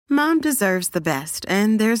Mom deserves the best,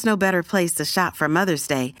 and there's no better place to shop for Mother's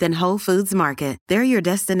Day than Whole Foods Market. They're your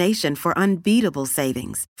destination for unbeatable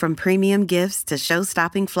savings, from premium gifts to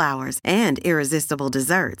show-stopping flowers and irresistible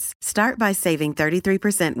desserts. Start by saving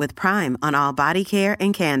 33% with Prime on all body care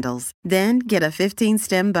and candles. Then get a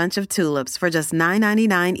 15-stem bunch of tulips for just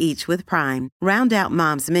 $9.99 each with Prime. Round out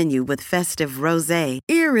Mom's menu with festive rosé,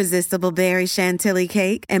 irresistible berry chantilly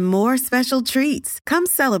cake, and more special treats. Come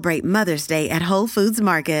celebrate Mother's Day at Whole Foods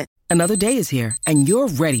Market. Another day is here, and you're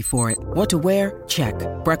ready for it. What to wear? Check.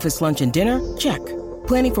 Breakfast, lunch, and dinner? Check.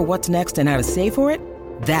 Planning for what's next and how to save for it?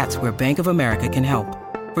 That's where Bank of America can help.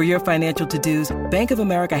 For your financial to-dos, Bank of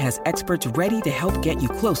America has experts ready to help get you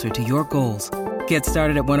closer to your goals. Get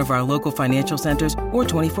started at one of our local financial centers or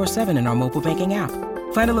 24/7 in our mobile banking app.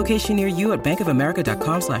 Find a location near you at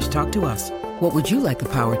bankofamerica.com/talktous. What would you like the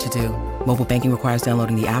power to do? Mobile banking requires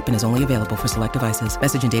downloading the app and is only available for select devices.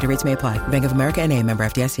 Message and data rates may apply. Bank of America N.A., member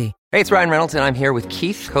FDIC. Hey, it's Ryan Reynolds, and I'm here with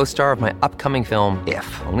Keith, co-star of my upcoming film,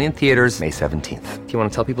 If, only in theaters May 17th. Do you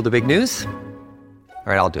want to tell people the big news?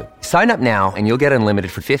 All right, I'll do it. Sign up now and you'll get unlimited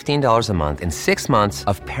for $15 a month and 6 months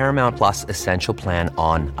of Paramount Plus Essential Plan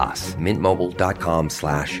on us.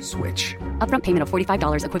 MintMobile.com/switch. Upfront payment of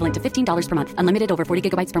 $45 equivalent to $15 per month. Unlimited over 40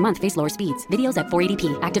 gigabytes per month. Face lower speeds. Videos at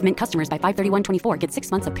 480p. Active Mint customers by 531.24 get 6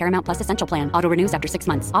 months of Paramount Plus Essential Plan. Auto renews after 6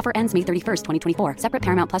 months. Offer ends May 31st, 2024. Separate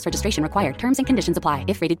Paramount Plus registration required. Terms and conditions apply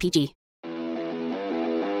if rated PG.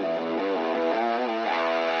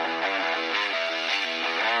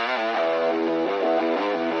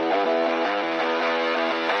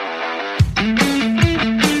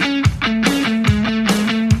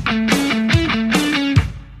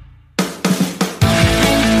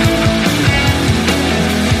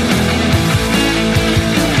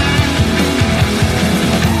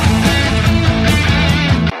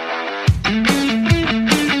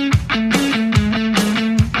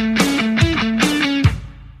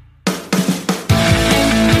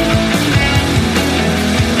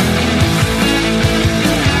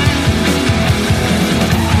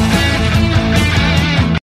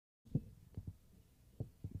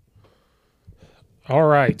 All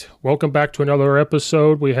right, welcome back to another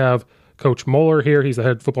episode. We have Coach Mueller here. He's the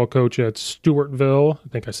head football coach at Stewartville. I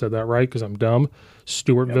think I said that right because I'm dumb.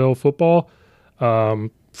 Stewartville football.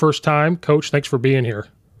 First time, Coach. Thanks for being here.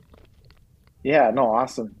 Yeah, no,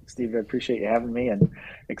 awesome, Steve. I appreciate you having me, and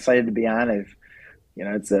excited to be on.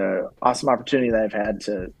 It's an awesome opportunity that I've had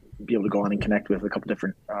to be able to go on and connect with a couple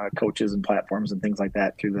different coaches and platforms and things like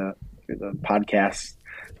that through the podcast.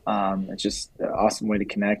 It's just an awesome way to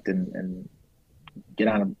connect and get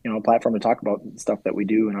on a platform to talk about stuff that we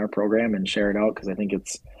do in our program and share it out, because I think I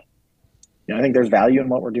think there's value in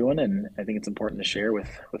what we're doing, and I think it's important to share with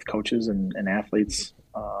coaches and athletes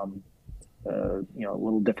a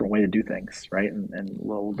little different way to do things, right, and a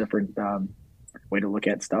little different way to look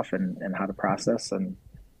at stuff and how to process and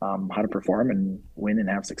how to perform and win and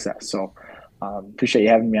have success. So appreciate you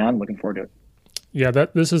having me on. Looking forward to it. Yeah,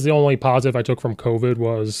 this is the only positive I took from COVID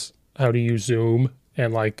was how to use Zoom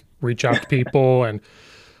and reach out to people and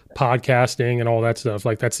podcasting and all that stuff.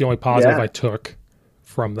 That's the only positive I took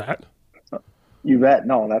from that. You bet.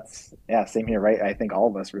 No, same here, right? I think all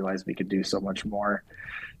of us realized we could do so much more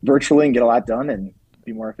virtually and get a lot done and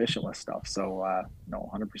be more efficient with stuff. So,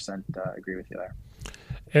 100% agree with you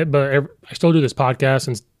there. But I still do this podcast,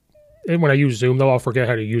 and when I use Zoom, though, I'll forget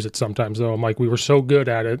how to use it sometimes, though. I'm we were so good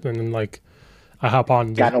at it, and then, I hop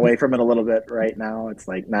on. Gotten away from it a little bit right now. It's,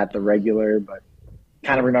 not the regular, but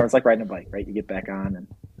kind of remember, it's like riding a bike, right? You get back on and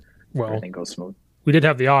everything goes smooth. We did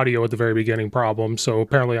have the audio at the very beginning problem, so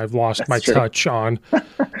apparently I've lost my touch on.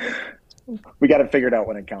 We got it figured out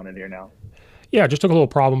when it counted here now. Yeah, just took a little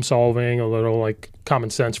problem solving, a little common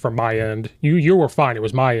sense from my end. You were fine. It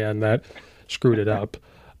was my end that screwed it up.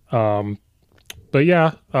 But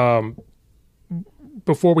yeah,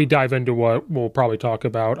 before we dive into what we'll probably talk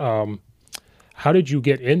about, how did you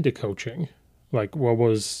get into coaching?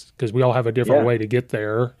 Because we all have a different way to get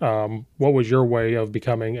there. What was your way of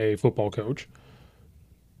becoming a football coach?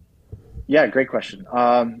 Yeah, great question.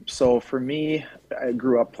 So for me, I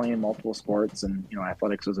grew up playing multiple sports, and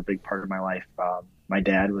athletics was a big part of my life. My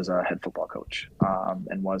dad was a head football coach,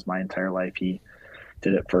 and was my entire life. He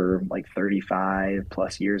did it for 35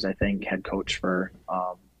 plus years, I think. Head coach for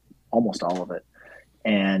almost all of it.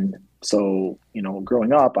 And so,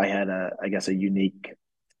 growing up, I had a unique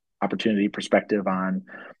opportunity perspective on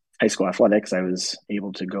high school athletics. I was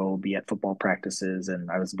able to go be at football practices,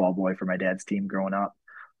 and I was the ball boy for my dad's team growing up.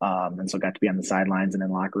 And so got to be on the sidelines and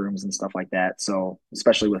in locker rooms and stuff like that. So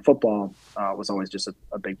especially with football, was always just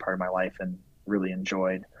a big part of my life, and really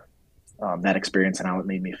enjoyed that experience and how it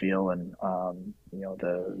made me feel, and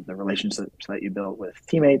the relationships that you built with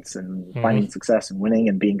teammates and finding success and winning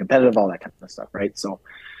and being competitive, all that kind of stuff, right? So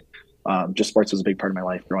just sports was a big part of my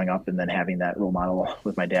life growing up, and then having that role model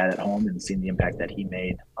with my dad at home and seeing the impact that he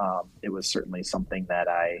made, it was certainly something that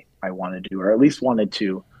I wanted to do, or at least wanted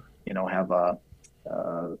to,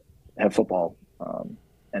 have football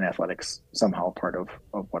and athletics somehow part of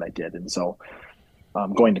what I did. And so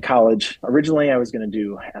going to college, originally I was going to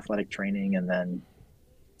do athletic training, and then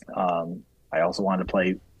I also wanted to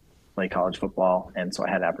play college football. And so I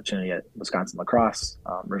had an opportunity at Wisconsin lacrosse,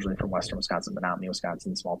 originally from Western Wisconsin, Menominee,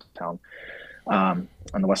 Wisconsin, small town on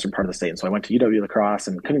the western part of the state. And so I went to UW lacrosse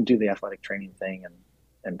and couldn't do the athletic training thing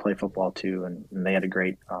and play football too. And they had a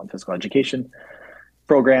great physical education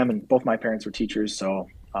program, and both my parents were teachers. So,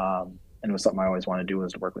 and it was something I always wanted to do,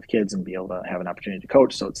 was to work with kids and be able to have an opportunity to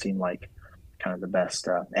coach. So it seemed like kind of the best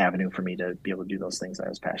avenue for me to be able to do those things I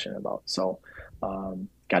was passionate about. So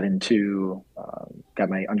got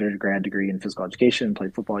my undergrad degree in physical education,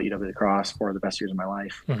 played football at UW lacrosse for the best years of my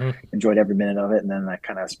life, enjoyed every minute of it. And then that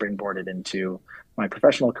kind of springboarded into my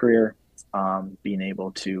professional career, being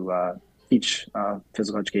able to teach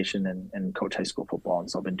physical education and coach high school football.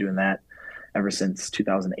 And so I've been doing that ever since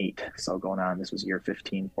 2008. So going on, this was year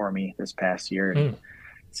 15 for me this past year. And it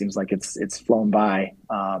seems like it's flown by.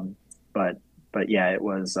 But yeah, it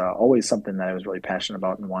was always something that I was really passionate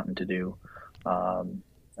about and wanting to do.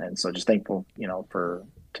 And so just thankful,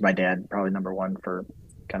 to my dad, probably number one, for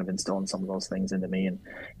kind of instilling some of those things into me. And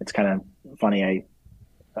it's kind of funny.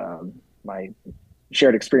 My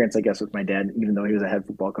shared experience, I guess, with my dad, even though he was a head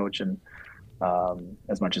football coach, and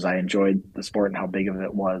as much as I enjoyed the sport and how big of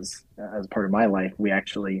it was as part of my life, we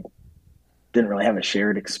actually didn't really have a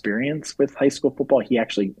shared experience with high school football. He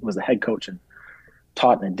actually was the head coach and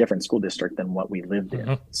taught in a different school district than what we lived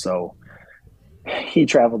in. So he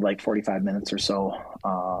traveled like 45 minutes or so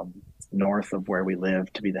north of where we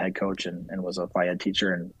lived to be the head coach, and was a phy ed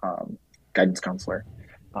teacher and guidance counselor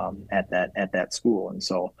at that school. And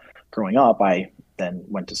so growing up, I then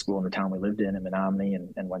went to school in the town we lived in Menominee,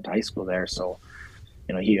 and went to high school there. So,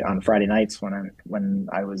 he, on Friday nights when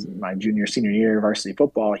I was in my junior, senior year of varsity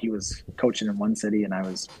football, he was coaching in one city and I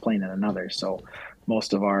was playing in another. So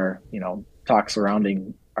most of our, talk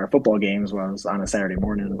surrounding our football games was on a Saturday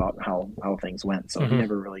morning about how things went. So he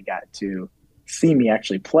never really got to see me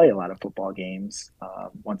actually play a lot of football games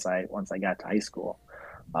once I got to high school.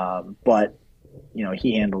 But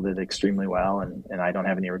he handled it extremely well, and I don't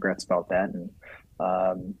have any regrets about that, and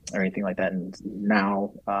or anything like that. And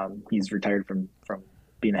now he's retired from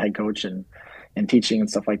being a head coach and teaching and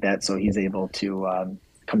stuff like that. So he's able to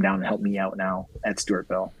come down and help me out now at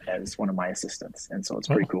Stewartville as one of my assistants. And so it's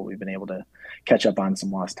pretty cool. We've been able to catch up on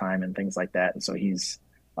some lost time and things like that. And so he's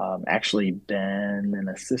actually been an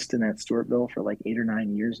assistant at Stewartville for like 8 or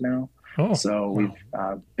 9 years now. So we've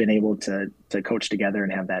been able to coach together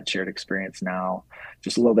and have that shared experience now,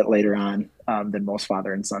 just a little bit later on than most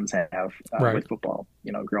father and sons have with football,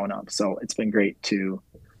 growing up. So it's been great to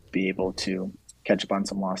be able to catch up on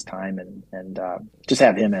some lost time and just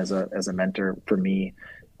have him as a mentor for me,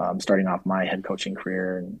 starting off my head coaching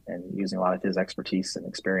career and using a lot of his expertise and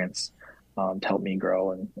experience to help me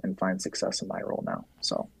grow and find success in my role now.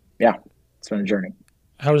 So yeah, it's been a journey.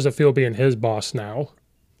 How does it feel being his boss now?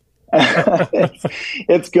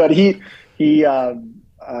 It's good.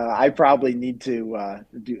 I probably need to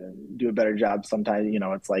do a better job sometimes.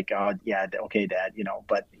 It's like, oh yeah, okay, Dad.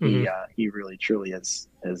 But he really truly has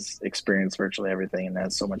experienced virtually everything and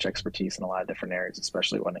has so much expertise in a lot of different areas,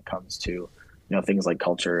 especially when it comes to things like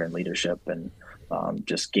culture and leadership and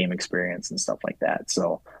just game experience and stuff like that.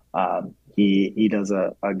 So he does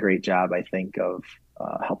a great job, I think, of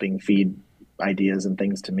helping feed ideas and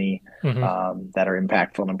things to me that are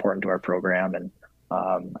impactful and important to our program. And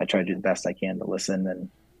I try to do the best I can to listen,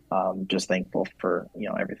 and just thankful for,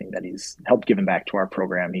 everything that he's helped giving back to our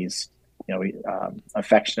program. He's,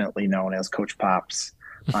 affectionately known as Coach Pops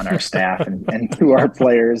on our staff and to our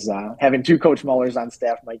players. Having 2 Coach Muellers on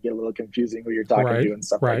staff might get a little confusing who you're talking to and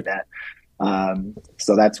stuff like that.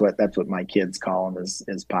 So that's what my kids call him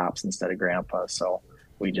is Pops instead of Grandpa. So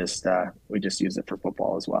we just use it for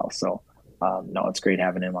football as well. So no, it's great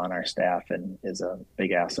having him on our staff and is a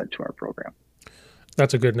big asset to our program.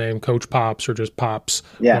 That's a good name, Coach Pops, or just Pops.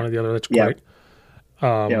 Yeah. One or the other. That's great.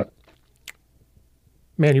 Yeah.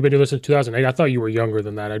 Man, you've been doing this since 2008. I thought you were younger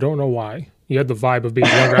than that. I don't know why. You had the vibe of being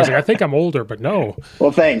younger. I was like, I think I'm older, but no.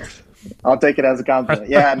 Well, thanks. I'll take it as a compliment.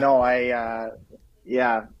 Yeah, no,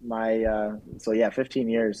 15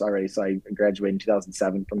 years already. So I graduated in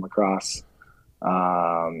 2007 from lacrosse.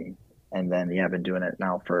 And then, I've been doing it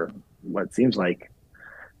now for what seems like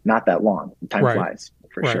not that long. Time Right. flies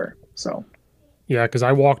for Right. sure. So Yeah, because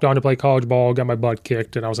I walked on to play college ball, got my butt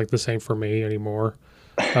kicked, and I was like, this ain't for me anymore.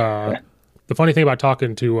 The funny thing about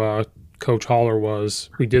talking to Coach Haller was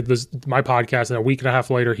we did my podcast, and a week and a half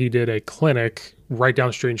later, he did a clinic right down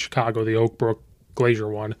the street in Chicago, the Oak Brook Glacier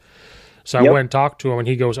one. So I went and talked to him, and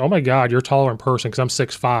he goes, "Oh my God, you're taller in person," because I'm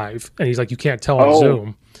 6'5", and he's like, "You can't tell on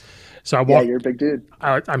Zoom." So I walked. Yeah, you're a big dude.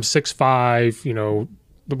 I'm 6'5",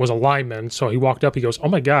 was a lineman. So he walked up, he goes, "Oh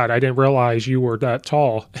my God, I didn't realize you were that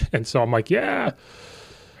tall." And so I'm like, yeah.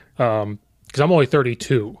 Because I'm only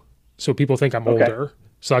 32. So people think I'm older.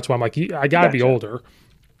 So that's why I'm like, I got to be older.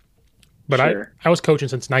 But sure. I was coaching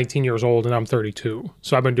since 19 years old, and I'm 32.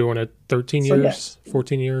 So I've been doing it 13 years,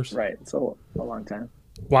 14 years. Right. So a long time.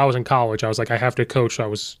 While I was in college, I was like, I have to coach. So I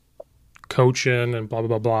was coaching and blah, blah,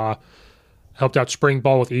 blah, blah. Helped out spring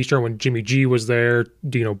ball with Eastern when Jimmy G was there.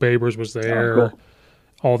 Dino Babers was there. Cool.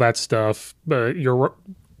 All that stuff. But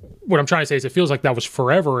what I'm trying to say is it feels like that was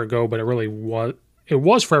forever ago, but it really was. It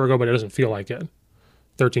was forever ago, but it doesn't feel like it.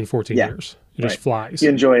 13, 14 years. It just flies. You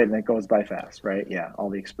enjoy it and it goes by fast, right? Yeah.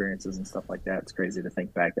 All the experiences and stuff like that. It's crazy to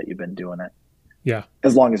think back that you've been doing it. Yeah.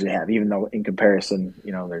 As long as you have, even though in comparison,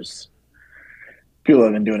 there's people that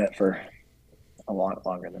have been doing it for a lot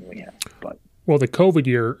longer than we have. But well, the COVID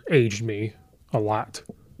year aged me a lot.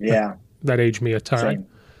 Yeah. That aged me a ton.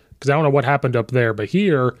 Because I don't know what happened up there, but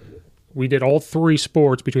here we did all 3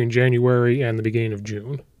 sports between January and the beginning of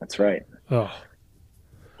June. That's right. Oh.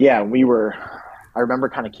 Yeah, I remember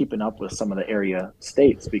kind of keeping up with some of the area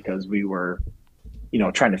states because we were,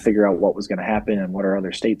 trying to figure out what was going to happen and what are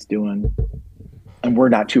other states doing. And we're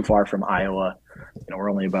not too far from Iowa.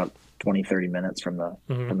 We're only about 20, 30 minutes from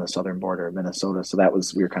the southern border of Minnesota. So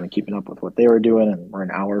we were kind of keeping up with what they were doing, and we're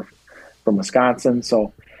an hour from Wisconsin.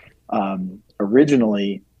 So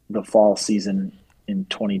originally the fall season in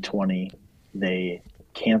 2020, they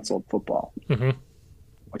canceled football,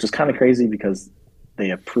 which is kind of crazy because they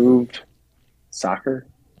approved soccer.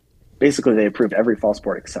 Basically, they approved every fall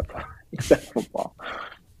sport except football.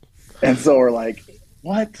 And so we're like,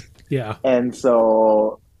 what? Yeah. And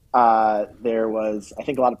so there was, I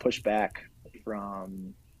think, a lot of pushback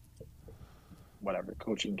from whatever,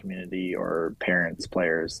 coaching community or parents,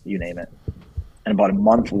 players, you name it. And about a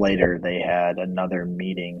month later, they had another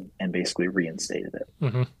meeting and basically reinstated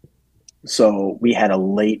it. So we had a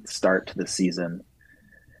late start to the season.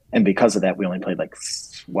 And because of that, we only played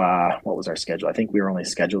what was our schedule? I think we were only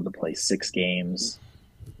scheduled to play 6 games.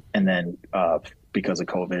 And then because of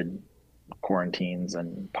COVID, quarantines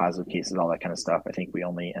and positive cases, all that kind of stuff, I think we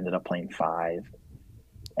only ended up playing 5.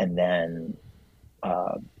 And then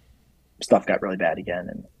stuff got really bad again,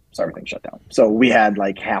 and so everything shut down. So we had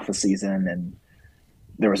half a season, and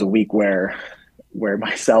there was a week where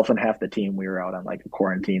myself and half the team, we were out on a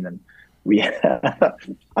quarantine, and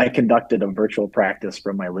I conducted a virtual practice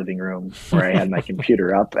from my living room where I had my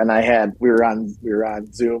computer up, and we were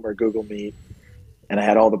on Zoom or Google Meet, and I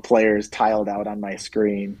had all the players tiled out on my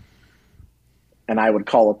screen, and I would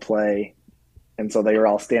call a play, and so they were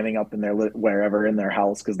all standing up in wherever in their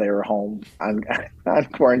house because they were home on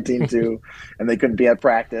quarantine too, and they couldn't be at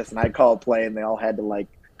practice, and I'd call a play, and they all had to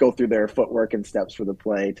go through their footwork and steps for the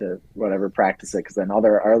play to whatever practice it, because then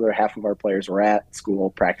our other half of our players were at school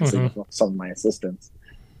practicing with some of my assistants,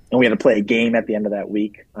 and we had to play a game at the end of that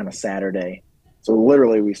week on a Saturday. So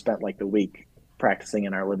literally we spent the week practicing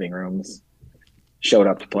in our living rooms, showed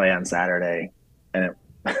up to play on Saturday, and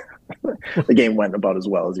the game went about as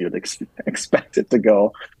well as you would expect it to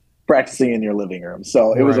go, practicing in your living room.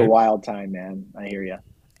 So it was a wild time, man. I hear you.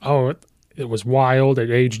 Oh, it was wild. It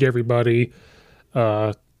aged everybody.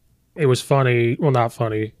 It was funny. Well, not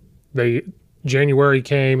funny. January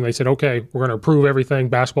came. They said, okay, we're going to approve everything.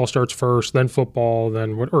 Basketball starts first, then football,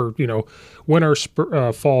 then winter,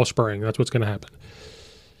 fall, spring. That's what's going to happen.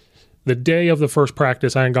 The day of the first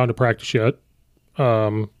practice, I hadn't gone to practice yet.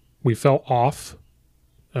 We fell off,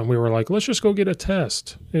 and we were like, let's just go get a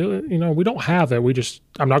test. We don't have it.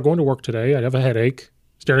 I'm not going to work today. I have a headache.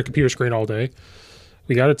 Staring at a computer screen all day.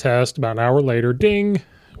 We got a test. About an hour later, ding.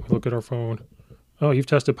 We look at our phone. Oh, you've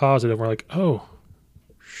tested positive. We're like, oh,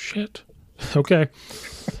 shit. Okay.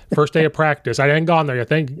 First day of practice. I hadn't gone there yet.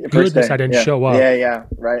 Thank goodness I didn't show up. Yeah,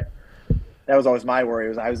 right. That was always my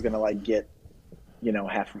worry. I was going to get,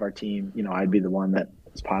 half of our team, I'd be the one that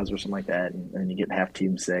was positive or something like that. And then you get half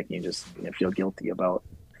team sick and you just feel guilty about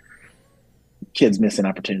kids missing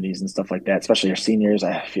opportunities and stuff like that, especially our seniors.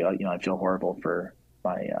 I feel horrible for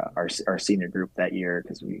our senior group that year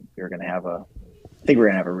because we were going to have I think we're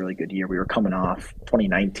going to have a really good year. We were coming off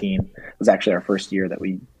 2019. It was actually our first year that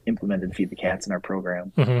we implemented Feed the Cats in our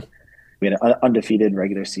program. We had an undefeated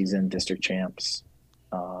regular season district champs.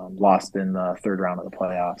 lost in the third round of the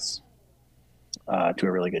playoffs to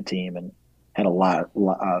a really good team, and had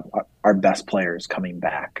our best players coming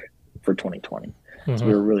back for 2020. So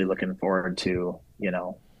we were really looking forward to,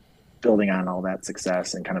 building on all that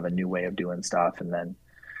success and kind of a new way of doing stuff. And then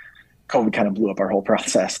COVID kind of blew up our whole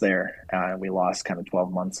process there. We lost kind of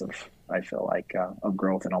 12 months I feel like, of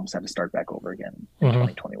growth, and almost had to start back over again in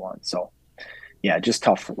 2021. So yeah, just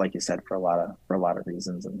tough, like you said, for a lot of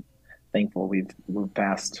reasons, and thankful we've moved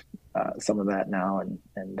past some of that now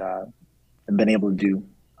and been able to do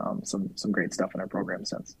some great stuff in our program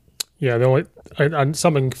since. Yeah,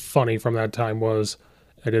 something funny from that time was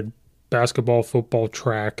I did basketball, football,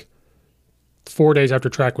 track. 4 days after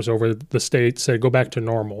track was over, the state said go back to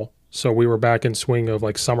normal. So we were back in swing of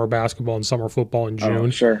like summer basketball and summer football in June. Oh,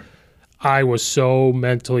 sure. I was so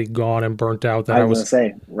mentally gone and burnt out that I was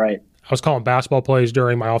going to say, right. I was calling basketball plays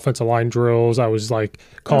during my offensive line drills. I was like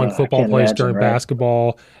calling football plays during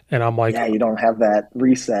basketball. And I'm like, yeah, you don't have that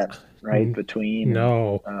reset, right? Between.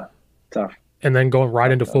 No. Tough. And then going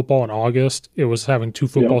right into football in August, it was having 2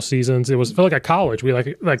 football seasons. It felt like at college. We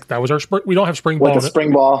like that was our spring. We don't have spring ball. With the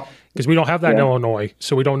spring ball. Because we don't have that in Illinois.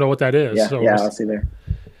 So we don't know what that is. Yeah, so I'll see there.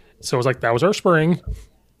 So it was like, that was our spring.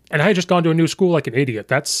 And I had just gone to a new school like an idiot.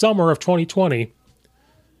 That summer of 2020,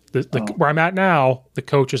 where I'm at now, the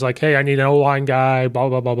coach is like, hey, I need an O-line guy, blah,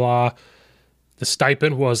 blah, blah, blah. The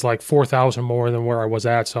stipend was like $4,000 more than where I was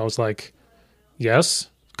at. So I was like, yes,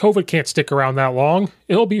 COVID can't stick around that long.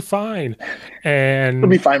 It'll be fine. And it'll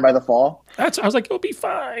be fine by the fall. I was like, it'll be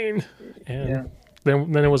fine. And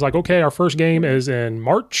then it was like, okay, our first game is in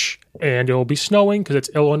March and it'll be snowing because it's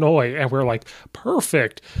Illinois. And we're like,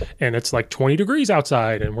 perfect. And it's like 20 degrees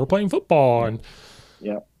outside and we're playing football. And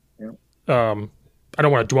I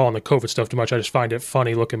don't want to dwell on the COVID stuff too much. I just find it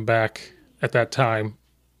funny looking back at that time.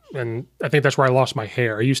 And I think that's where I lost my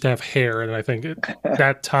hair. I used to have hair, and I think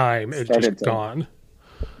that time it's just gone.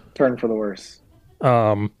 Turn for the worse.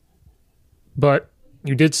 But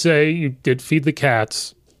you did say you did feed the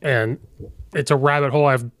cats, and it's a rabbit hole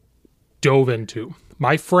I've dove into.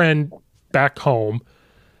 My friend back home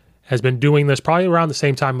has been doing this probably around the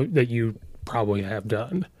same time that you probably have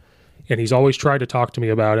done. And he's always tried to talk to me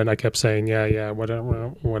about it, and I kept saying, yeah,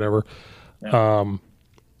 whatever. Yeah.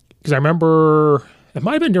 Because I remember, it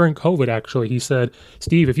might have been during COVID, actually. He said,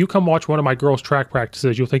 Steve, if you come watch one of my girls' track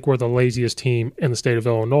practices, you'll think we're the laziest team in the state of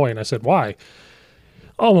Illinois. And I said, why?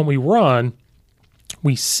 Oh, when we run,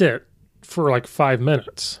 we sit for like 5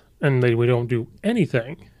 minutes, and we don't do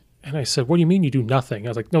anything. And I said, what do you mean you do nothing? I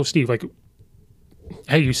was like, no, Steve, like,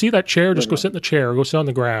 hey, you see that chair? Just go sit in the chair, or go sit on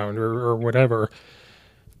the ground, or whatever.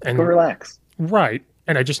 And go relax. Right.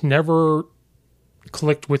 And I just never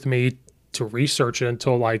clicked with me to research it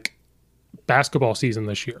until like basketball season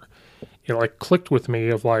this year. Like clicked with me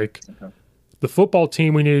of like the football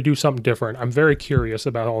team, we need to do something different. I'm very curious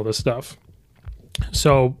about all this stuff.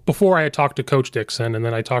 So before I had talked to Coach Dixon, and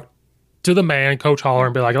then I talked to the man, Coach Holler,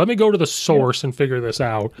 and be like, let me go to the source and figure this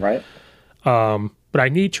out. Right. But I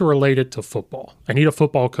need to relate it to football. I need a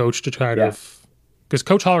football coach to try to, because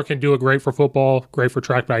Coach Holler can do it great for football, great for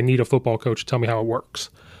track, but I need a football coach to tell me how it works.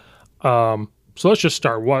 So let's just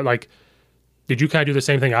start. Did you kind of do the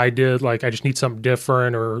same thing I did? Like, I just need something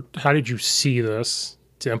different, or how did you see this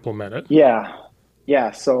to implement it? Yeah.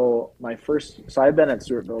 So I've been at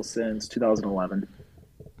Stewartville since 2011.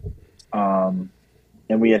 And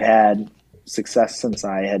we had success since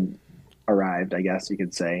I had arrived, I guess you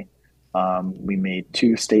could say. We made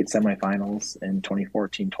 2 state semifinals in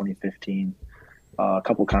 2014, 2015, a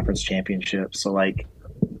couple conference championships. So like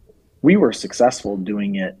we were successful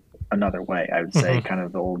doing it another way, I would say, kind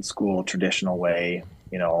of the old school traditional way,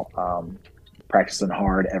 practicing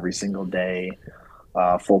hard every single day,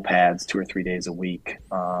 full pads 2 or 3 days a week,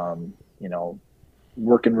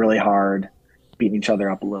 working really hard, beating each other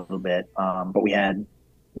up a little bit. But we had,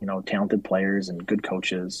 talented players and good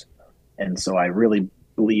coaches. And so I really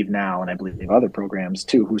believe now, and I believe other programs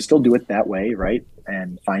too, who still do it that way, right,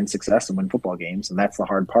 and find success and win football games. And that's the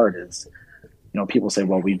hard part is, people say,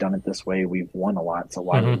 well, we've done it this way, we've won a lot, so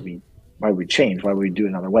why would we change? Why would we do it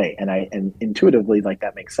another way? And intuitively, like,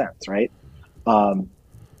 that makes sense, right?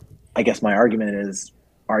 I guess my argument is,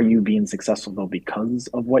 are you being successful though because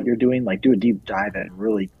of what you're doing? Like, do a deep dive and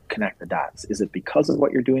really connect the dots. Is it because of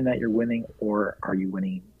what you're doing that you're winning, or are you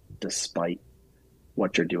winning despite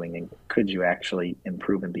what you're doing? And could you actually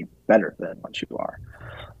improve and be better than what you are?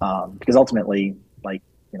 Because ultimately,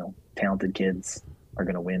 talented kids are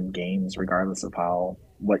going to win games regardless of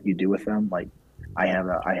what you do with them. Like,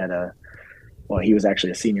 he was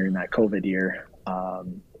actually a senior in that COVID year.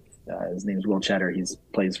 his name's Will Cheddar. He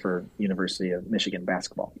plays for University of Michigan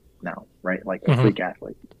basketball now, right? Like a freak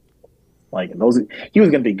athlete. Like he was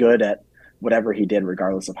going to be good at whatever he did,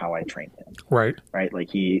 regardless of how I trained him. Right. Right. Like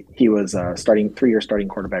he was a 3-year starting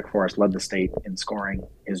quarterback for us, led the state in scoring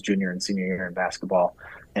his junior and senior year in basketball,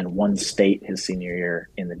 and won state his senior year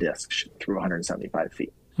in the disc through 175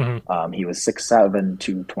 feet. He was 6'7",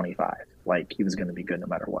 225. Like he was going to be good no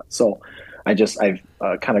matter what. So I've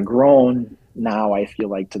kind of grown now, I feel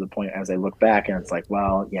like, to the point as I look back and it's like,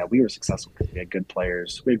 well, yeah, we were successful because we had good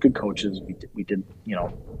players. We had good coaches. We did,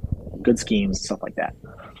 good schemes, stuff like that.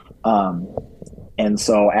 And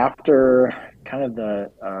so after kind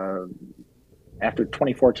of after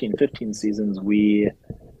 2014-15 seasons, we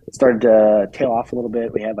started to tail off a little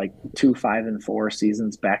bit. We had like 2 5-4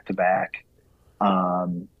 seasons back to back.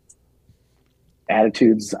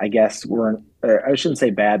 Attitudes, I guess, weren't, I shouldn't say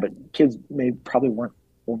bad, but kids probably weren't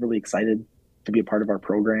overly excited to be a part of our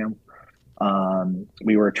program.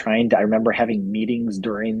 We were I remember having meetings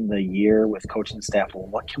during the year with coaching staff. Well,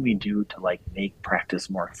 what can we do to like make practice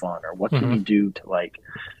more fun? Or what can we do to like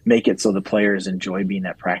make it so the players enjoy being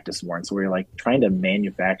at practice more? And so we were like trying to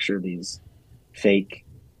manufacture these fake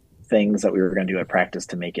things that we were going to do at practice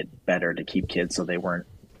to make it better, to keep kids so they weren't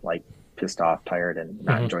like pissed off, tired, and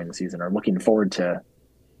not enjoying the season or looking forward to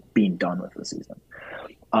being done with the season.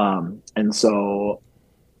 And so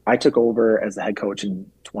I took over as the head coach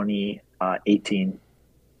in 2018,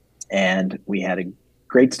 and we had a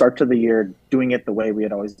great start to the year doing it the way we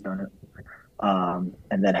had always done it.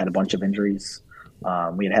 And then had a bunch of injuries.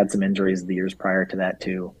 We had some injuries the years prior to that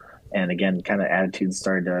too. And again, kind of attitudes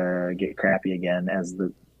started to get crappy again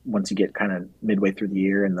once you get kind of midway through the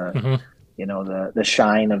year and the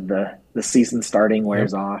shine of the season starting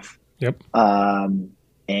wears off. Yep.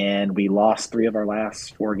 And we lost 3 of our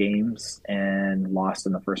last 4 games and lost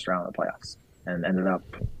in the first round of the playoffs and ended up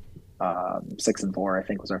 6-4, I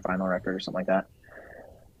think was our final record or something like that.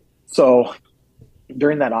 So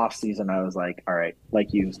during that off season, I was like, all right,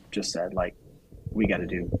 like you just said, like we got to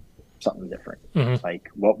do something different. Like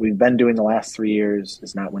what we've been doing the last 3 years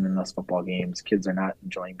is not winning us football games. Kids are not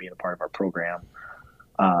enjoying being a part of our program.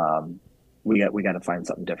 We got to find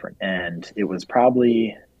something different. And it was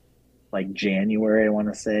probably like January, I want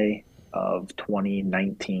to say, of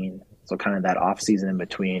 2019. So kind of that off season in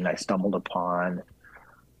between, I stumbled upon,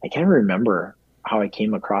 I can't remember how I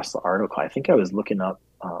came across the article. I think I was looking up,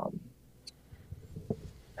 I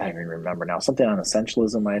don't even remember now, something on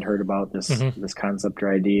essentialism. I had heard about this concept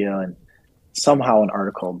or idea, and somehow an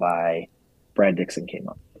article by Brad Dixon came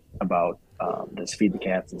up about this Feed the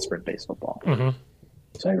Cats and sprint-based football.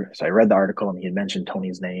 So I read the article, and he had mentioned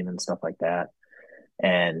Tony's name and stuff like that.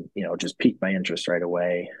 And, just piqued my interest right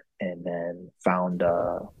away, and then found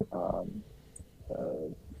a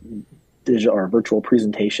digital or virtual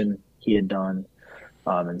presentation he had done.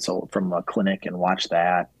 And so from a clinic, and watched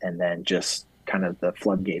that, and then just kind of the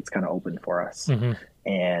floodgates kind of opened for us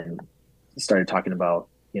and started talking about,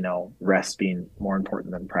 rest being more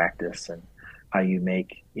important than practice, and how you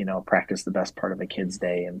make, practice the best part of a kid's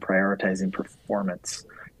day, and prioritizing performance,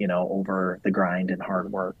 over the grind and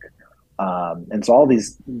hard work. And so all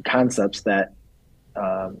these concepts that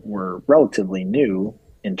were relatively new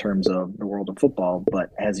in terms of the world of football,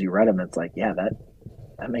 but as you read them, it's like, yeah,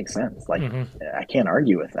 that makes sense. Like I can't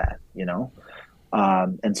argue with that,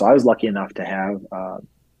 and so I was lucky enough to have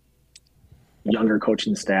younger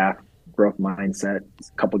coaching staff, growth mindset,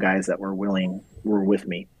 a couple guys that were with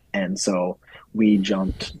me. And so we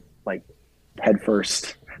jumped like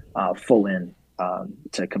headfirst, full in,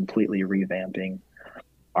 to completely revamping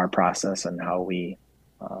our process and how we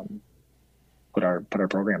put our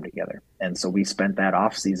program together. And so we spent that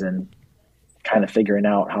off season kind of figuring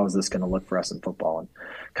out how is this going to look for us in football, and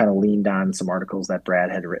kind of leaned on some articles that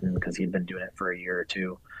Brad had written, because he'd been doing it for a year or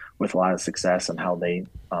two with a lot of success, and how they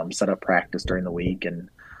set up practice during the week, and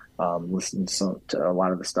listened to a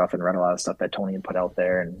lot of the stuff and read a lot of stuff that Tony had put out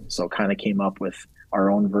there. And so kind of came up with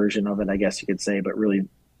our own version of it, I guess you could say, but really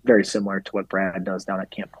very similar to what Brad does down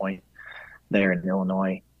at Camp Point there in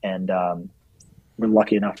Illinois. And we're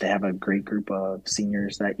lucky enough to have a great group of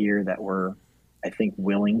seniors that year that were, I think,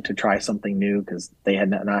 willing to try something new, because they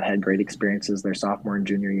had not had great experiences their sophomore and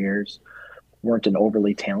junior years. Weren't an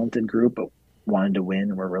overly talented group, but wanted to win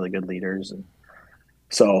and were really good leaders. And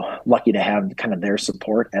so lucky to have kind of their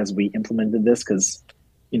support as we implemented this, because,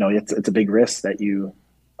 it's a big risk that you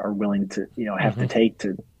are willing to, have to take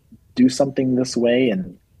to do something this way.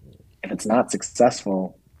 And if it's not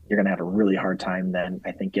successful, you're going to have a really hard time then,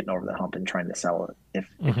 I think, getting over the hump and trying to sell it if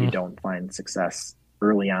you don't find success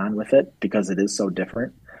early on with it, because it is so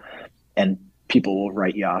different, and people will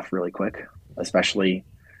write you off really quick, especially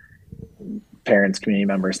parents, community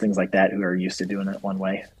members, things like that, who are used to doing it one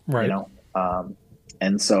way, Right.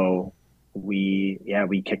 And so we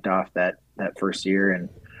kicked off that first year and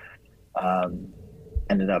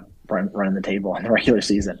ended up running the table in the regular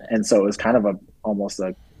season. And so it was kind of almost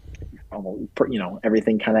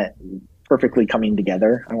everything kind of perfectly coming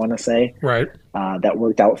together, I want to say. Right. That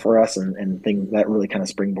worked out for us and things that really kind of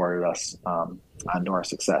springboarded us onto our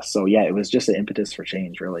success. So yeah, it was just an impetus for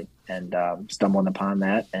change, really, and stumbling upon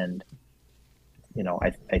that. And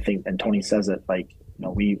I think, and Tony says it, like,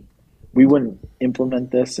 we wouldn't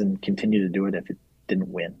implement this and continue to do it if it didn't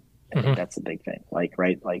win. I think that's the big thing. Like,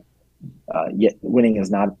 right, like, yet winning is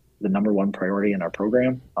not the number one priority in our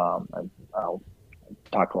program. I'll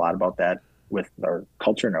talk a lot about that with our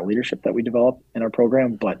culture and our leadership that we develop in our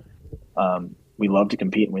program, but we love to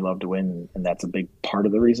compete and we love to win, and that's a big part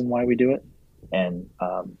of the reason why we do it. And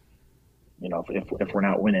if we're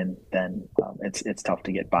not winning, then it's tough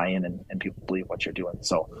to get buy-in and people believe what you're doing.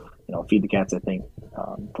 So Feed the Cats, I think,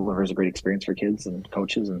 delivers a great experience for kids and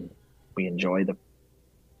coaches, and we enjoy the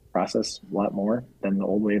process a lot more than the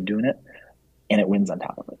old way of doing it, and it wins on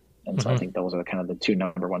top of it. And so I think those are kind of the two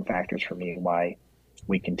number one factors for me why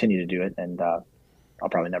we continue to do it, and I'll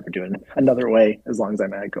probably never do it another way as long as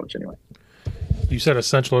I'm a head coach anyway. You said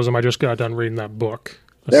essentialism. I just got done reading that book.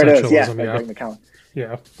 There it is. Yeah. Greg McCown.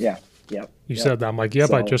 Yeah. Yeah. Yep. You said that. I'm like,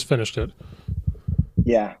 yep, I just finished it.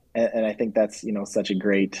 Yeah. And I think that's, such a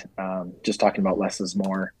great, just talking about less is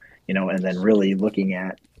more, and then really looking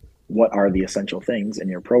at what are the essential things in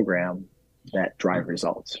your program that drive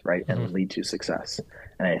results, right, and lead to success.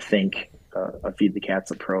 And I think a Feed the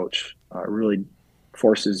Cats approach really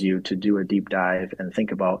forces you to do a deep dive and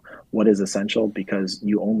think about what is essential, because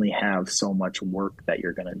you only have so much work that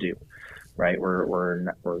you're going to do, right? We're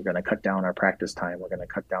going to cut down our practice time. We're going to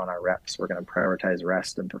cut down our reps. We're going to prioritize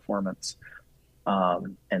rest and performance.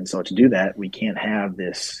 And so to do that, we can't have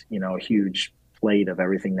this, huge plate of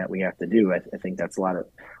everything that we have to do. I think that's a lot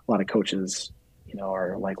of coaches,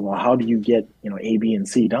 are like, well, how do you get, A, B, and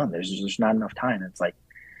C done? There's just not enough time. It's like,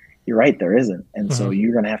 you're right, there isn't. And so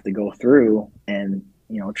you're going to have to go through and,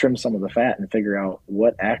 trim some of the fat and figure out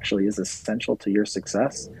what actually is essential to your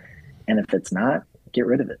success. And if it's not, get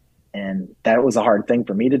rid of it. And that was a hard thing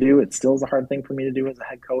for me to do. It still is a hard thing for me to do as a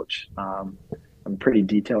head coach. I'm a pretty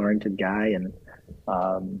detail-oriented guy, and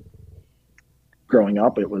growing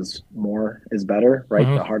up, it was more is better, right?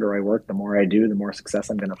 The harder I work, the more I do, the more success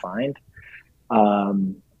I'm going to find.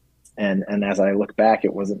 And as I look back,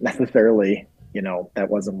 it wasn't necessarily, that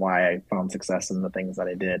wasn't why I found success in the things that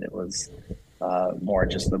I did. It was more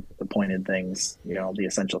just the pointed things, the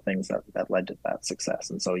essential things that led to that success.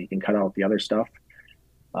 And so you can cut out the other stuff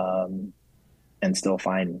and still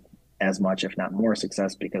find as much, if not more,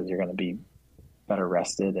 success, because you're going to be better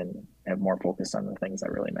rested and have more focus on the things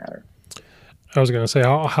that really matter. I was going to say,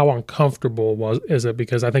 how uncomfortable is it?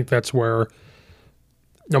 Because I think that's where,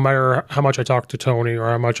 no matter how much I talk to Tony or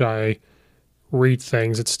how much I read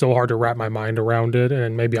things, it's still hard to wrap my mind around it.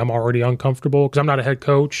 And maybe I'm already uncomfortable because I'm not a head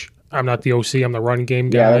coach. I'm not the OC. I'm the run game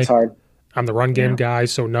guy. Yeah, that's hard. I'm the run game guy.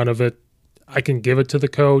 So none of it, I can give it to the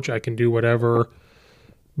coach. I can do whatever,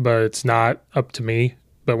 but it's not up to me.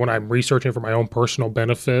 But when I'm researching for my own personal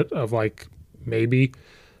benefit of like, maybe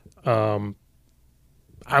I'm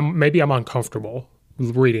uncomfortable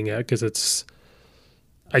reading it because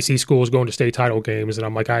I see schools going to state title games, and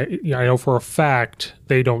I'm like, I know for a fact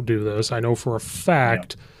they don't do this. I know for a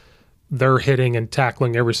fact they're hitting and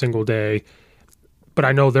tackling every single day, but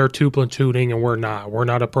I know they're two platooning and we're not. We're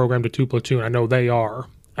not a program to two platoon. I know they are.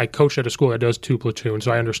 I coach at a school that does two platoon,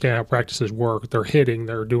 so I understand how practices work. They're hitting,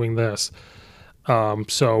 they're doing this.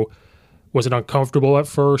 So was it uncomfortable at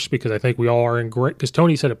first? Because I think we all are ingrained, because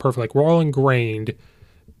Tony said it perfectly, like we're all ingrained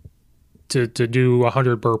to do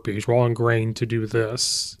 100 burpees. We're all ingrained to do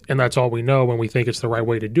this. And that's all we know when we think it's the right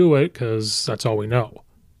way to do it, because that's all we know.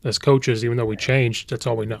 As coaches, even though we changed, that's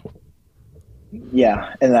all we know.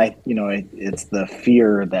 Yeah. And it's the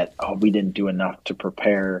fear that, we didn't do enough to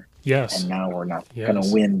prepare. Yes. And now we're not going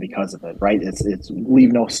to win because of it, right? It's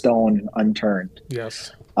leave no stone unturned.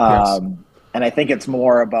 Yes. And I think it's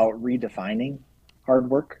more about redefining hard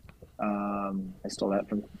work. I stole that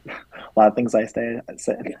from a lot of things I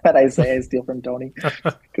steal from Tony,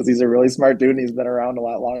 because he's a really smart dude and he's been around a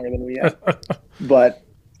lot longer than we have. But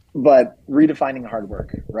redefining hard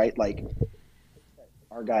work, right? Like,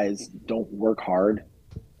 our guys don't work hard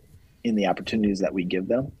in the opportunities that we give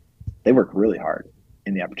them. They work really hard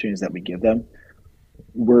in the opportunities that we give them.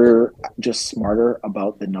 We're just smarter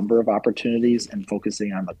about the number of opportunities and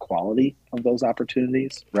focusing on the quality of those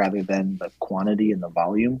opportunities rather than the quantity and the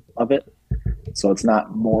volume of it. So it's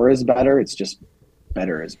not more is better. It's just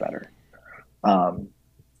better is better.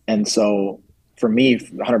 And so for me,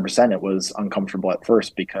 100%, it was uncomfortable at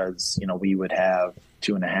first because, we would have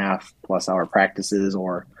 2.5+ hour practices,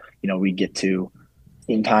 or, we get to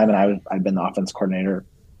team time. And I've been the offense coordinator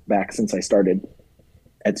back since I started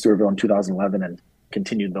at Stewartville in 2011 and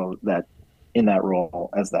continued in that role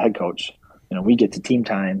as the head coach. We get to team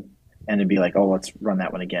time and it'd be like, oh, let's run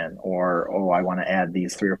that one again. Or, oh, I want to add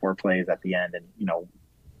these 3 or 4 plays at the end. And,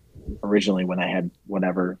 originally when I had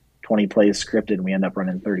 20 plays scripted and we end up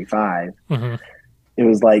running 35, it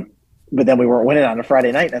was like, but then we weren't winning on a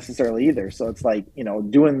Friday night necessarily either. So it's like,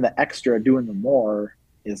 doing the extra, doing the more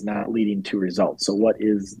is not leading to results. So what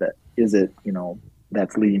is that? Is it,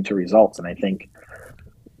 that's leading to results? And I think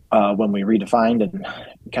when we redefined and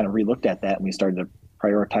kind of relooked at that, and we started to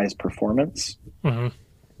prioritize performance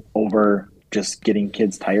over just getting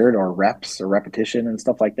kids tired, or reps or repetition and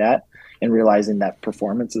stuff like that, and realizing that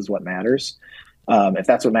performance is what matters. If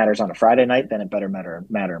that's what matters on a Friday night, then it better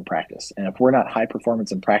matter in practice. And if we're not high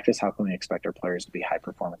performance in practice, how can we expect our players to be high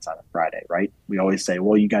performance on a Friday, right? We always say,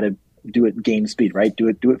 well, you got to do it game speed, right? Do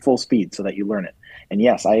it full speed so that you learn it. And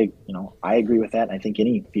yes, I agree with that. And I think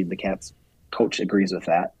any Feed the Cats coach agrees with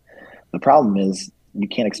that. The problem is you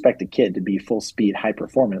can't expect a kid to be full speed, high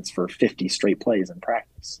performance for 50 straight plays in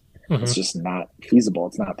practice. It's just not feasible.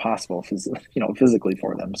 It's not possible, physically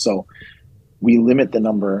for them. So we limit the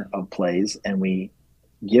number of plays and we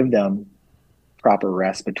give them proper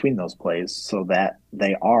rest between those plays so that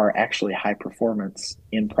they are actually high performance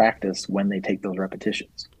in practice when they take those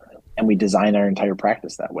repetitions. And we design our entire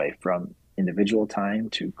practice that way, from individual time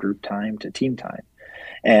to group time to team time.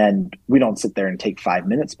 And we don't sit there and take 5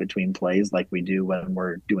 minutes between plays like we do when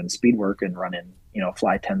we're doing speed work and running,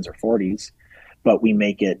 fly 10s or 40s, but we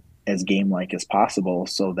make it as game-like as possible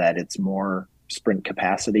so that it's more sprint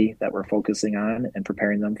capacity that we're focusing on and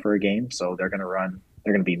preparing them for a game. So they're going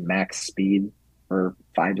to be max speed for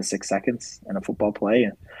 5 to 6 seconds in a football play.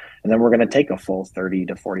 And then we're going to take a full 30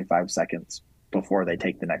 to 45 seconds before they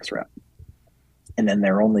take the next rep. And then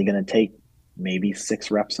they're only going to take maybe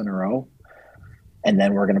 6 reps in a row. And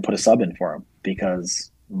then we're going to put a sub in for them,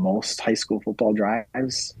 because most high school football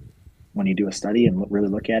drives, when you do a study and really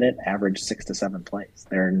look at it, average 6 to 7 plays.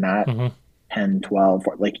 They're not 10, 12.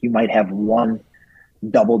 Like, you might have one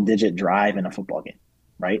double-digit drive in a football game,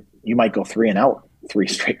 right? You might go 3 and out 3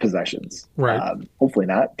 straight possessions. Right. Hopefully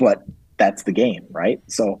not, but that's the game, right?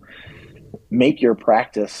 So make your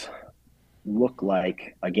practice look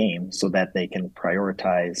like a game so that they can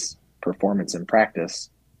prioritize performance in practice,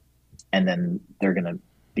 and then they're going to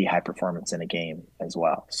be high performance in a game as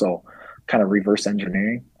well. So kind of reverse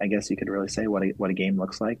engineering, I guess you could really say, what a game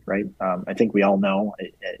looks like, right? I think we all know,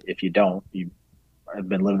 if you don't, you have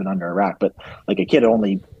been living under a rock, but like, a kid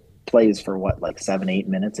only plays for 7-8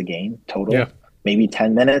 minutes a game total, maybe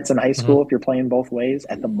 10 minutes in high school if you're playing both ways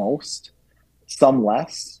at the most, some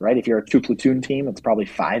less, right? If you're a 2 platoon team, it's probably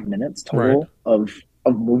 5 minutes total of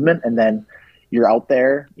movement. And then you're out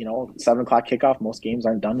there, 7 o'clock kickoff. Most games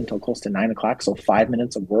aren't done until close to 9 o'clock. So 5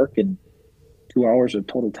 minutes of work and 2 hours of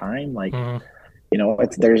total time.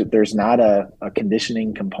 There's not a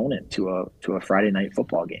conditioning component to a Friday night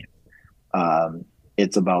football game.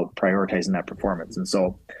 It's about prioritizing that performance. And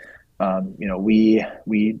so, we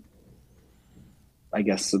I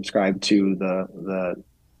guess subscribe to the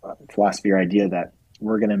philosophy or idea that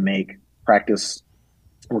we're going to make practice,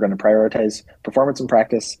 we're going to prioritize performance in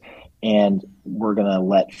practice, and we're going to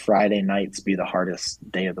let Friday nights be the hardest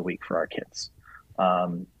day of the week for our kids.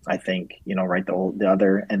 I think, right, the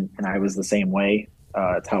other, and I was the same way.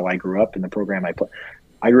 It's how I grew up in the program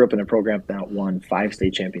I grew up in a program that won 5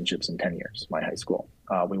 state championships in 10 years, my high school.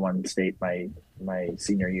 We won state my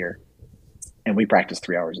senior year, and we practiced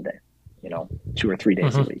 3 hours a day, 2 or 3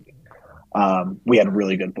 days a week. We had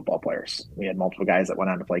really good football players. We had multiple guys that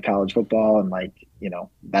went on to play college football, and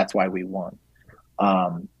that's why we won.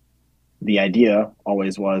 The idea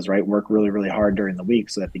always was, right, work really, really hard during the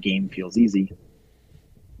week so that the game feels easy.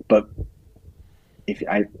 But if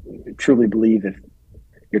I truly believe, if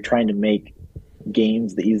you're trying to make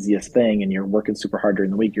games the easiest thing and you're working super hard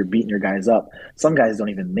during the week, you're beating your guys up. Some guys don't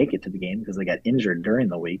even make it to the game because they got injured during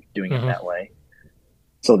the week doing it that way.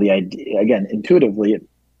 So the idea, again, intuitively,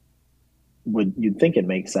 you'd think it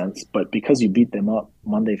makes sense, but because you beat them up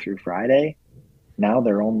Monday through Friday, now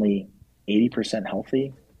they're only 80%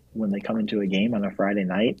 healthy when they come into a game on a Friday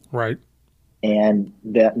night. Right. And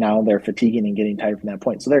that now they're fatiguing and getting tired from that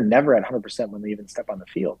point. So they're never at 100% when they even step on the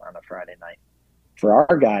field on a Friday night. For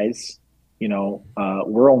our guys,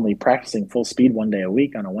 we're only practicing full speed 1 day a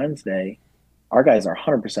week on a Wednesday, our guys are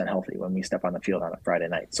 100% healthy when we step on the field on a Friday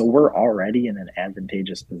night. So we're already in an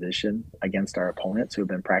advantageous position against our opponents who have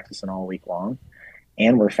been practicing all week long,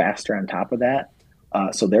 and we're faster on top of that.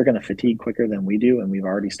 So they're going to fatigue quicker than we do, and we've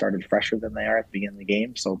already started fresher than they are at the beginning of the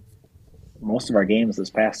game. So most of our games this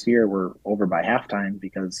past year were over by halftime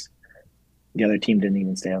because the other team didn't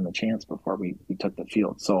even stay on the chance before we took the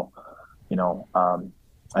field. So,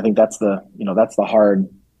 I think that's the hard,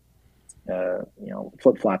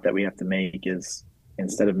 flip-flop that we have to make is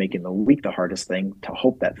instead of making the week the hardest thing to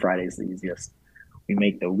hope that Friday's the easiest, we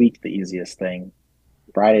make the week the easiest thing.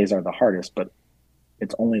 Fridays are the hardest, but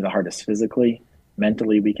it's only the hardest physically.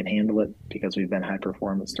 Mentally, we can handle it because we've been high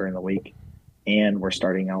performance during the week, and we're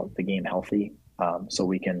starting out the game healthy, so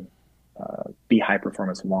we can be high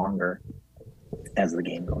performance longer as the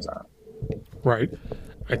game goes on. Right.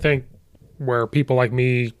 I think where people like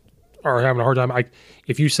me are having a hard time,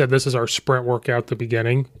 if you said this is our sprint workout at the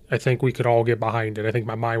beginning, I think we could all get behind it. I think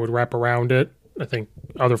my mind would wrap around it. I think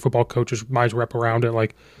other football coaches' minds wrap around it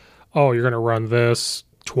like, oh, you're going to run this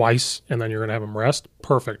twice and then you're going to have them rest.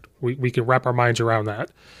 Perfect. We can wrap our minds around that.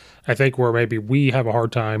 I think where maybe we have a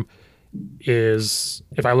hard time is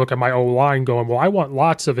if I look at my O-line going, well, I want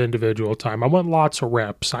lots of individual time. I want lots of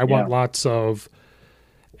reps. I want lots of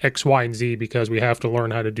X, Y, and Z because we have to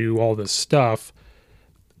learn how to do all this stuff.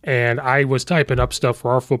 And I was typing up stuff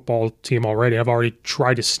for our football team already. I've already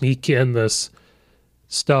tried to sneak in this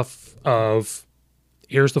stuff of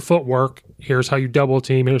here's the footwork, here's how you double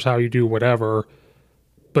team, here's how you do whatever,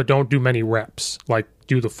 but don't do many reps. Like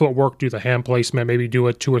do the footwork, do the hand placement, maybe do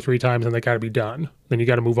it 2 or 3 times and they got to be done. Then you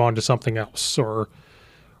got to move on to something else or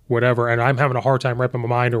whatever. And I'm having a hard time wrapping my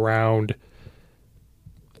mind around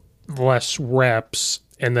less reps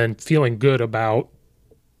and then feeling good about,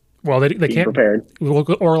 well, they can't prepared.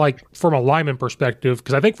 Or like from a lineman perspective,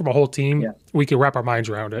 because I think from a whole team, we can wrap our minds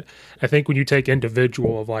around it. I think when you take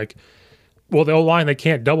individual of like, well, the O-line, they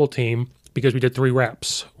can't double team because we did 3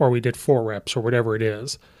 reps or we did 4 reps or whatever it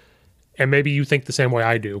is. And maybe you think the same way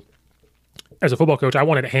I do. As a football coach, I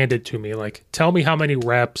want it handed to me. Like, tell me how many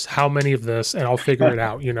reps, how many of this, and I'll figure it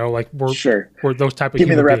out. Like we're those type of give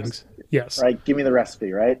human me the beings. Reps. Yes. Right. Give me the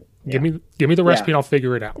recipe, right? Give me the recipe and I'll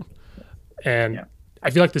figure it out. And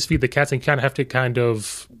I feel like this Feed the Cats thing kind of have to kind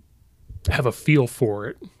of have a feel for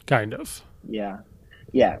it, kind of. Yeah.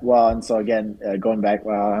 Yeah. Well, and so again, going back,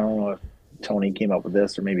 I don't know if Tony came up with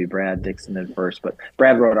this or maybe Brad Dixon did first, but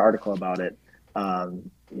Brad wrote an article about it.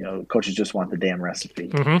 Coaches just want the damn recipe.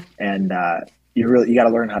 Mm-hmm. And you got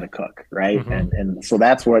to learn how to cook, right? Mm-hmm. And so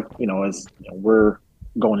that's what, we're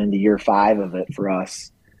going into year 5 of it for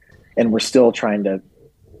us. And we're still trying to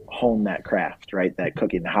hone that craft, right? That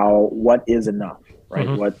cooking, what is enough, right?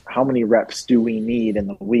 Mm-hmm. How many reps do we need in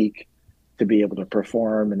the week to be able to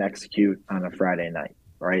perform and execute on a Friday night,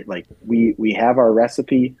 right? Like we have our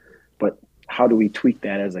recipe, but how do we tweak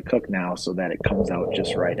that as a cook now so that it comes out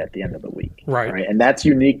just right at the end of the week? Right. And that's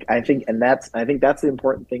unique, I think. And I think that's the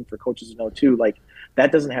important thing for coaches to know too. Like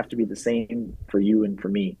that doesn't have to be the same for you and for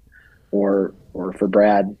me or for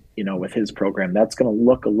Brad, with his program. That's going to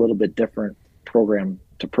look a little bit different program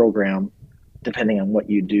to program, depending on what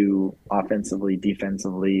you do offensively,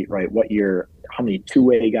 defensively, right? How many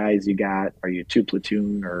two-way guys you got? Are you 2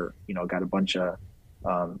 platoon or, got a bunch of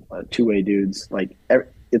two-way dudes? Like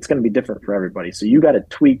it's going to be different for everybody. So you got to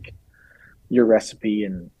tweak your recipe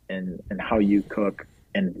and how you cook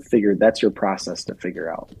and that's your process to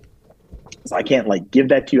figure out. So I can't give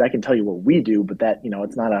that to you. I can tell you what we do, but that,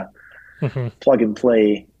 it's not a plug and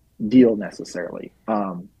play deal necessarily.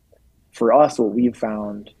 For us, what we've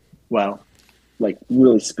found,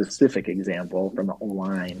 really specific example from the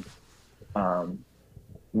O-line,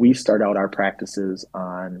 we start out our practices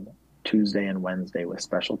on Tuesday and Wednesday with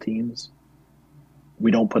special teams.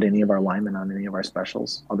 We don't put any of our linemen on any of our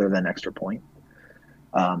specials other than extra point.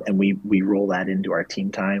 And we roll that into our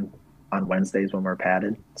team time on Wednesdays when we're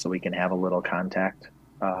padded so we can have a little contact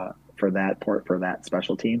for that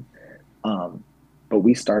special team. But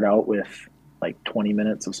we start out with 20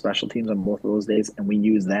 minutes of special teams on both of those days, and we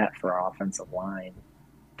use that for our offensive line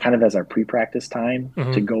kind of as our pre-practice time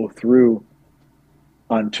to go through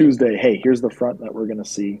on Tuesday. Hey, here's the front that we're going to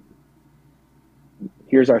see.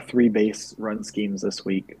 Here's our 3 base run schemes this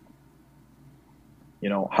week.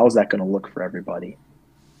 How's that going to look for everybody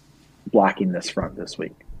blocking this front this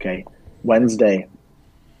week? Okay. Wednesday,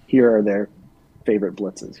 here are their favorite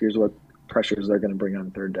blitzes. Here's what pressures they're going to bring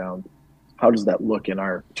on third down. How does that look in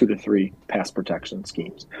our 2 to 3 pass protection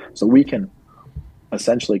schemes? So we can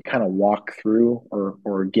essentially kind of walk through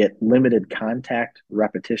or get limited contact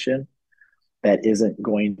repetition that isn't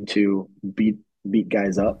going to beat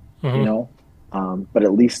guys up, but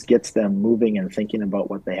at least gets them moving and thinking about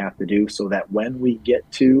what they have to do so that when we get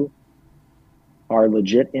to our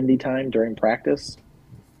legit indie time during practice,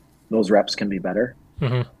 those reps can be better.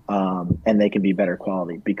 And they can be better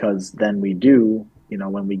quality, because then we do,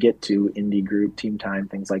 when we get to indie group, team time,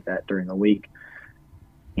 things like that during the week,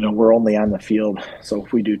 we're only on the field. So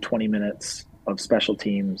if we do 20 minutes of special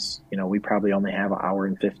teams, we probably only have an hour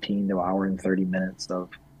and 15 to an hour and 30 minutes of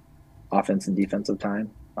offense and defensive time.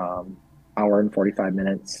 Hour and 45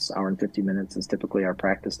 minutes, hour and 50 minutes is typically our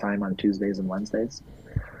practice time on Tuesdays and Wednesdays.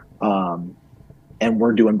 And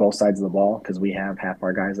we're doing both sides of the ball because we have half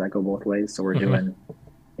our guys that go both ways. So we're doing,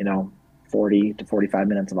 40 to 45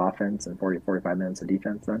 minutes of offense and 40 to 45 minutes of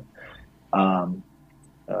defense then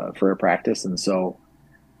for a practice. And so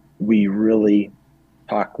we really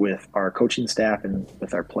talk with our coaching staff and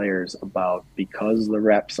with our players about, because the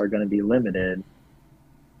reps are going to be limited,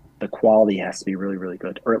 the quality has to be really, really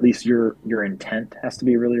good, or at least your intent has to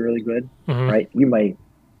be really, really good, right? You might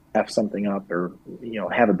F something up or,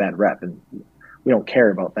 have a bad rep, and we don't care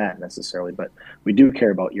about that necessarily, but we do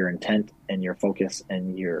care about your intent and your focus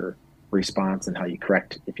and your response and how you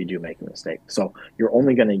correct if you do make a mistake. So you're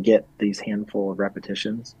only going to get these handful of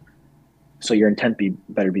repetitions. So your intent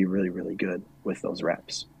better be really, really good with those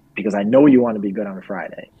reps, because I know you want to be good on a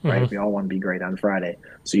Friday, right? We all want to be great on Friday.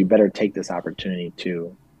 So you better take this opportunity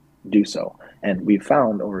to do so. And we've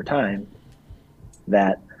found over time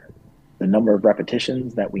that the number of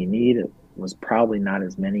repetitions that we need was probably not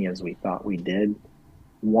as many as we thought we did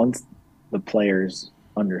once the players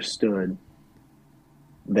understood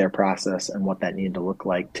their process and what that needed to look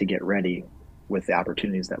like to get ready with the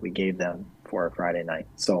opportunities that we gave them for a Friday night.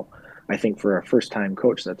 So I think for a first-time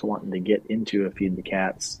coach that's wanting to get into a Feed the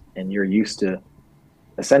Cats, and you're used to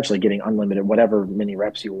essentially getting unlimited whatever many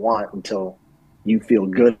reps you want until you feel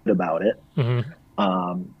good about it,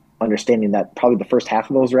 understanding that probably the first half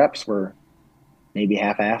of those reps were maybe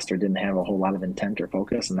half-assed or didn't have a whole lot of intent or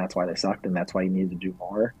focus, and that's why they sucked, and that's why you needed to do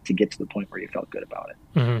more to get to the point where you felt good about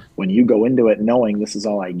it. When you go into it knowing this is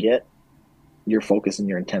all I get, your focus and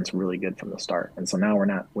your intent's really good from the start. And so now we're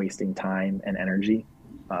not wasting time and energy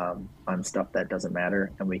on stuff that doesn't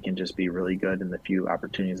matter, and we can just be really good in the few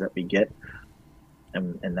opportunities that we get,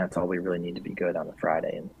 and that's all we really need to be good on the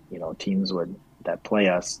Friday. And teams that play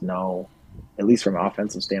us know, at least from an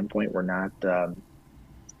offensive standpoint, we're not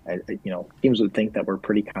teams would think that we're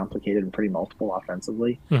pretty complicated and pretty multiple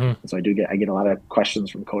offensively. And so I get a lot of questions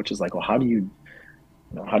from coaches like, well, how do you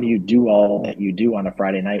do all that you do on a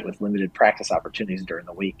Friday night with limited practice opportunities during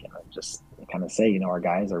the week? And I kind of say, our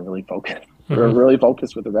guys are really focused. They're really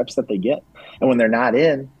focused with the reps that they get. And when they're not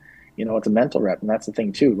in, it's a mental rep. And that's the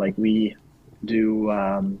thing too. Like we do,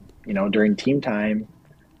 during team time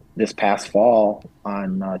this past fall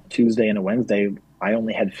on a Tuesday and a Wednesday, I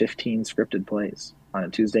only had 15 scripted plays on a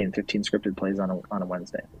Tuesday and 15 scripted plays on a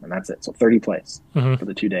Wednesday. And that's it. So 30 plays for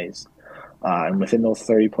the 2 days. And within those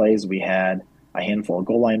 30 plays, we had a handful of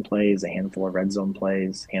goal line plays, a handful of red zone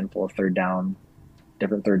plays, a handful of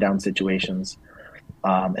different third down situations,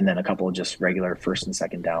 and then a couple of just regular first and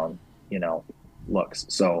second down, looks.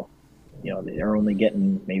 So, they're only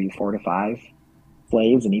getting maybe 4 to 5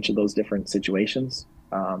 plays in each of those different situations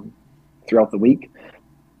throughout the week.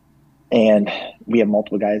 And we have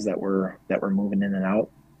multiple guys that we're moving in and out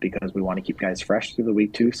because we want to keep guys fresh through the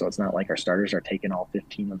week too. So it's not like our starters are taking all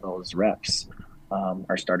 15 of those reps.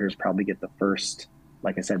 Our starters probably get the first,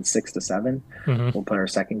 like I said, 6 to 7. We'll put our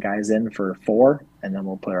second guys in for 4, and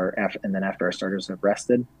then after our starters have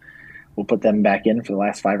rested, we'll put them back in for the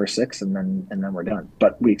last 5 or 6, and then we're done.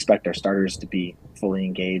 But we expect our starters to be fully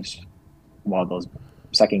engaged while those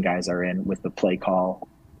second guys are in with the play call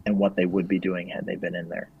and what they would be doing had they been in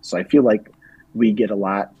there. So I feel like we get a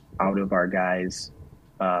lot out of our guys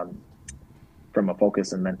from a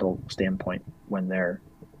focus and mental standpoint when they're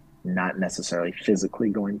not necessarily physically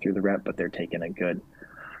going through the rep, but they're taking a good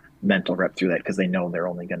mental rep through that because they know they're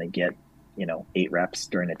only going to get 8 reps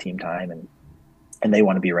during a team time, and they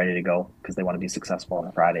want to be ready to go because they want to be successful on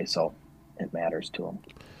a Friday. So it matters to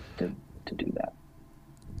them to do that.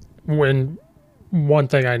 One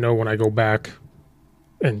thing I know when I go back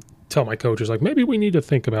and tell my coaches, like, maybe we need to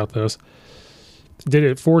think about this. Did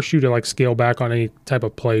it force you to scale back on any type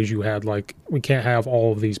of plays you had? Like, we can't have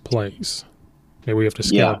all of these plays. Maybe we have to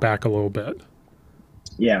scale it back a little bit.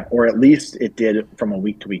 Yeah, or at least it did from a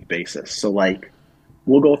week-to-week basis. So,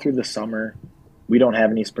 we'll go through the summer. We don't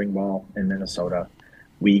have any spring ball in Minnesota.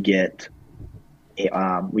 We get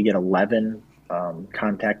 11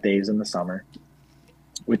 contact days in the summer,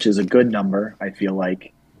 which is a good number. I feel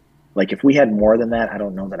like if we had more than that, I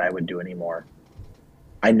don't know that I would do any more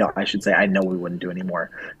I should say, I know we wouldn't do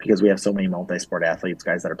anymore because we have so many multi-sport athletes,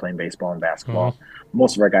 guys that are playing baseball and basketball.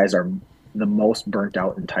 Most of our guys are the most burnt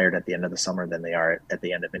out and tired at the end of the summer than they are at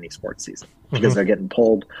the end of any sports season because they're getting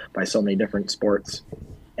pulled by so many different sports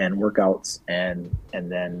and workouts, and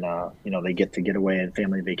then they get away and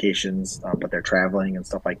family vacations, but they're traveling and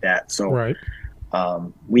stuff like that. So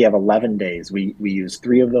we have 11 days. We use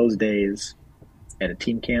 3 of those days at a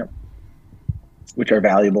team camp, which are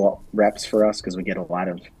valuable reps for us because we get a lot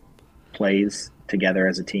of plays together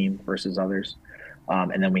as a team versus others.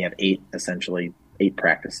 And then we have 8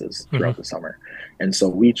 practices throughout the summer. And so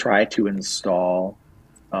we try to install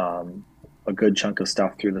a good chunk of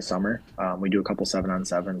stuff through the summer. We do a couple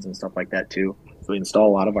 7-on-7s and stuff like that too. So we install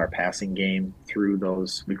a lot of our passing game through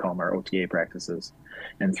those, we call them our OTA practices,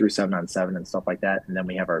 and through 7-on-7 and stuff like that. And then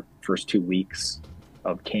we have our first 2 weeks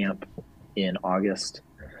of camp in August.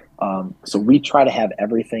 So we try to have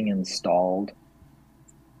everything installed.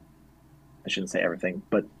 I shouldn't say everything,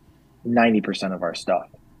 but 90% of our stuff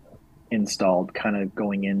installed kind of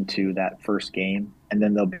going into that first game. And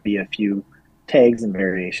then there'll be a few tags and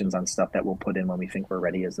variations on stuff that we'll put in when we think we're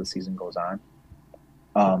ready as the season goes on.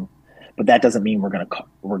 But that doesn't mean we're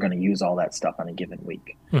going to use all that stuff on a given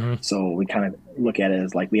week. So we kind of look at it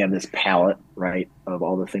as like we have this palette, right, of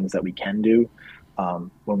all the things that we can do.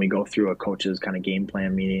 When we go through a coach's kind of game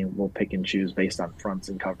plan meeting, we'll pick and choose based on fronts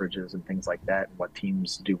and coverages and things like that, and what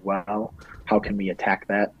teams do well. How can we attack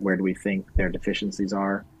that? Where do we think their deficiencies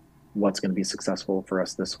are? What's going to be successful for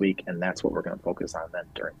us this week? And that's what we're going to focus on then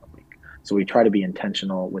during the week. So we try to be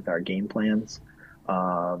intentional with our game plans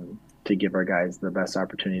to give our guys the best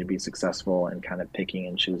opportunity to be successful and kind of picking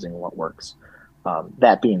and choosing what works.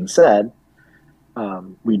 That being said,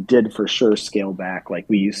 we did for sure scale back. Like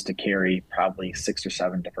we used to carry probably 6 or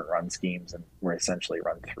 7 different run schemes, and we're essentially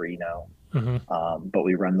run 3 now. But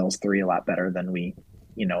we run those 3 a lot better than we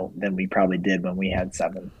probably did when we had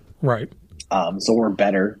 7. Right. So we're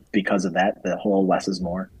better because of that. The whole less is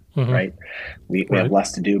more, right? We have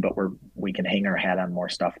less to do, but we can hang our hat on more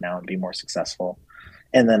stuff now and be more successful.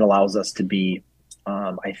 And then allows us to be,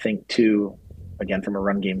 I think too, again, from a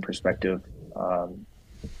run game perspective,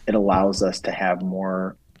 it allows us to have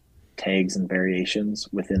more tags and variations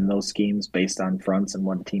within those schemes based on fronts and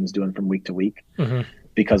what the team's doing from week to week.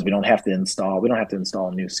 Because we don't have to install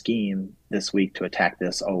a new scheme this week to attack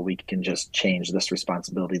this. Oh, we can just change this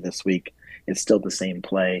responsibility this week. It's still the same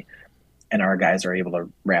play, and our guys are able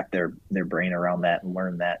to wrap their brain around that and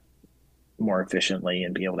learn that more efficiently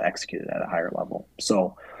and be able to execute it at a higher level.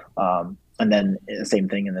 So, and then the same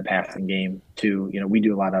thing in the passing game too. We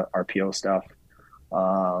do a lot of RPO stuff,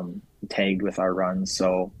 tagged with our runs.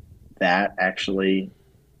 So that actually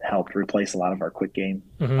helped replace a lot of our quick game.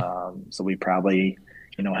 So we probably,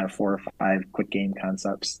 have 4 or 5 quick game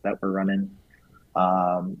concepts that we're running.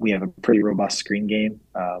 We have a pretty robust screen game.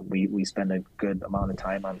 We spend a good amount of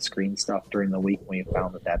time on screen stuff during the week. We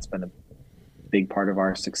found that that's been a big part of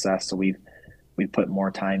our success. So we've put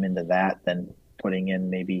more time into that than putting in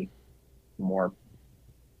maybe more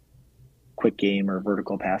quick game or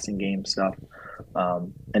vertical passing game stuff.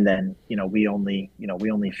 And then, we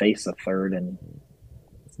only face a third and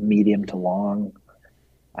medium to long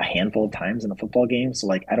a handful of times in a football game. So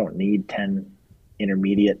like, I don't need 10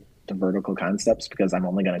 intermediate to vertical concepts because I'm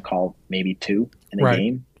only going to call maybe 2 in a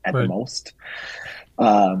game at the most.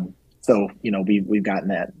 So, we've gotten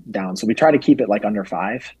that down. So we try to keep it like under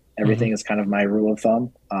 5. Everything is kind of my rule of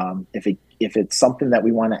thumb. If it's something that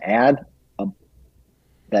we want to add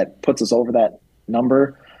that puts us over that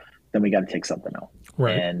number, then we got to take something out.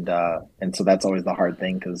 Right. And so that's always the hard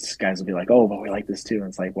thing because guys will be like, oh, but we like this too. And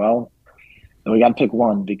it's like, well, then we got to pick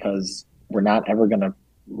one because we're not ever going to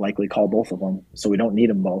likely call both of them. So we don't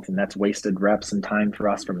need them both. And that's wasted reps and time for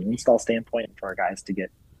us from an install standpoint and for our guys to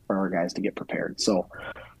get prepared. So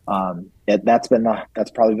that's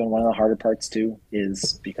probably been one of the harder parts too,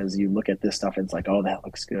 is because you look at this stuff and it's like, oh, that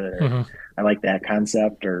looks good. Or, I like that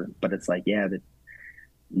concept, but it's like, yeah,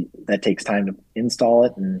 that takes time to install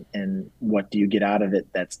it. And what do you get out of it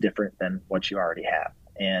that's different than what you already have?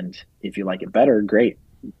 And if you like it better, great,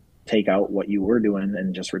 take out what you were doing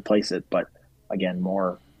and just replace it. But again,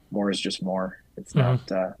 more is just more. It's not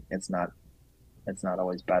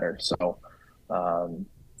always better. So,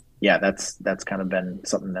 yeah, that's kind of been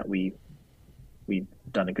something that we've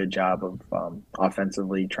done a good job of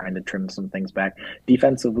offensively trying to trim some things back.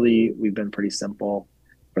 Defensively, we've been pretty simple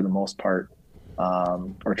for the most part,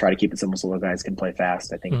 or try to keep it simple so the guys can play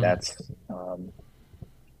fast. I think that's,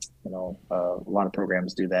 a lot of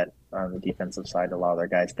programs do that on the defensive side to allow their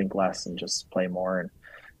guys to think less and just play more and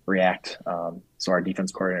react. So our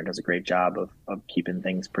defense coordinator does a great job of keeping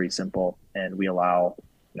things pretty simple, and we allow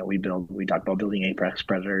we talk about building apex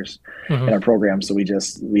predators in our program. So we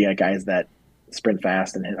got guys that sprint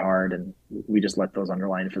fast and hit hard, and we just let those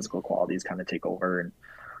underlying physical qualities kind of take over. And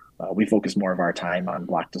we focus more of our time on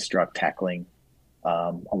block destruct, tackling,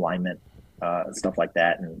 alignment, stuff like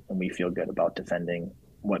that. And we feel good about defending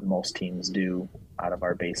what most teams do out of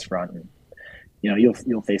our base front. And,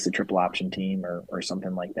 you'll face a triple option team or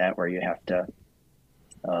something like that where you have to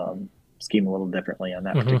scheme a little differently on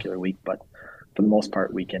that particular week. But for the most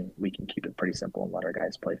part, we can keep it pretty simple and let our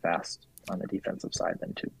guys play fast on the defensive side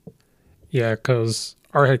then too. Yeah, because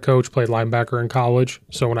our head coach played linebacker in college.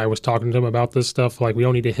 So when I was talking to him about this stuff, like we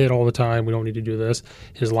don't need to hit all the time, we don't need to do this.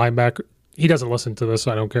 His linebacker, he doesn't listen to this,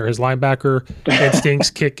 so I don't care. His linebacker instincts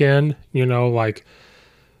kick in, we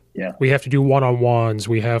have to do one-on-ones,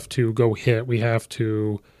 we have to go hit, we have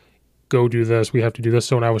to go do this, we have to do this.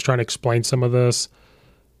 So when I was trying to explain some of this,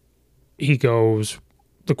 he goes,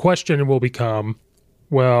 the question will become,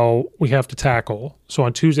 well, we have to tackle. So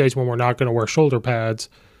on Tuesdays when we're not going to wear shoulder pads,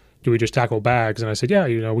 do we just tackle bags? And I said, yeah,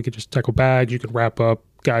 we could just tackle bags. You could wrap up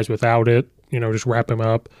guys without it, just wrap them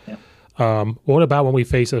up. Yeah. What about when we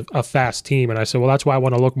face a fast team? And I said, well, that's why I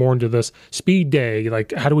want to look more into this speed day.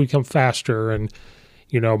 Like, how do we become faster? And,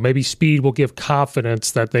 maybe speed will give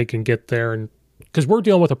confidence that they can get there. And because we're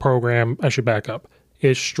dealing with a program, I should back up,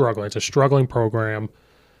 is struggling. It's a struggling program.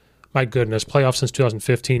 My goodness, playoffs since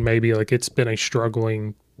 2015, maybe. Like, it's been a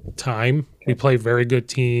struggling time. We play very good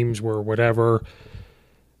teams. We're whatever.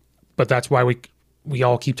 But that's why we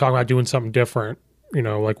all keep talking about doing something different.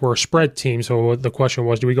 Like we're a spread team. So the question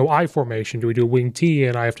was, do we go I formation? Do we do wing T?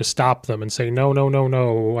 And I have to stop them and say, no. I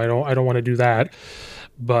don't want to do that.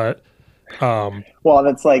 But well,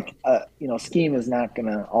 that's like, scheme is not going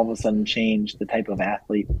to all of a sudden change the type of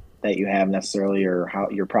athlete that you have necessarily, or how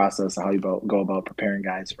your process, how you go about preparing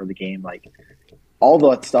guys for the game. Like all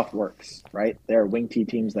that stuff works, right? There are wing T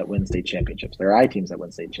teams that win state championships. There are I teams that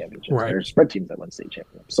win state championships. Right. There are spread teams that win state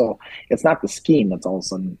championships. So it's not the scheme that's all of a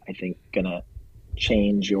sudden, I think, going to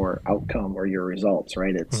change your outcome or your results,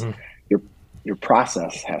 right? It's your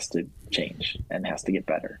process has to change and has to get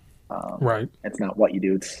better. Right. It's not what you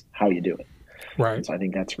do, it's how you do it. Right. And so I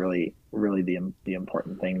think that's really, really the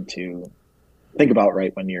important thing to think about,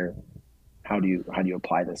 right? When you're, how do you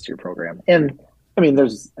apply this to your program? And I mean,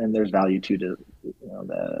 there's value too to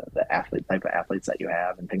the athlete type of athletes that you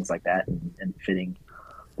have and things like that, and fitting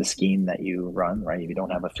the scheme that you run, right? If you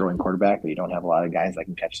don't have a throwing quarterback, or you don't have a lot of guys that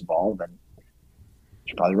can catch the ball, then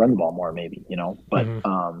you should probably run the ball more, maybe,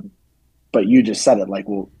 but you just said it like,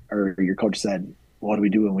 well, or your coach said, what do we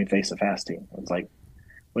do when we face a fast team? It's like,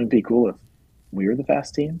 wouldn't it be cool if we were the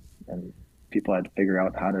fast team and people had to figure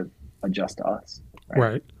out how to adjust to us,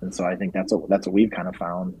 right? And so I think that's what we've kind of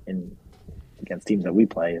found against teams that we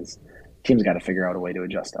play, is teams got to figure out a way to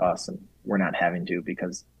adjust to us, and we're not having to,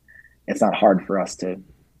 because it's not hard for us to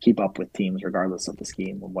keep up with teams regardless of the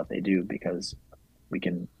scheme and what they do, because we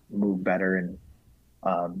can move better. And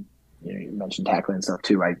you mentioned tackling and stuff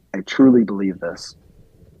too. I truly believe this,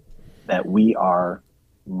 that we are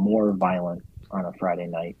more violent on a Friday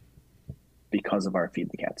night because of our feed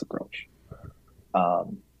the cats approach.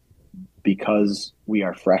 Because we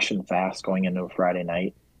are fresh and fast going into a Friday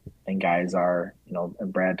night, and guys are,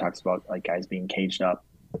 and Brad talks about like guys being caged up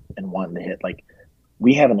and wanting to hit. Like,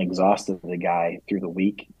 we haven't exhausted the guy through the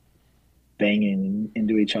week banging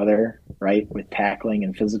into each other, right, with tackling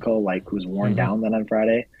and physical, like who's worn down then on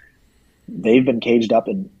Friday. They've been caged up,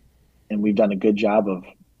 and we've done a good job of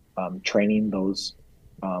training those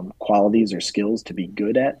qualities or skills to be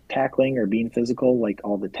good at tackling or being physical, like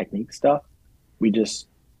all the technique stuff. We just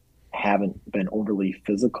haven't been overly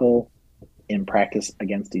physical in practice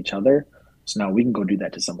against each other. So now we can go do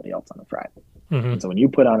that to somebody else on a Friday. And so when you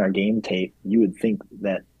put on our game tape, you would think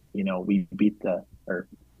that, we beat or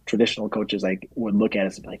traditional coaches like would look at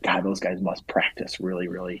us and be like, God, those guys must practice really,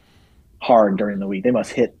 really hard during the week. They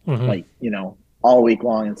must hit all week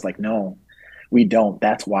long. It's like, no, we don't.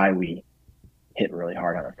 That's why we hit really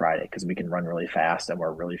hard on a Friday, because we can run really fast and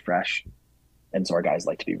we're really fresh. And so our guys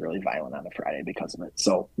like to be really violent on a Friday because of it.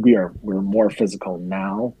 So we're more physical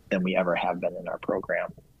now than we ever have been in our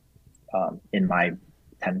program in my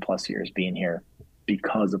 10 plus years being here,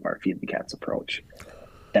 because of our feed the cats approach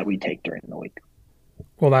that we take during the week.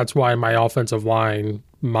 Well, that's why my offensive line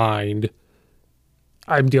mind,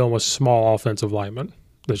 I'm dealing with small offensive linemen.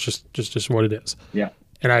 That's just what it is. Yeah.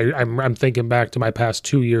 And I'm thinking back to my past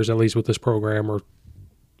 2 years, at least with this program, or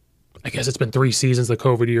I guess it's been 3 seasons. The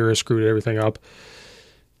COVID year has screwed everything up.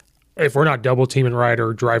 If we're not double teaming right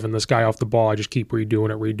or driving this guy off the ball, I just keep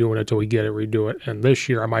redoing it till we get it, redo it. And this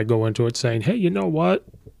year I might go into it saying, hey, you know what?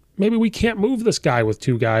 maybe we can't move this guy with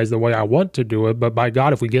 2 guys the way I want to do it, but by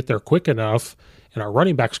God, if we get there quick enough and our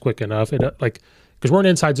running back's quick enough, because we're an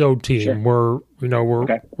inside zone team, Sure.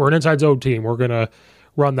 we're an inside zone team. We're gonna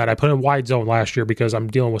run that. I put in wide zone last year because I'm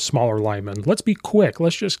dealing with smaller linemen. Let's be quick.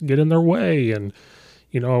 Let's just get in their way. And,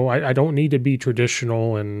 I don't need to be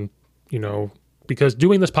traditional. And, because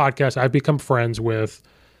doing this podcast, I've become friends with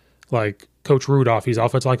like Coach Rudolph. He's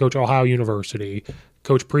offensive line coach at Ohio University.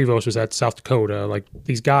 Coach Prevost was at South Dakota. Like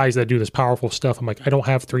these guys that do this powerful stuff. I'm like, I don't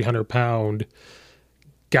have 300-pound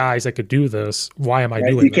guys that could do this. Why am I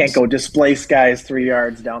doing this? You can't go displace guys 3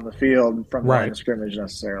 yards down the field from the line of scrimmage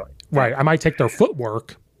necessarily. Right. I might take their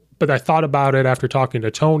footwork, but I thought about it after talking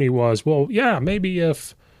to Tony was, well, yeah, maybe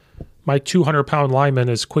if my 200-pound lineman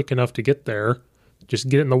is quick enough to get there, just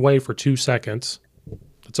get in the way for 2 seconds.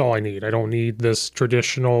 That's all I need. I don't need this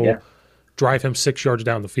traditional drive him 6 yards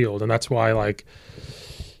down the field. And that's why, like,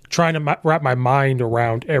 trying to wrap my mind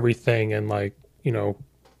around everything and, like,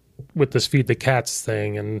 with this feed the cats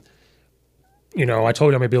thing. And, I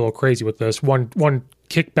told you I may be a little crazy with this. One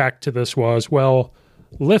kickback to this was, well,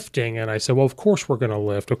 lifting. And I said, well, of course we're going to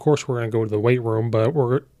lift. Of course we're going to go to the weight room, but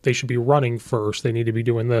they should be running first. They need to be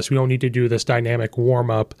doing this. We don't need to do this dynamic warm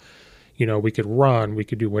up. We could run, we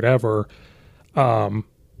could do whatever. But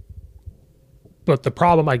the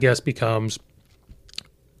problem, I guess, becomes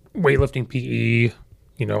weightlifting PE,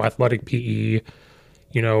 athletic PE.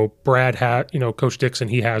 Brad had, Coach Dixon,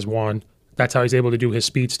 he has one. That's how he's able to do his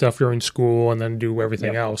speed stuff during school and then do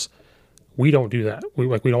everything else. We don't do that. We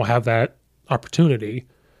don't have that opportunity.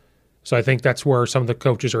 So I think that's where some of the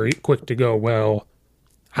coaches are quick to go, well,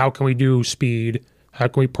 how can we do speed? How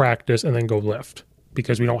can we practice and then go lift?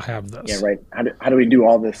 Because we don't have this. Yeah, right. How do we do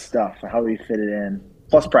all this stuff? How do we fit it in?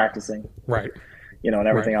 Plus practicing. Right. And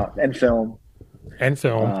everything else. And film.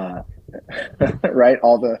 Right?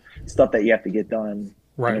 All the stuff that you have to get done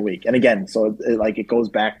in a week. And again, so it goes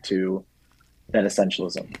back to that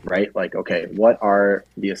essentialism, right? Like, okay, what are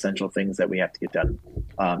the essential things that we have to get done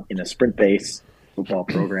in a sprint-based football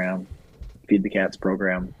program, Feed the Cats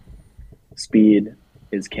program? Speed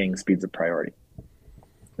is king. Speed's a priority.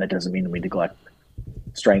 That doesn't mean we neglect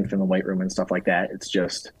strength in the weight room and stuff like that. It's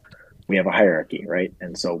just we have a hierarchy, right?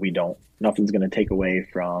 And so nothing's going to take away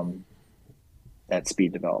from that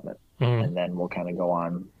speed development. And then we'll kind of go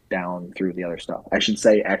on down through the other stuff. I should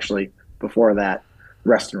say, actually, before that,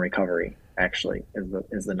 rest and recovery actually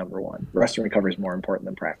is the number one. Rest and recovery is more important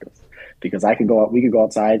than practice, because we could go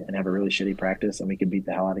outside and have a really shitty practice and we could beat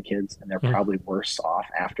the hell out of kids, and they're probably worse off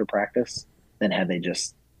after practice than had they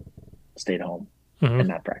just stayed home and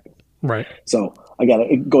not practice. Right. So again,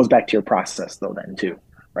 it goes back to your process though then too,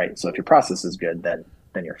 right? So if your process is good, then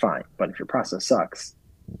you're fine. But if your process sucks,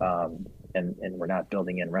 and we're not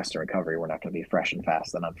building in rest and recovery, we're not going to be fresh and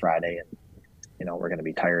fast then on Friday, and we're going to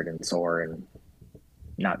be tired and sore and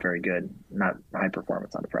not very good, not high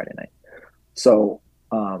performance on a Friday night. So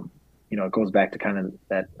it goes back to kind of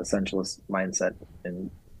that essentialist mindset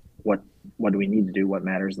and what do we need to do, what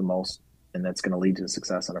matters the most, and that's going to lead to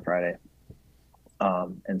success on a Friday.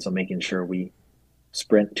 And so making sure we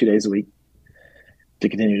sprint 2 days a week to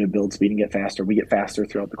continue to build speed and get faster. We get faster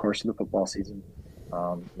throughout the course of the football season.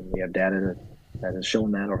 And we have data that has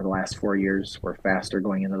shown that over the last 4 years, we're faster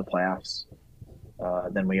going into the playoffs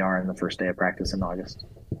than we are in the first day of practice in August.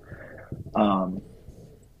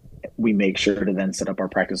 We make sure to then set up our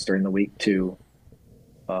practice during the week to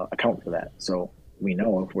account for that. So we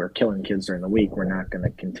know if we're killing kids during the week, we're not going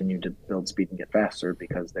to continue to build speed and get faster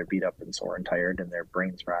because they're beat up and sore and tired and their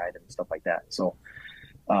brains fried and stuff like that. So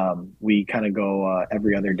we kind of go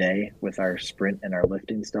every other day with our sprint and our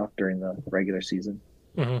lifting stuff during the regular season,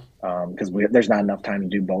 because there's not enough time to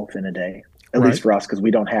do both in a day, at least for us, because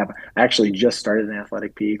we don't have – I actually just started an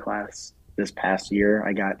athletic PE class this past year.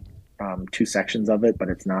 I got 2 sections of it, but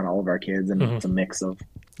it's not all of our kids, and it's a mix of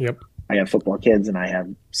I have football kids, and I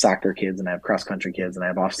have soccer kids, and I have cross-country kids, and I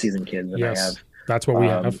have off-season kids, and I have that's what we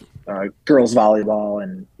have. Girls volleyball,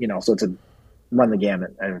 and so it's a run the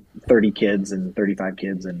gamut. I have 30 kids and 35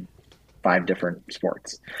 kids and 5 different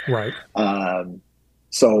sports. Right.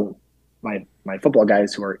 So my football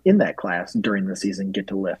guys who are in that class during the season get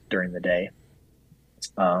to lift during the day,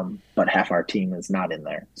 but half our team is not in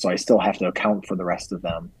there, so I still have to account for the rest of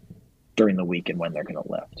them during the week and when they're going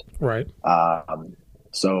to lift. Right.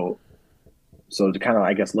 So to kind of,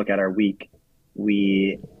 I guess, look at our week,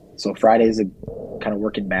 so Friday's a kind of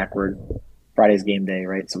working backward. Friday's game day,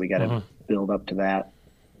 right? So we got to build up to that.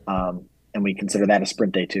 And we consider that a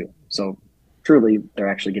sprint day too. So truly, they're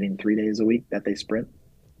actually getting 3 days a week that they sprint,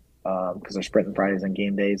 because they're sprinting Fridays and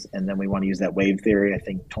game days. And then we want to use that wave theory. I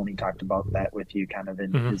think Tony talked about that with you kind of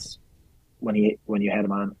in his when you had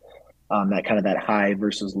him on, that kind of that high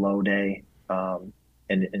versus low day. And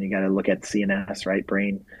you got to look at CNS, right?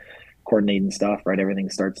 Brain coordinating stuff, right? Everything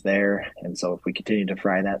starts there. And so if we continue to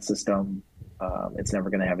fry that system, it's never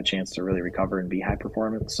going to have a chance to really recover and be high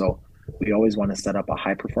performance. So we always want to set up a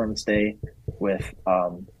high performance day with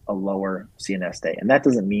a lower CNS day. And that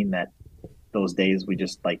doesn't mean that those days we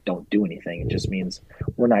just like don't do anything. It just means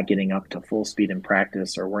we're not getting up to full speed in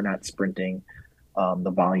practice, or we're not sprinting.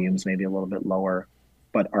 The volume's maybe a little bit lower,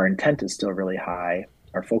 but our intent is still really high.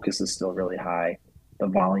 Our focus is still really high. The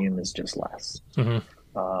volume is just less.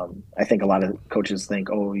 I think a lot of coaches think,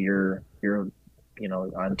 oh, you're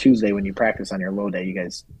on Tuesday when you practice on your low day, you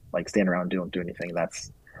guys like stand around, don't do anything.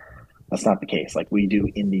 That's not the case. Like, we do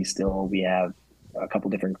indie still. We have a couple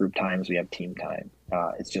different group times. We have team time.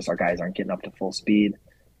 It's just our guys aren't getting up to full speed.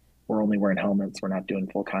 We're only wearing helmets. We're not doing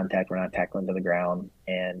full contact. We're not tackling to the ground,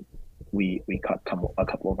 and we cut a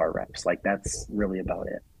couple of our reps. Like, that's really about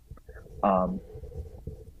it.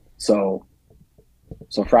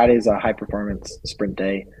 So Friday's a high performance sprint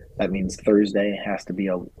day. That means Thursday has to be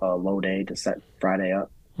a low day to set Friday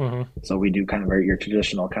up. So we do kind of your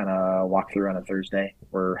traditional kind of walkthrough on a Thursday.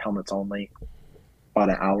 We're helmets only, about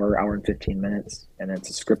an hour and 15 minutes, and it's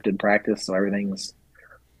a scripted practice. So everything's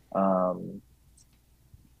kind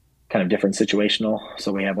of different situational.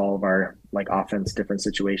 So we have all of our like offense, different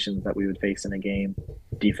situations that we would face in a game.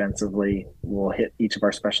 Defensively, we'll hit each of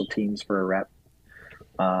our special teams for a rep.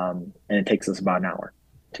 And it takes us about an hour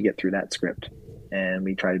to get through that script. And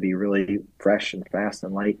we try to be really fresh and fast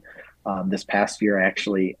and light. This past year,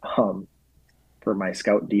 actually, for my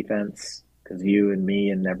scout defense, because you and me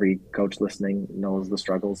and every coach listening knows the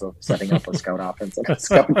struggles of setting up a scout offense and a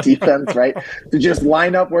scout defense, right? To just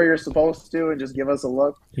line up where you're supposed to and just give us a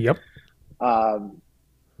look. Yep.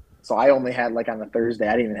 So I only had, like, on the Thursday,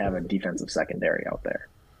 I didn't even have a defensive secondary out there.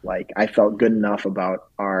 Like, I felt good enough about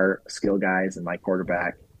our skill guys and my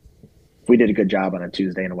quarterback. If we did a good job on a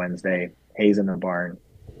Tuesday and a Wednesday, Hayes in the barn,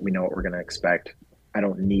 we know what we're going to expect. I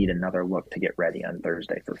don't need another look to get ready on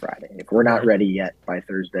Thursday for Friday. If we're not ready yet by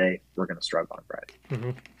Thursday, we're going to struggle on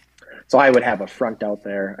Friday. So I would have a front out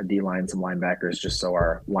there, a D-line, some linebackers, just so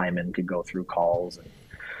our linemen could go through calls and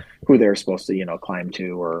who they're supposed to, climb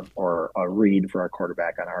to, or a read for our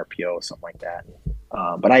quarterback on RPO, something like that.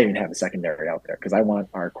 But I even have a secondary out there because I want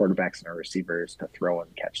our quarterbacks and our receivers to throw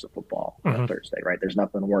and catch the football on Thursday, right? There's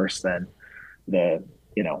nothing worse than the,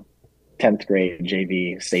 10th grade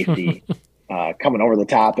JV safety coming over the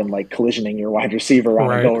top and like collisioning your wide receiver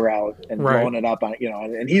on a go route and blowing it up on,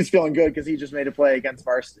 and he's feeling good because he just made a play against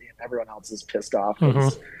varsity and everyone else is pissed off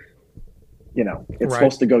because, it's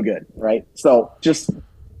supposed to go good, right? So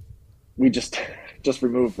we just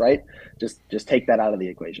remove, right? Just take that out of the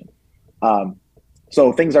equation.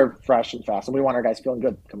 So things are fresh and fast, and we want our guys feeling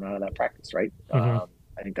good coming out of that practice, right? I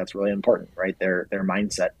think that's really important, right? Their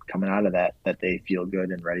mindset coming out of that they feel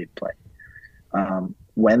good and ready to play.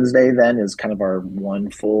 Wednesday then is kind of our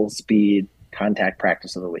one full speed contact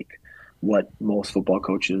practice of the week, what most football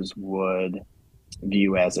coaches would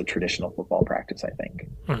view as a traditional football practice, I think,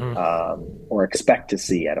 or expect to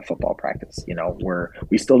see at a football practice. Where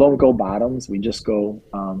we still don't go bottoms, we just go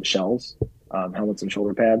shells, helmets and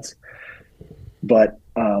shoulder pads. But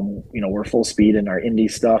we're full speed in our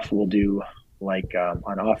indie stuff. We'll do like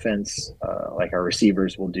on offense, like our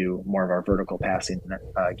receivers will do more of our vertical passing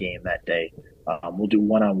game that day. We'll do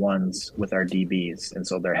one-on-ones with our DBs, and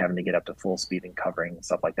so they're having to get up to full speed and covering and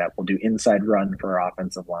stuff like that. We'll do inside run for our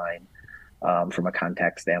offensive line from a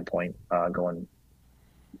contact standpoint, going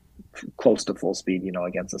close to full speed,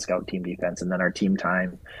 against the scout team defense. And then our team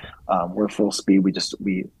time, we're full speed.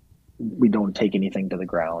 We don't take anything to the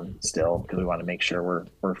ground still because we want to make sure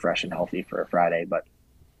we're fresh and healthy for a Friday. But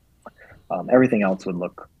everything else would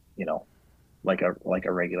look, like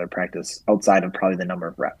a regular practice outside of probably the number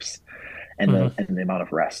of reps and the amount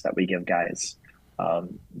of rest that we give guys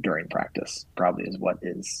during practice probably is what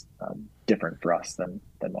is different for us than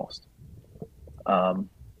most.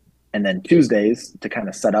 And then Tuesdays to kind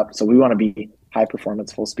of set up. So we want to be high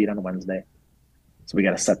performance, full speed on a Wednesday. So we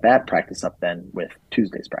got to set that practice up then with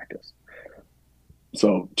Tuesday's practice.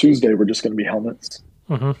 So Tuesday we're just going to be helmets,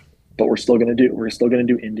 but we're still going to do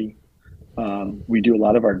indie. We do a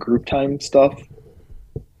lot of our group time stuff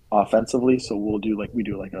offensively. So we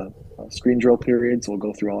do a screen drill period. So we'll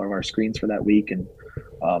go through all of our screens for that week and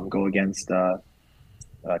go against kind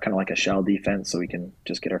of like a shell defense, so we can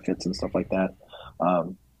just get our fits and stuff like that.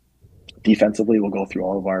 Defensively, we'll go through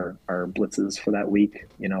all of our blitzes for that week,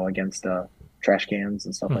 against trash cans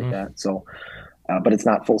and stuff like that. So, but it's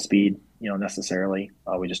not full speed, necessarily.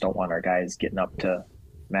 We just don't want our guys getting up to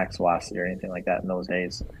max velocity or anything like that in those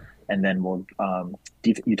days. And then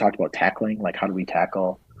you talked about tackling, like how do we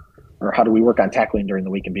tackle, or how do we work on tackling during the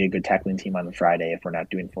week and be a good tackling team on the Friday if we're not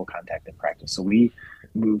doing full contact in practice. So we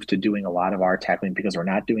moved to doing a lot of our tackling because we're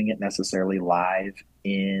not doing it necessarily live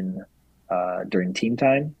during team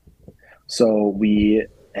time. So we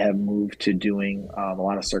have moved to doing a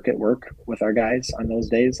lot of circuit work with our guys on those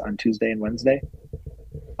days, on Tuesday and Wednesday.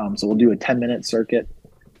 So we'll do a 10-minute circuit,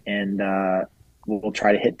 and we'll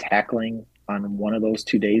try to hit tackling on one of those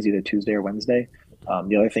 2 days, either Tuesday or Wednesday.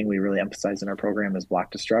 The other thing we really emphasize in our program is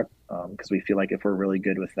block to strut, because we feel like if we're really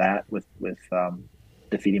good with that, with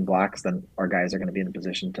defeating blocks, then our guys are going to be in a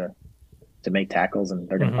position to make tackles, and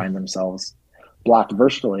they're going to find themselves blocked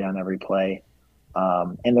virtually on every play,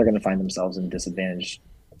 and they're going to find themselves in disadvantaged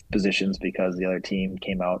positions because the other team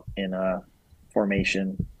came out in a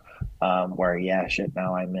formation where,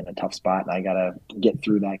 now I'm in a tough spot and I got to get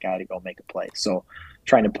through that guy to go make a play. So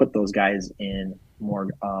trying to put those guys in more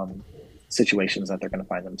situations that they're going to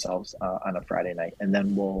find themselves on a Friday night. And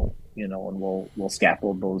then we'll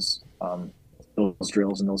scaffold those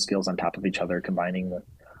drills and those skills on top of each other, combining the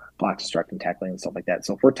block to strut and tackling and stuff like that.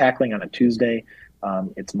 So if we're tackling on a Tuesday,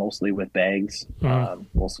 it's mostly with bags.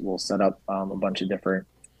 We'll set up a bunch of different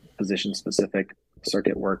position specific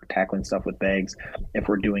circuit work, tackling stuff with bags. If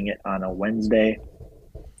we're doing it on a Wednesday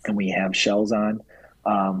and we have shells on,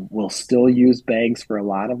 we'll still use bags for a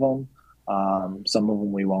lot of them. Some of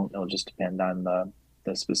them we won't. It'll just depend on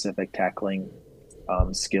the specific tackling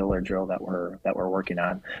skill or drill that we're working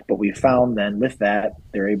on. But we found then with that,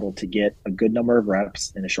 they're able to get a good number of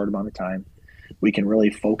reps in a short amount of time. We can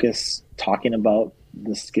really focus talking about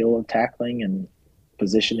the skill of tackling and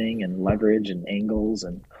positioning and leverage and angles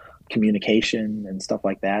and communication and stuff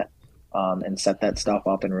like that, and set that stuff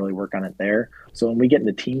up and really work on it there. So when we get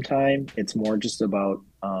into team time, it's more just about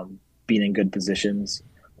being in good positions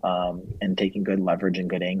and taking good leverage and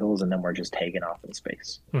good angles, and then we're just tagging off in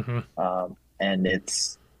space. And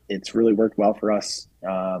it's really worked well for us.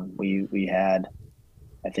 We had,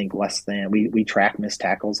 I think, we track missed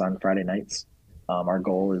tackles on Friday nights. Our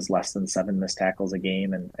goal is less than 7 missed tackles a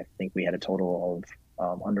game, and I think we had a total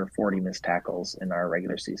of under 40 missed tackles in our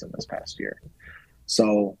regular season this past year.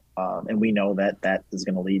 So, and we know that is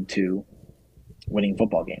going to lead to winning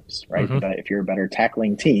football games, right? But if you're a better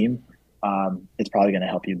tackling team, it's probably going to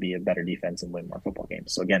help you be a better defense and win more football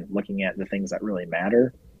games. So again, looking at the things that really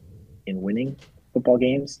matter in winning football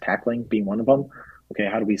games, tackling being one of them. Okay,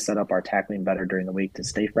 how do we set up our tackling better during the week to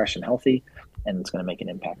stay fresh and healthy? And it's going to make an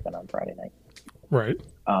impact then on Friday night. Right.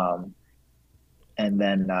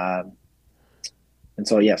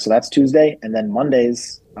 So that's Tuesday. And then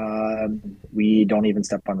Mondays, we don't even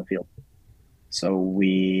step on the field. So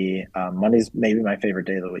Monday's maybe my favorite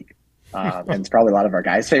day of the week. And it's probably a lot of our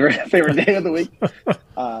guys' favorite day of the week.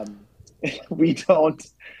 We don't,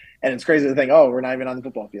 and it's crazy to think, we're not even on the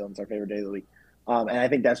football field. It's our favorite day of the week. And I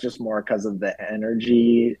think that's just more because of the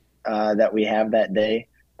energy that we have that day.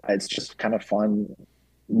 It's just kind of fun.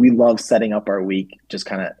 We love setting up our week, just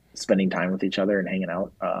kind of spending time with each other and hanging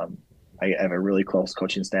out. I have a really close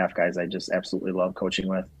coaching staff, guys I just absolutely love coaching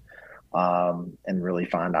with, and really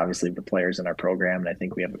fond, obviously, of the players in our program. And I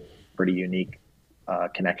think we have a pretty unique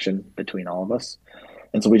connection between all of us.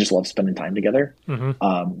 And so we just love spending time together.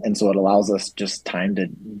 And so it allows us just time to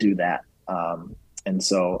do that. And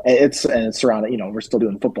so it's surrounded, we're still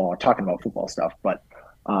doing football, talking about football stuff, but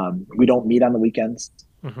we don't meet on the weekends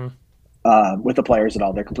with the players at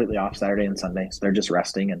all. They're completely off Saturday and Sunday. So they're just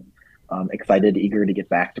resting and excited, eager to get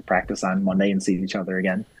back to practice on Monday and see each other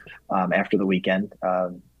again after the weekend.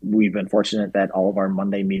 We've been fortunate that all of our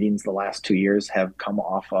Monday meetings the last 2 years have come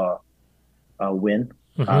off a win.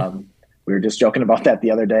 We were just joking about that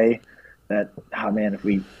the other day, that, if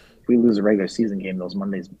we lose a regular season game, those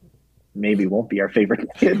Mondays maybe won't be our favorite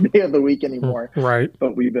day of the week anymore. Right.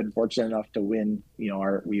 But we've been fortunate enough to win.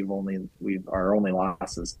 Our only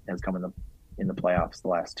loss has come in the playoffs the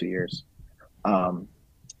last 2 years.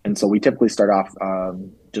 And so we typically start off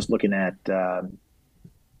just looking at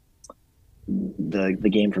the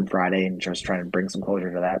game from Friday and just trying to bring some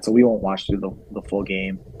closure to that. So we won't watch through the full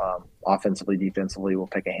game. Offensively, defensively, we'll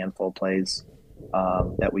pick a handful of plays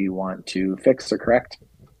that we want to fix or correct.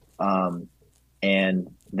 And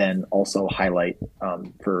then also highlight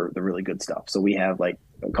for the really good stuff. So we have like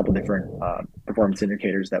a couple different performance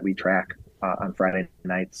indicators that we track on Friday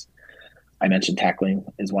nights. I mentioned tackling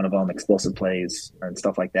is one of them, explosive plays and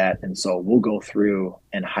stuff like that. And so we'll go through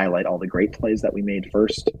and highlight all the great plays that we made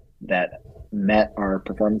first that met our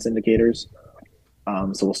performance indicators.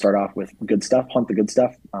 So we'll start off with good stuff, hunt the good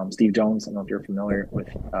stuff. Steve Jones, I don't know if you're familiar with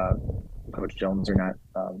Coach Jones or not,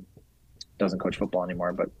 doesn't coach football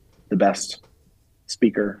anymore, but the best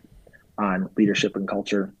speaker on leadership and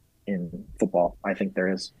culture in football. I think there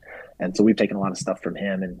is. And so we've taken a lot of stuff from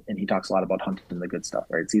him, and he talks a lot about hunting the good stuff,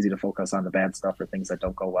 right? It's easy to focus on the bad stuff or things that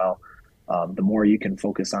don't go well. The more you can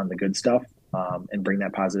focus on the good stuff and bring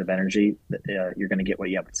that positive energy, you're going to get what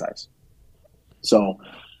you emphasize. So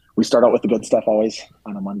we start out with the good stuff always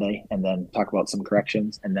on a Monday, and then talk about some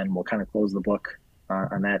corrections, and then we'll kind of close the book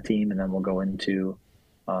on that team, and then we'll go into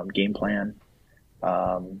game plan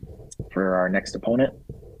for our next opponent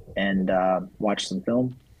and watch some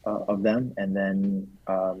film of them, and then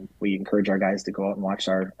we encourage our guys to go out and watch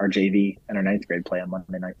our JV and our ninth grade play on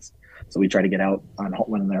Monday nights. So we try to get out on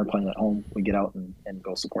when they're playing at home. We get out and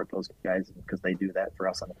go support those guys because they do that for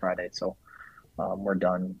us on a Friday. So we're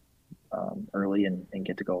done early and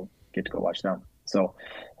get to go watch them. So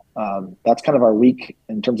that's kind of our week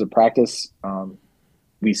in terms of practice.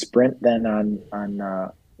 We sprint then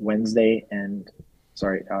on Wednesday and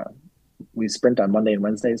we sprint on Monday and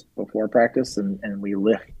Wednesdays before practice, and we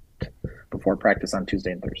lift before practice on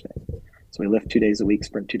Tuesday and Thursday. So we lift 2 days a week,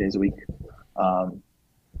 sprint 2 days a week.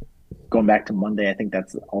 Going back to Monday, I think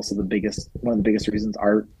that's also one of the biggest reasons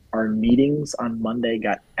our meetings on Monday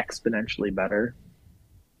got exponentially better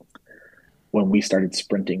when we started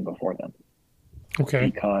sprinting before them. Okay.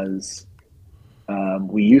 Because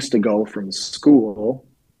we used to go from school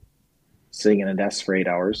sitting in a desk for 8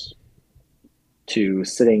 hours to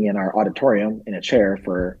sitting in our auditorium in a chair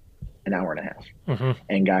for an hour and a half. Mm-hmm.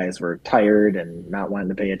 And guys were tired and not wanting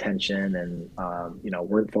to pay attention and,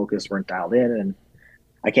 weren't focused, weren't dialed in. And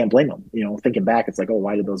I can't blame them. Thinking back, it's like, oh,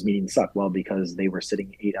 why did those meetings suck? Well, because they were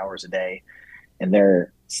sitting 8 hours a day, and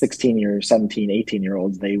they're 16 17,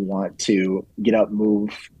 18-year-olds. They want to get up, move,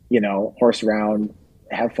 horse around,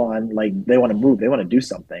 have fun. Like, they want to move, they want to do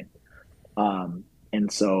something. And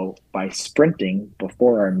so by sprinting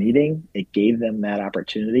before our meeting, it gave them that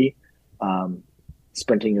opportunity.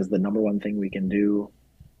 Sprinting is the number one thing we can do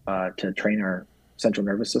to train our central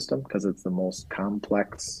nervous system, because it's the most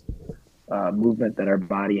complex movement that our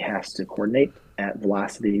body has to coordinate at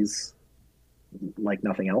velocities like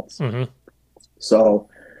nothing else. Mm-hmm. So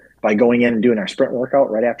by going in and doing our sprint workout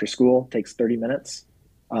right after school, takes 30 minutes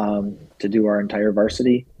to do our entire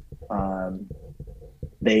varsity.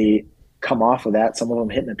 They come off of that, some of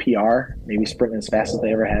them hitting a PR, maybe sprinting as fast as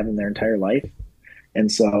they ever have in their entire life.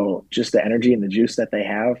 And so just the energy and the juice that they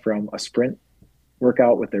have from a sprint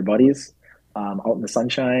workout with their buddies out in the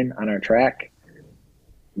sunshine on our track.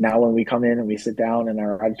 Now when we come in and we sit down in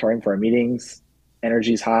our auditorium for our meetings,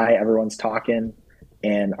 energy's high, everyone's talking,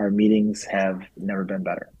 and our meetings have never been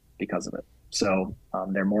better because of it. So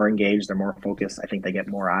they're more engaged, they're more focused. I think they get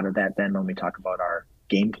more out of that then when we talk about our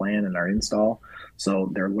game plan and our install.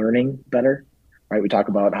 So they're learning better, right? We talk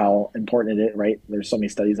about how important it is, right? There's so many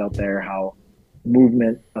studies out there how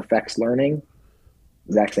movement affects learning.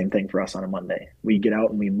 Exact same thing for us on a Monday. We get out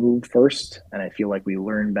and we move first, and I feel like we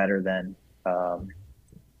learn better than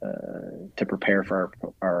to prepare for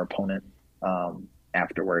our opponent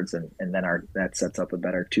afterwards, and then that sets up a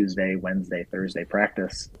better Tuesday, Wednesday, Thursday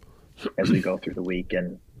practice as we go through the week,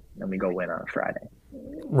 and then we go win on a Friday.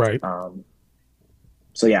 Right.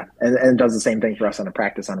 So yeah, and it does the same thing for us on a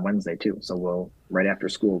practice on Wednesday too. So we'll, right after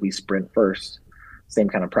school, we sprint first. Same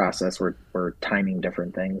kind of process. We're timing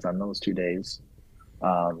different things on those 2 days,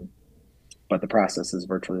 but the process is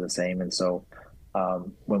virtually the same. And so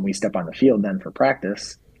when we step on the field then for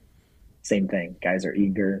practice, same thing. Guys are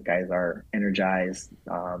eager. Guys are energized.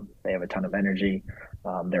 They have a ton of energy.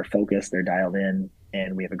 They're focused. They're dialed in,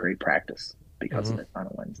 and we have a great practice because of it on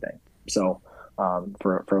a Wednesday. So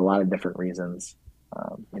for a lot of different reasons,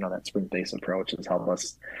 that sprint-based approach has helped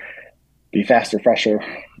us be faster, fresher,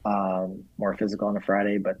 more physical on a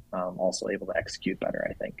Friday, but also able to execute better,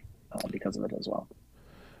 I think, because of it as well.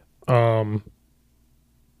 I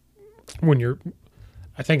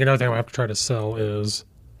think another thing I have to try to sell is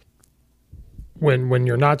when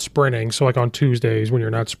you're not sprinting. So like on Tuesdays, when you're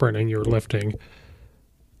not sprinting, you're lifting.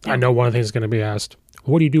 I know one of the things is going to be asked,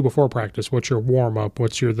 what do you do before practice? What's your warm up?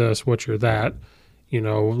 What's your this? What's your that?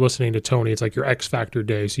 Listening to Tony, it's like your X Factor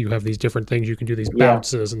day. So you have these different things. You can do these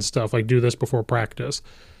bounces and stuff, like do this before practice.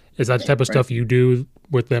 Is that the type of stuff you do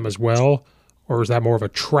with them as well? Or is that more of a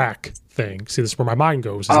track thing? See, this is where my mind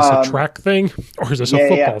goes. Is this a track thing or is this a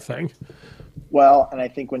football thing? Well, and I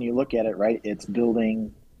think when you look at it, right, it's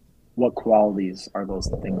building what qualities are those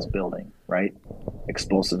things building, right?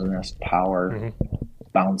 Explosiveness, power,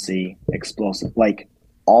 bouncy, explosive, like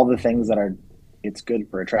all the things that are it's good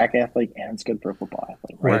for a track athlete and it's good for a football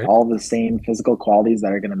athlete, right? Right. All the same physical qualities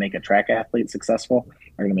that are going to make a track athlete successful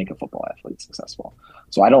are going to make a football athlete successful.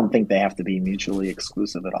 So I don't think they have to be mutually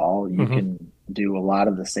exclusive at all. You can do a lot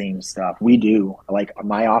of the same stuff. We do, like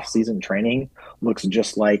my off-season training looks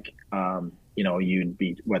just like, you'd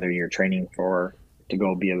be, whether you're training to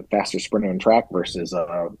go be a faster sprinter in track versus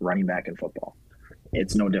a running back in football.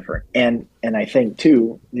 It's no different. And I think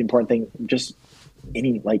too, the important thing, just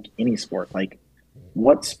any sport, like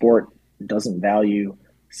what sport doesn't value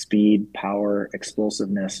speed, power,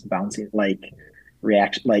 explosiveness, bouncing, like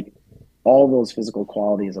reaction, like all those physical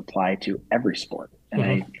qualities apply to every sport. And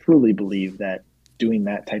I truly believe that doing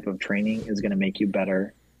that type of training is going to make you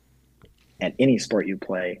better at any sport you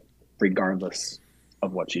play, regardless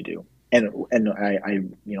of what you do. And I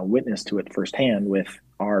witnessed to it firsthand with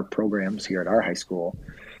our programs here at our high school,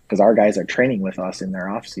 because our guys are training with us in their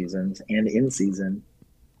off seasons and in season,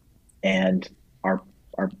 and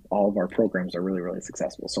all of our programs are really, really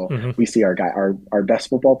successful. So we see our best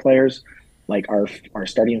football players, like our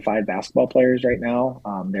starting 5 basketball players right now.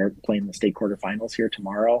 They're playing the state quarterfinals here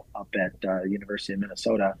tomorrow up at University of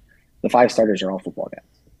Minnesota. The 5 starters are all football guys,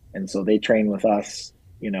 and so they train with us,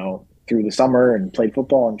 through the summer and played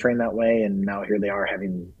football and trained that way. And now here they are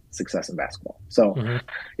having success in basketball. So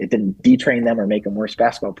it didn't detrain them or make them worse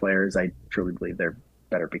basketball players. I truly believe they're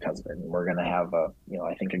better because of it. And we're going to have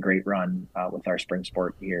I think a great run with our spring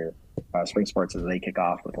sports as they kick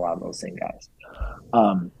off with a lot of those same guys.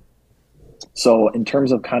 So in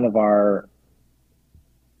terms of kind of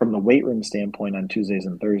from the weight room standpoint on Tuesdays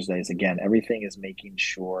and Thursdays, again, everything is making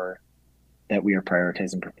sure that we are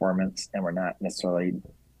prioritizing performance and we're not necessarily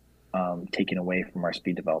taking away from our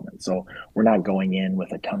speed development. So we're not going in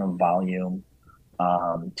with a ton of volume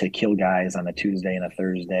to kill guys on a Tuesday and a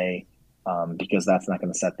Thursday because that's not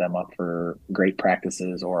going to set them up for great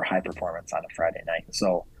practices or high performance on a Friday night.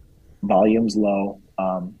 So volume's low.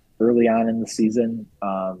 Early on in the season,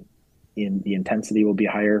 in the intensity will be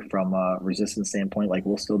higher from a resistance standpoint. Like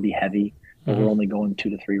we'll still be heavy, but we're only going 2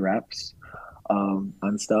 to 3 reps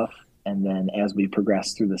on stuff. And then as we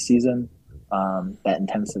progress through the season, that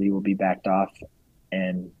intensity will be backed off,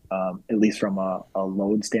 and at least from a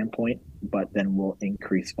load standpoint, but then we'll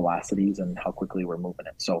increase velocities and how quickly we're moving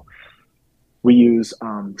it. So we use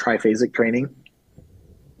triphasic training.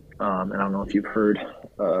 And I don't know if you've heard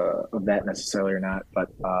of that necessarily or not, but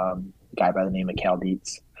a guy by the name of Cal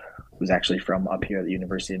Dietz, who's actually from up here at the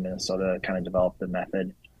University of Minnesota, kind of developed the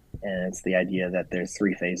method. And it's the idea that there's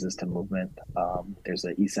 3 phases to movement. There's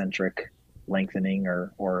the eccentric lengthening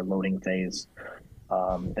or loading phase.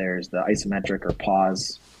 There's the isometric or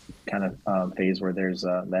pause kind of phase where there's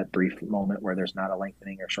that brief moment where there's not a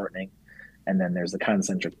lengthening or shortening. And then there's the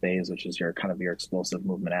concentric phase, which is your explosive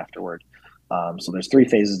movement afterward. So there's 3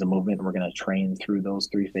 phases to movement, and we're going to train through those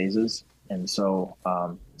 3 phases. And so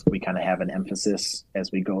we kind of have an emphasis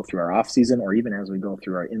as we go through our off season, or even as we go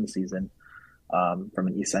through our in season, from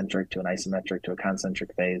an eccentric to an isometric to a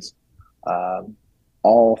concentric phase.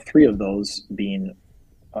 All 3 of those being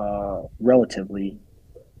relatively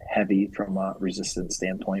heavy from a resistance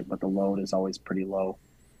standpoint, but the load is always pretty low,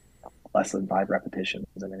 less than 5 repetitions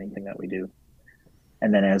in anything that we do.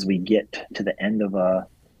 And then as we get to the end of a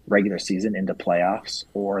regular season into playoffs,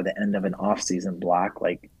 or the end of an off-season block,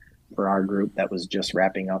 like for our group that was just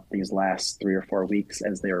wrapping up these last 3 or 4 weeks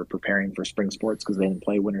as they were preparing for spring sports because they didn't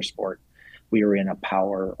play winter sport, we were in a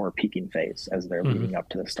power or peaking phase as they're leading up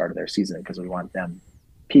to the start of their season, because we want them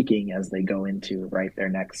peaking as they go into their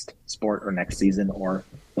next sport or next season, or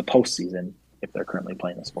the postseason if they're currently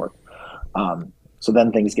playing a sport. So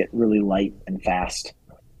then things get really light and fast.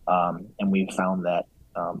 And we've found that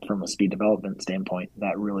from a speed development standpoint,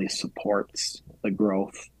 that really supports the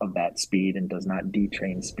growth of that speed and does not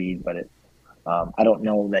detrain speed, but I don't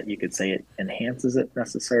know that you could say it enhances it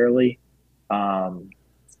necessarily,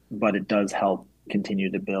 but it does help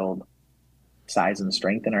continue to build size and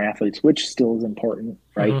strength in our athletes, which still is important,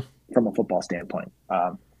 right? From a football standpoint.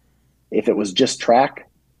 If it was just track,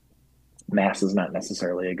 mass is not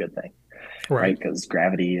necessarily a good thing, right? Because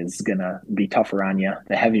gravity is going to be tougher on you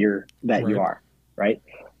the heavier that you are, right?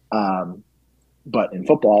 But in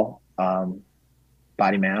football,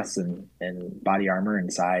 body mass and body armor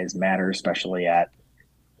and size matter, especially at,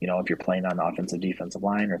 if you're playing on the offensive, defensive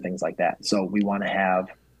line or things like that. So we want to have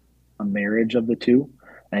a marriage of the two.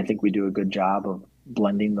 And I think we do a good job of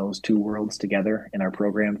blending those 2 worlds together in our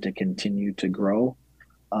program to continue to grow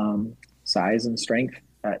size and strength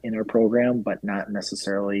in our program, but not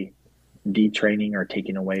necessarily detraining or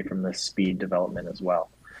taking away from the speed development as well.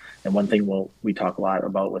 And one thing we talk a lot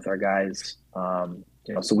about with our guys,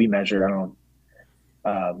 so we measure,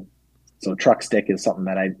 So truck stick is something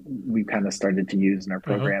that we kind of started to use in our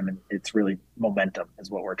program, and it's really momentum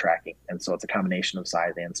is what we're tracking. And so it's a combination of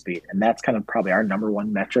size and speed. And that's kind of probably our number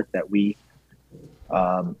one metric that we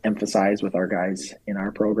emphasize with our guys in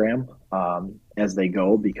our program as they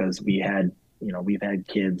go, because we've had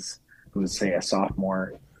kids who's, say, a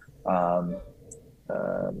sophomore and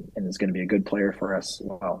is going to be a good player for us.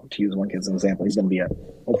 Well, to use one kid as an example, he's going to be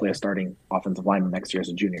hopefully a starting offensive lineman next year as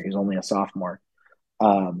a junior. He's only a sophomore.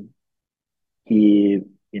 He,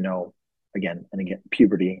 again,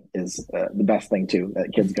 puberty is the best thing too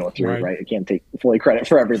that kids go through, right? I can't take fully credit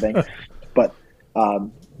for everything, but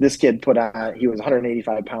this kid he was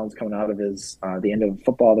 185 pounds coming out of the end of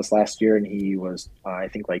football this last year, and he was I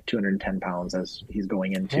think like 210 pounds as he's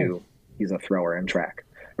going into he's a thrower in track,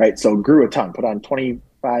 right? So grew a ton, put on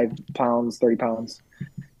 25 pounds, 30 pounds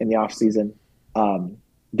in the off season.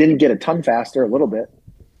 Didn't get a ton faster, a little bit,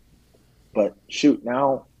 but shoot,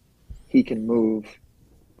 now he can move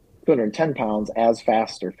 210 pounds as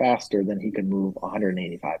faster than he could move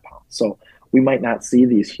 185 pounds. So we might not see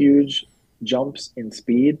these huge jumps in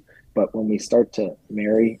speed, but when we start to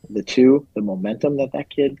marry the two, the momentum that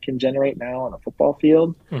kid can generate now on a football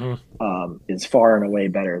field is far and away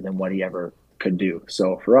better than what he ever could do.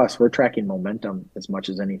 So for us, we're tracking momentum as much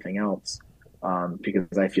as anything else,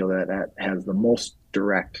 because I feel that has the most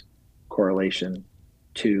direct correlation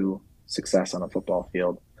to success on a football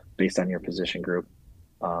field based on your position group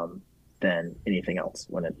than anything else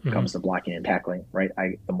when it comes to blocking and tackling, right?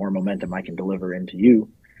 The more momentum I can deliver into you,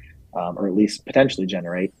 or at least potentially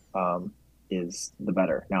generate, is the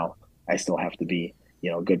better. Now, I still have to be,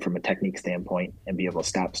 good from a technique standpoint and be able to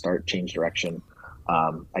stop, start, change direction.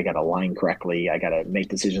 I got to line correctly. I got to make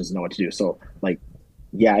decisions, know what to do. So,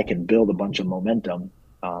 I can build a bunch of momentum.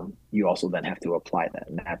 You also then have to apply that,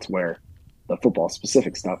 and that's where the football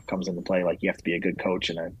specific stuff comes into play. You have to be a good coach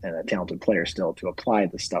and a talented player still to apply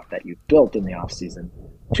the stuff that you've built in the off season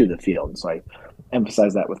to the field. And so I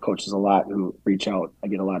emphasize that with coaches a lot who reach out. I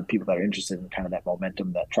get a lot of people that are interested in kind of that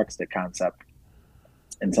momentum, that truck stick concept.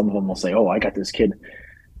 And some of them will say, "Oh, I got this kid,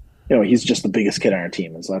 he's just the biggest kid on our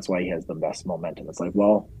team, and so that's why he has the best momentum." It's like,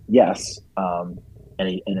 well, yes. And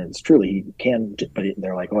it's truly, he can, but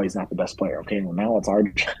they're like, "Oh, he's not the best player." Okay. Well, now it's our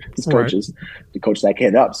job as coaches to coach that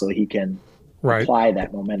kid up so he can apply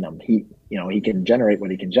that momentum. He can generate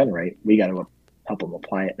what he can generate. We got to help him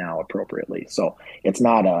apply it now appropriately. So it's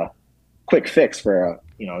not a quick fix for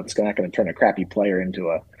it's not going to turn a crappy player into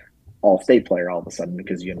a all-state player all of a sudden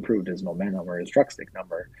because you improved his momentum or his truck stick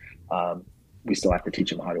number. We still have to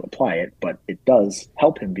teach him how to apply it, but it does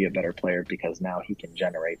help him be a better player because now he can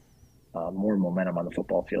generate more momentum on the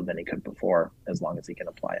football field than he could before, as long as he can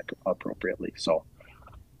apply it appropriately. So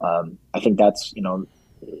I think that's,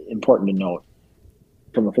 important to note.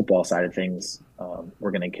 From the football side of things,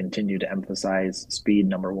 we're going to continue to emphasize speed,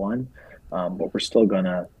 number one, but we're still going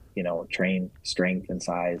to, train strength and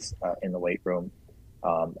size in the weight room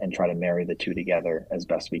and try to marry the two together as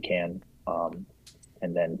best we can,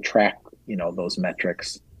 and then track, those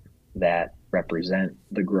metrics that represent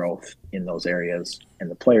the growth in those areas,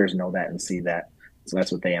 and the players know that and see that. So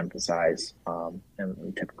that's what they emphasize,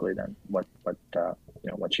 and typically then what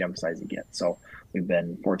you emphasize you get. So we've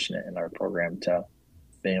been fortunate in our program to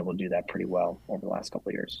been able to do that pretty well over the last couple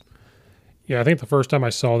of years. Yeah, I think the first time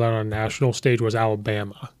I saw that on a national stage was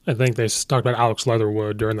Alabama. I think they talked about Alex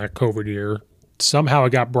Leatherwood during that COVID year. Somehow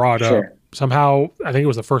it got brought up. Somehow, I think it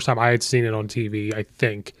was the first time I had seen it on TV, I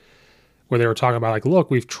think, where they were talking about,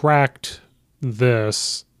 look, we've tracked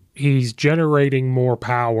this. He's generating more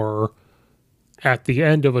power at the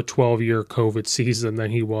end of a 12-year COVID season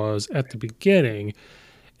than he was at the beginning.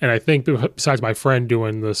 And I think besides my friend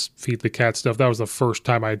doing this Feed the Cat stuff, that was the first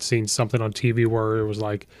time I'd seen something on TV where it was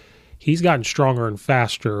he's gotten stronger and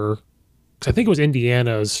faster. Because I think it was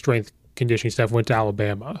Indiana's strength conditioning staff went to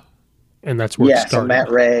Alabama. And that's where it started. So Matt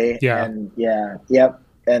Ray. And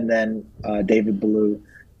And then David Ballou,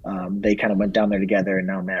 they kind of went down there together. And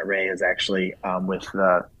now Matt Ray is actually with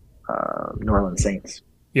the New Orleans Saints.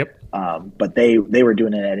 Yep. But they were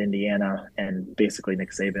doing it at Indiana, and basically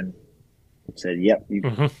Nick Saban said, "Yep, we're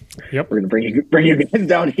going to bring you guys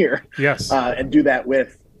down here, yes, and do that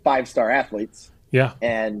with 5-star athletes,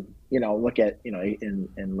 and look at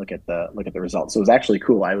look at the results." So it was actually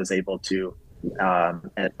cool. I was able to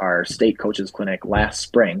at our state coaches clinic last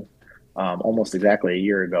spring, almost exactly a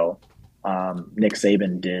year ago. Nick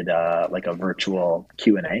Saban did a virtual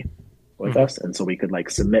Q&A with us, and so we could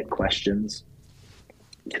submit questions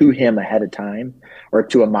to him ahead of time, or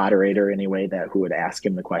to a moderator anyway, who would ask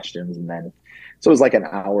him the questions. And then, so it was an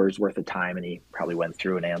hour's worth of time, and he probably went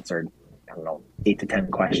through and answered, 8 to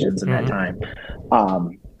 10 questions in that time.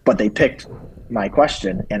 but they picked my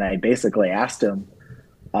question, and I basically asked him,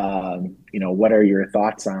 what are your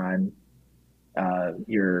thoughts on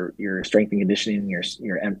your strength and conditioning, your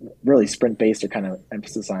really sprint based or kind of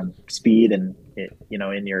emphasis on speed and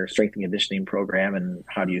in your strength and conditioning program, and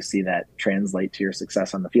how do you see that translate to your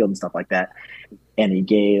success on the field and stuff like that. And he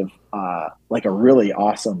gave like a really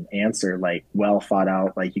awesome answer, like well thought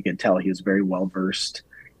out. Like you could tell he was very well versed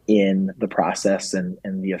in the process and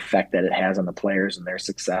the effect that it has on the players and their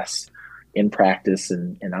success in practice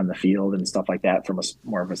and on the field and stuff like that, from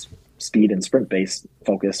more of a speed and sprint based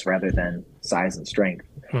focus rather than size and strength.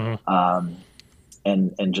 Mm-hmm.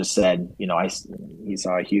 And just said, he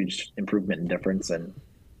saw a huge improvement in difference, and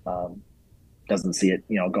doesn't see it,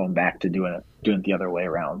 going back to doing it the other way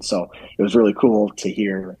around. So it was really cool to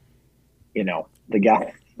hear, the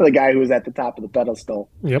guy who was at the top of the pedestal,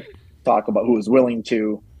 yep, talk about who was willing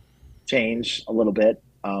to change a little bit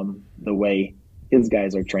the way his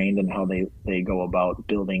guys are trained and how they go about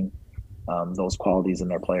building those qualities in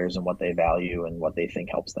their players and what they value and what they think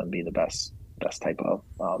helps them be the best type of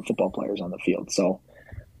football players on the field. So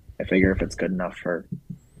I figure if it's good enough for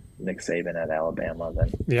Nick Saban at Alabama,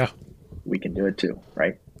 then yeah, we can do it too,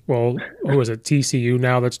 right? Well, who is it, TCU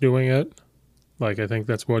now that's doing it? Like, I think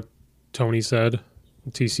that's what Tony said.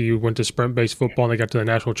 TCU went to sprint-based football and they got to the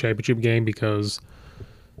national championship game because,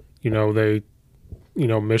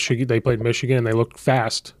 Michigan, they played Michigan and they looked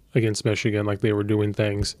fast against Michigan, like they were doing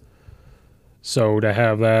things. So to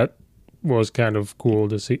have that was kind of cool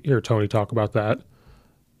to hear Tony talk about that.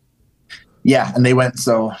 Yeah, and they went,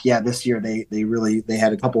 this year they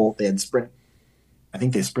had a couple, they had sprint, I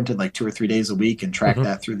think they sprinted like 2 or 3 days a week and tracked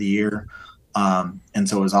that through the year. And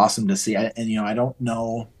so it was awesome to see. I don't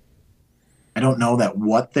know that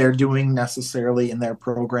what they're doing necessarily in their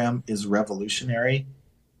program is revolutionary.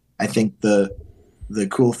 I think the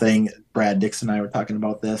cool thing, Brad Dix and I were talking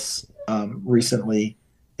about this recently,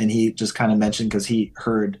 and he just kind of mentioned, because he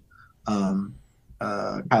heard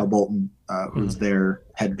Kyle Bolton, who's their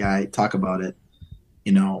head guy, talk about it,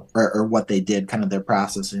 or what they did, kind of their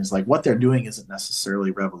process. And it's like, what they're doing isn't necessarily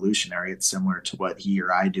revolutionary. It's similar to what he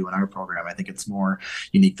or I do in our program. I think it's more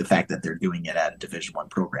unique, the fact that they're doing it at a Division I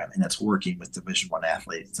program, and it's working with Division I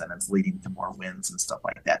athletes, and it's leading to more wins and stuff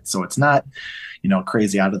like that. So it's not,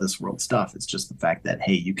 crazy out of this world stuff. It's just the fact that,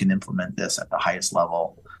 hey, you can implement this at the highest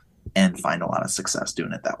level and find a lot of success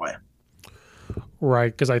doing it that way.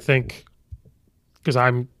 Right.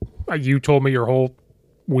 You told me your whole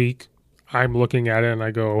week, I'm looking at it and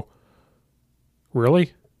I go,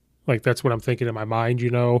 really? Like, that's what I'm thinking in my mind,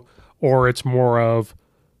 or it's more of,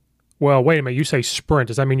 well, wait a minute, you say sprint.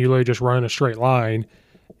 Does that mean you literally just run in a straight line?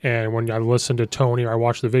 And when I listen to Tony or I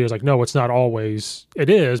watch the videos, like, no, it's not always. It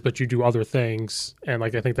is, but you do other things. And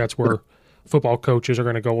like, I think that's where football coaches are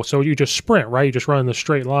going to go, well, so you just sprint, right? You just run in the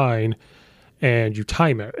straight line and you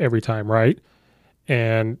time it every time, right?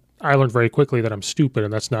 And I learned very quickly that I'm stupid,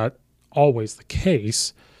 and that's not always the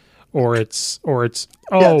case. Or it's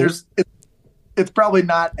it's probably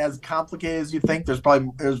not as complicated as you think. There's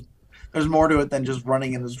more to it than just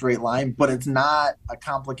running in a straight line, but it's not a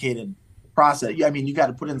complicated process. I mean, you got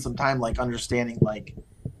to put in some time, like understanding, like,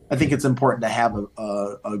 I think it's important to have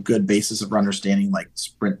a good basis of understanding, like,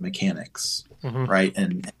 sprint mechanics, right?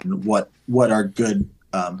 And what are good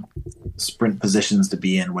sprint positions to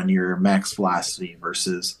be in when you're max velocity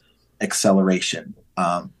versus acceleration.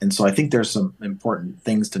 And so I think there's some important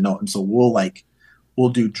things to note. And so we'll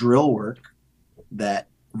do drill work that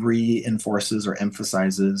reinforces or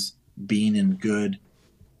emphasizes being in good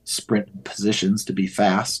sprint positions to be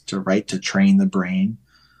fast, to train the brain,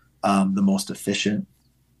 the most efficient,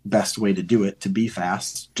 best way to do it, to be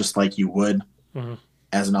fast, just like you would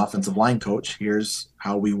as an offensive line coach. Here's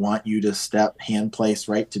how we want you to step, hand place,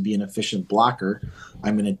 right, to be an efficient blocker.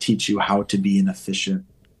 I'm going to teach you how to be an efficient,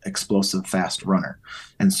 explosive, fast runner.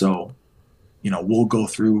 And so, we'll go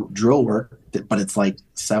through drill work, but it's like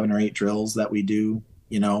 7 or 8 drills that we do,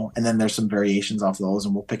 and then there's some variations off those,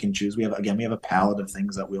 and we'll pick and choose. We have a palette of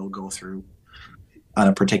things that we'll go through on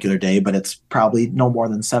a particular day, but it's probably no more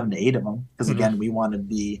than 7 to 8 of them. Because again, we want to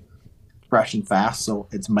be fresh and fast. So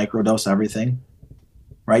it's microdose everything,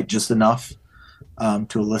 right? Just enough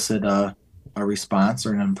to elicit a response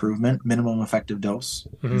or an improvement. Minimum effective dose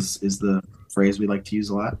is the phrase we like to use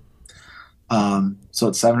a lot. So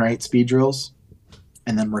it's 7 or 8 speed drills,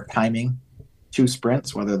 and then we're timing 2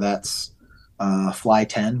 sprints, whether that's fly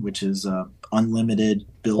 10, which is unlimited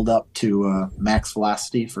build up to max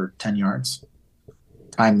velocity for 10 yards.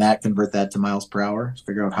 Time that, convert that to miles per hour,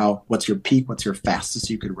 figure out what's your peak, what's your fastest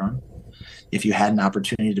you could run if you had an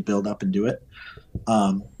opportunity to build up and do it.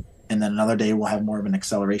 And then another day we'll have more of an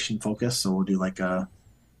acceleration focus. So we'll do like a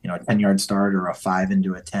a 10-yard start or a 5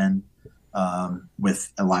 into a 10.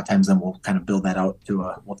 With a lot of times, then we'll kind of build that out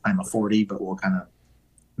to we'll time a 40, but we'll kind of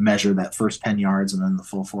measure that first 10 yards and then the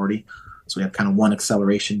full 40. So we have kind of one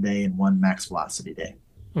acceleration day and one max velocity day.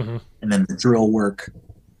 Mm-hmm. And then the drill work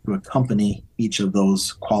to accompany each of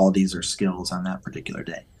those qualities or skills on that particular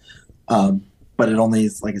day. But it only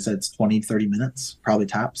is, like I said, it's 20, 30 minutes, probably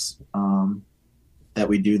tops, that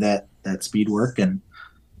we do that speed work, and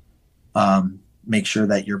make sure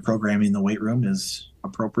that your programming in the weight room is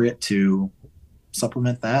appropriate to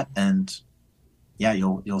supplement that. And yeah,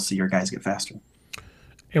 you'll see your guys get faster.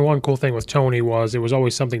 And one cool thing with Tony was it was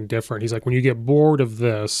always something different. He's like, when you get bored of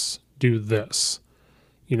this, do this.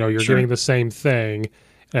 You're Sure. getting the same thing.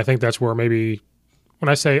 And I think that's where maybe when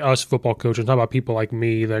I say us football coaches, I'm talking about people like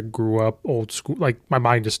me that grew up old school, like my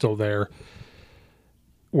mind is still there,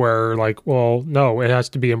 where like, well, no, it has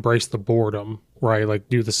to be embrace the boredom, right? Like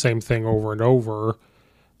do the same thing over and over.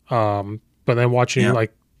 But then watching,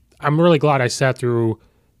 like, I'm really glad I sat through,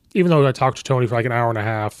 even though I talked to Tony for like an hour and a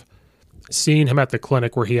half, seeing him at the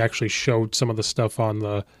clinic where he actually showed some of the stuff on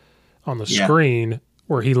the screen,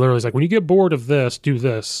 where he literally is like, when you get bored of this, do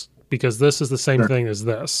this, because this is the same thing as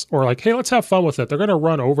this. Or like, hey, let's have fun with it. They're going to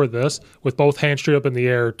run over this with both hands straight up in the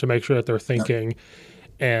air to make sure that they're thinking.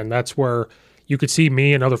 And that's where you could see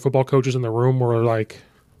me and other football coaches in the room were like,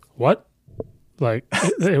 what? Like,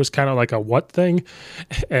 it was kind of like a what thing.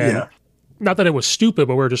 And not that it was stupid,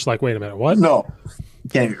 but we were just like, wait a minute, what? No,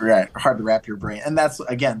 hard to wrap your brain. And that's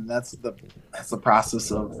the process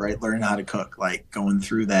of learning how to cook, like going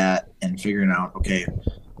through that and figuring out, okay,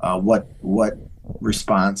 what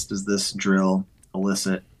response does this drill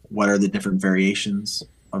elicit? What are the different variations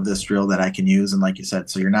of this drill that I can use? And like you said,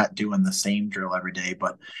 so you're not doing the same drill every day,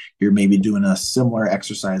 but you're maybe doing a similar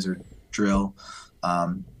exercise or drill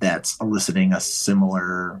that's eliciting a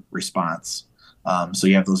similar response. So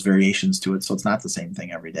you have those variations to it. So it's not the same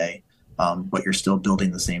thing every day, but you're still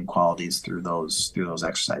building the same qualities through those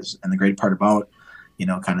exercises. And the great part about,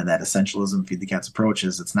 kind of that essentialism, feed the cats approach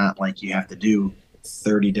is it's not like you have to do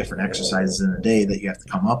 30 different exercises in a day that you have to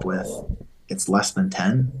come up with. It's less than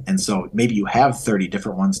 10. And so maybe you have 30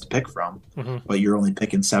 different ones to pick from, but you're only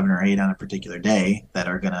picking 7 or 8 on a particular day that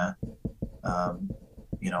are going to,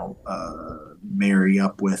 marry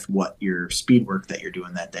up with what your speed work that you're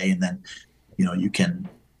doing that day. And then, you can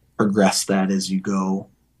progress that as you go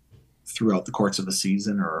throughout the course of a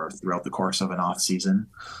season or throughout the course of an off season.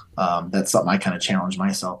 That's something I kind of challenged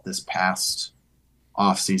myself this past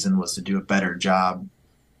off season, was to do a better job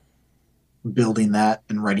building that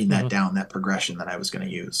and writing that down, that progression that I was going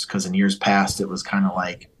to use. Because in years past, it was kind of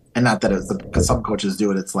like, and not that it's because some coaches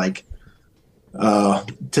do it, it's like,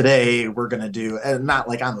 today we're going to do, and not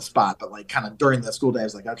like on the spot, but like kind of during the school day, I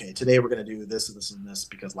was like, okay, today we're going to do this and this and this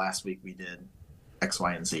because last week we did X,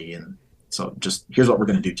 Y, and Z. And so just here's what we're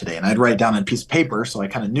going to do today. And I'd write it down on a piece of paper, so I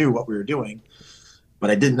kind of knew what we were doing, but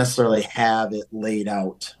I didn't necessarily have it laid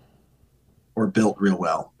out or built real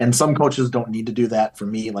well. And some coaches don't need to do that. For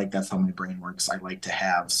me, like that's how my brain works. I like to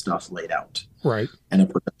have stuff laid out. Right. And a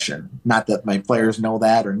progression. Not that my players know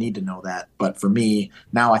that or need to know that, but for me,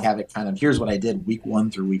 now I have it kind of, here's what I did week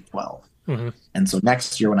 1 through week 12. And so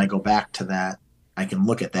next year when I go back to that, I can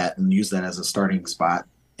look at that and use that as a starting spot.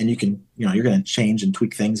 And you can, you're going to change and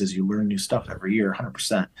tweak things as you learn new stuff every year,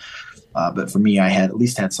 100%. But for me, I had at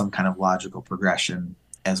least had some kind of logical progression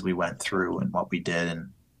as we went through and what we did, and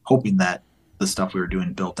hoping that the stuff we were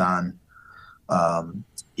doing built on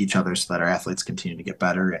each other so that our athletes continue to get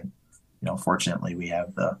better. And, fortunately we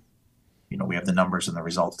have the numbers and the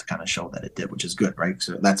results to kind of show that it did, which is good. Right.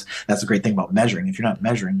 So that's the great thing about measuring. If you're not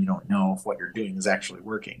measuring, you don't know if what you're doing is actually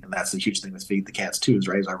working. And that's the huge thing with Feed the Cats too, is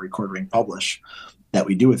our record, rank, publish that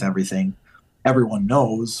we do with everything. Everyone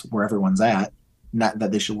knows where everyone's at, not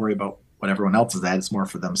that they should worry about what everyone else is at. It's more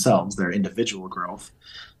for themselves, their individual growth.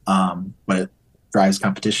 But it drives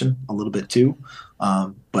competition a little bit too.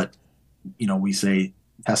 But we say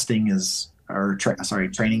training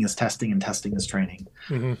is testing and testing is training.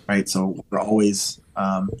 Right. So we're always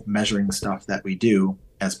measuring stuff that we do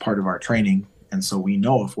as part of our training. And so we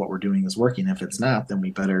know if what we're doing is working. If it's not, then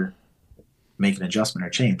we better make an adjustment or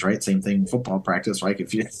change. Right. Same thing in football practice, right?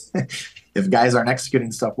 If guys aren't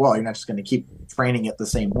executing stuff well, you're not just going to keep training it the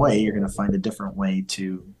same way. You're going to find a different way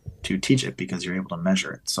to teach it because you're able to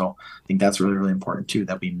measure it. So I think that's really, really important too,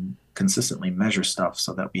 that we consistently measure stuff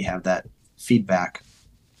so that we have that feedback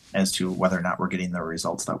as to whether or not we're getting the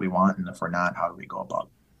results that we want. And if we're not, how do we go about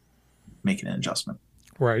making an adjustment?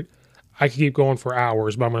 Right. I could keep going for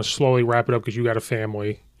hours, but I'm going to slowly wrap it up because you got a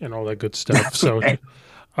family and all that good stuff. So,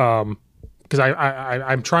 because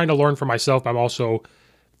I'm trying to learn for myself. I'm also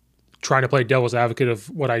trying to play devil's advocate of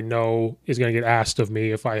what I know is going to get asked of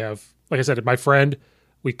me if I have, like I said, my friend,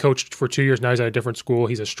 we coached for 2 years. Now he's at a different school.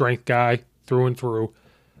 He's a strength guy through and through.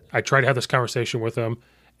 I tried to have this conversation with him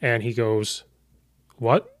and he goes,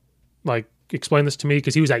 what? Like, explain this to me.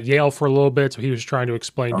 Cause he was at Yale for a little bit. So he was trying to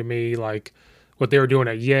explain to me like what they were doing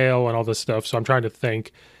at Yale and all this stuff. So I'm trying to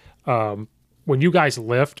think, when you guys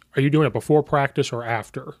lift, are you doing it before practice or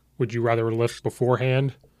after? Would you rather lift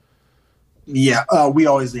beforehand? Yeah, we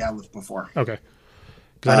always lift before. Okay.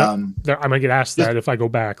 I'm gonna get asked that if I go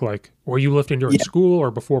back. Like, were you lifting during school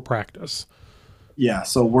or before practice? Yeah,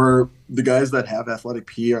 so we're the guys that have athletic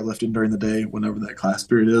PE are lifting during the day whenever that class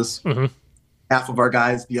period is. Mm-hmm. Half of our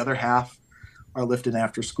guys, the other half, are lifting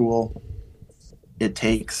after school. It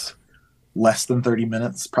takes less than 30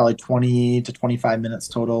 minutes, probably 20 to 25 minutes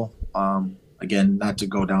total. Again, not to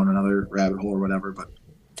go down another rabbit hole or whatever, but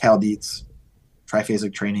cal deets,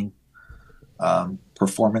 triphasic training.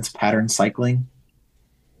 Performance pattern cycling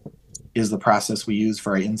is the process we use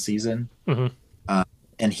for our in-season. Mm-hmm.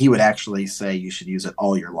 And he would actually say you should use it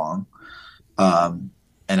all year long. And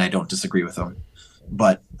I don't disagree with him.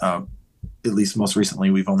 But at least most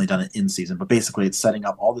recently, we've only done it in season. But basically, it's setting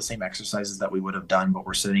up all the same exercises that we would have done, but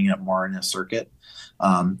we're setting it up more in a circuit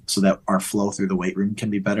so that our flow through the weight room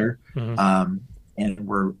can be better. Mm-hmm. And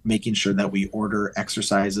we're making sure that we order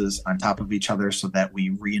exercises on top of each other so that we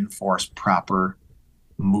reinforce proper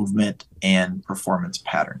movement and performance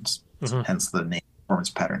patterns, mm-hmm. hence the name performance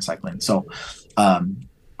pattern cycling. So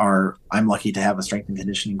I'm lucky to have a strength and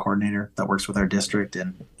conditioning coordinator that works with our district,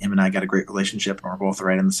 and him and I got a great relationship, and we're both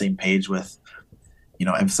right on the same page with,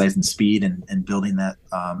 emphasizing speed and building that,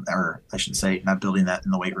 or I should say not building that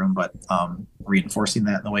in the weight room, but reinforcing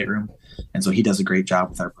that in the weight room. And so he does a great job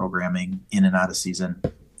with our programming in and out of season,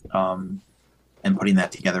 and putting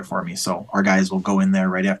that together for me. So our guys will go in there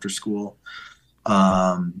right after school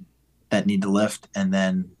that need to lift, and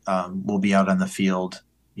then we'll be out on the field,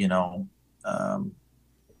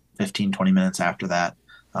 15, 20 minutes after that.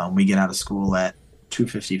 We get out of school at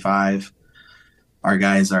 2:55. Our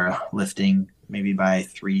guys are lifting maybe by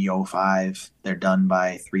 3:05. They're done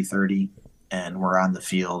by 3:30, and we're on the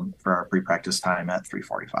field for our pre-practice time at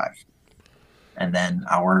 3:45. And then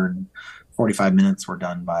our 45 minutes were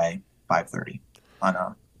done by 5:30 on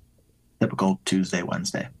a typical Tuesday,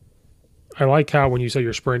 Wednesday. I like how when you say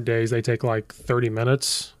your sprint days, they take like 30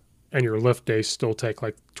 minutes, and your lift days still take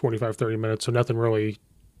like 25, 30 minutes. So nothing really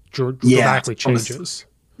dramatically changes.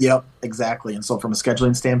 Yep, exactly. And so from a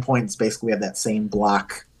scheduling standpoint, it's basically we have that same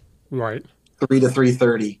block. Right. 3 to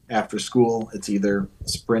 3:30 after school. It's either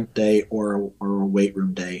sprint day or a weight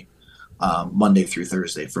room day, Monday through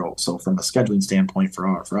Thursday. So from a scheduling standpoint for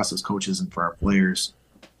us as coaches and for our players,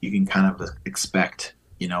 you can kind of expect,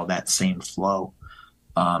 that same flow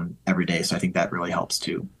every day. So I think that really helps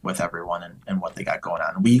too with everyone and what they got going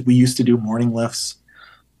on. We used to do morning lifts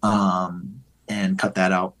and cut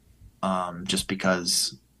that out just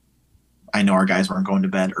because I know our guys weren't going to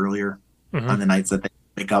bed earlier mm-hmm. on the nights that they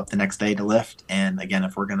wake up the next day to lift. And again,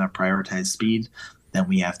 if we're going to prioritize speed, then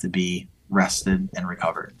we have to be rested and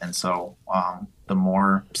recovered. And so the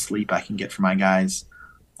more sleep I can get for my guys,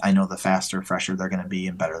 I know the faster, fresher they're going to be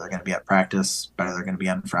and better they're going to be at practice, better they're going to be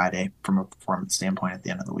on Friday from a performance standpoint at the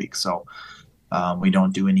end of the week. So we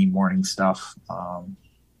don't do any morning stuff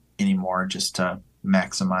anymore just to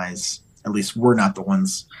maximize. At least we're not the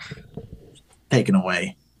ones taking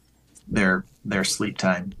away their sleep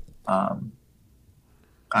time on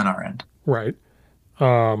our end. Right.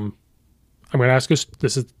 I'm going to ask us,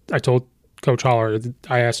 I told Coach Holler,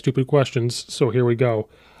 I ask stupid questions, so here we go.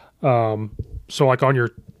 So like on your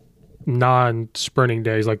non-sprinting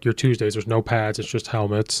days, like your Tuesdays, there's no pads, it's just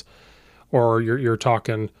helmets, or you're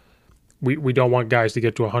talking, we don't want guys to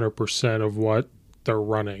get to 100% of what they're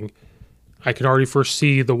running. I can already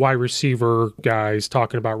foresee the wide receiver guys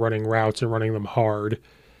talking about running routes and running them hard.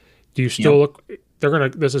 Do you still look,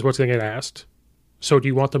 this is what's going to get asked. So do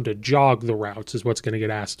you want them to jog the routes is what's going to get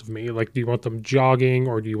asked of me? Like, do you want them jogging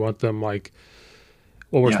or do you want them like,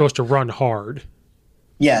 well, we're supposed to run hard?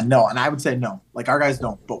 Yeah, no. And I would say no, like our guys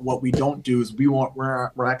don't, but what we don't do is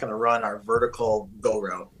we're not going to run our vertical go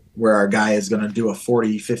route where our guy is going to do a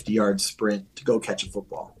 40, 50 yard sprint to go catch a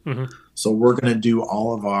football. Mm-hmm. So we're going to do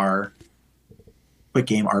all of our quick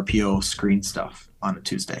game RPO screen stuff on a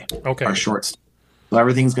Tuesday. Okay. Our shorts. So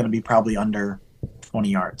everything's going to be probably under 20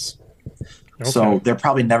 yards. Okay. So they're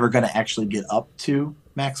probably never going to actually get up to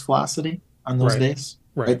max velocity on those days.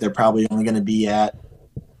 Right. They're probably only going to be at,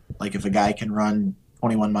 like if a guy can run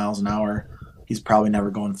 21 miles an hour, he's probably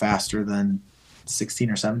never going faster than 16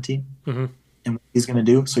 or 17 mm-hmm. in what he's going to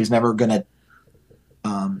do. So he's never going to,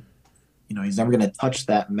 he's never going to touch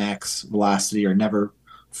that max velocity or never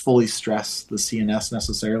fully stress the CNS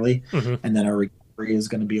necessarily. And then our recovery is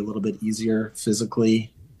going to be a little bit easier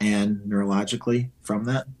physically and neurologically from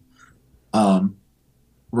that.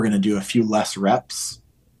 We're going to do a few less reps.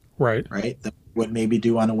 Right. That we would maybe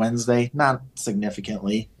do on a Wednesday. Not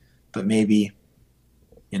significantly, but maybe,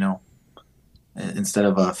 instead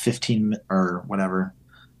of a 15 or whatever,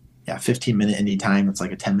 15-minute anytime, it's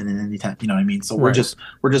like a 10-minute anytime. You know what I mean? So we're just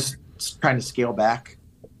trying to scale back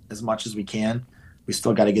as much as we can. We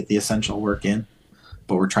still got to get the essential work in,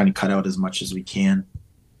 but we're trying to cut out as much as we can.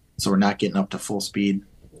 So we're not getting up to full speed,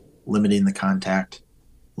 limiting the contact,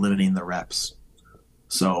 limiting the reps.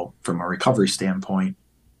 So from a recovery standpoint,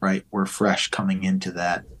 right, we're fresh coming into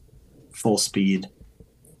that full speed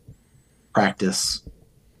practice,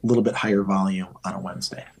 a little bit higher volume on a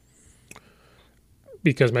Wednesday.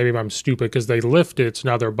 Because maybe I'm stupid because they lift it, so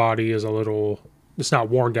now their body is it's not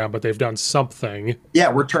worn down, but they've done something.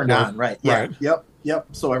 Yeah, we're turned on, right? Yeah, right. Yep.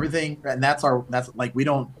 So everything, and that's like, we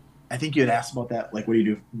don't, I think you had asked about that, like what do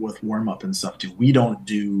you do with warm up and stuff too? We don't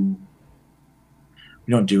do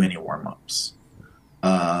any warm ups.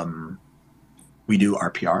 We do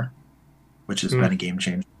RPR, which has been a game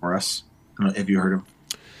changer for us. I don't know if you heard of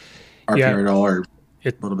RPR at all, or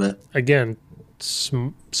a little bit. Again,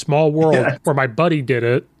 small world where my buddy did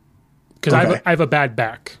it because I have a bad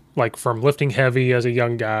back, like from lifting heavy as a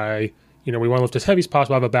young guy. We want to lift as heavy as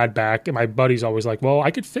possible. I have a bad back, and my buddy's always like, "Well,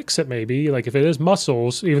 I could fix it maybe. Like if it is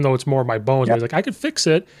muscles, even though it's more of my bones." He's like, "I could fix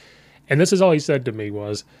it." And this is all he said to me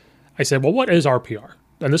was, I said, "Well, what is RPR?"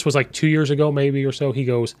 And this was like 2 years ago, maybe or so. He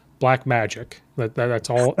goes, "Black magic. That's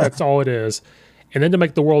all. That's all it is." And then to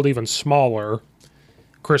make the world even smaller,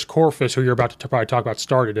 Chris Corfus, who you're about to probably talk about,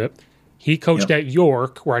 started it. He coached at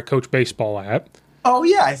York, where I coach baseball at. Oh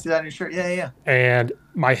yeah, I see that on your shirt. Yeah. And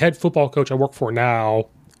my head football coach I work for now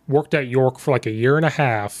worked at York for like a year and a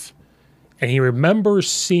half, and he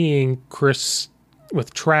remembers seeing Chris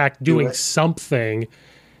with track doing something.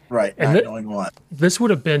 Right, and not knowing what. This would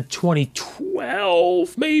have been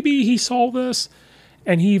 2012, maybe he saw this.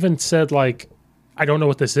 And he even said, like, I don't know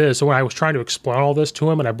what this is. So when I was trying to explain all this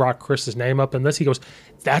to him and I brought Chris's name up in this, he goes,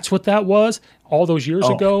 that's what that was all those years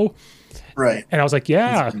ago? Right. And I was like,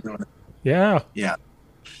 yeah.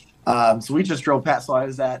 So we just drove past. So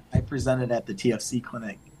I presented at the TFC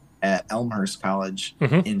clinic at Elmhurst College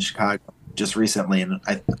in Chicago just recently. And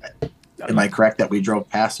am I correct that we drove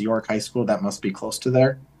past York High School? That must be close to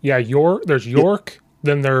there. Yeah, there's York.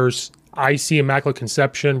 Then there's IC Immaculate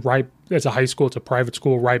Conception. Right, it's a high school. It's a private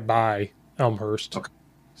school right by Elmhurst. Okay.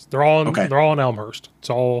 They're all in Elmhurst. It's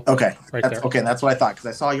all right there. Okay, that's what I thought because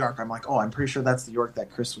I saw York. I'm like, I'm pretty sure that's the York that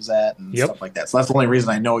Chris was at and stuff like that. So that's the only reason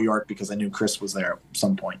I know York, because I knew Chris was there at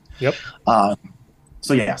some point. Yep.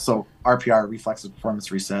 So RPR, reflexive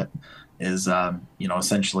performance reset, is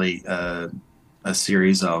essentially a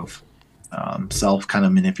series of self kind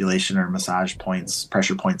of manipulation or massage points,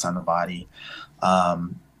 pressure points on the body,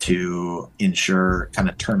 to ensure kind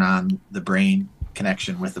of turn on the brain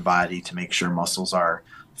connection with the body to make sure muscles are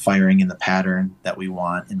firing in the pattern that we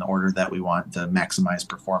want, in the order that we want, to maximize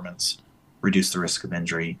performance, reduce the risk of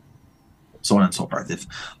injury, so on and so forth.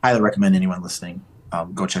 Highly recommend anyone listening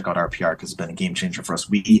go check out RPR because it's been a game changer for us.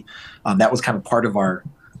 That was kind of part of our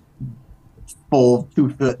full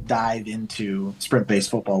 2-foot dive into sprint-based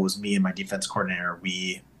football. Was me and my defense coordinator.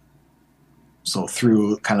 So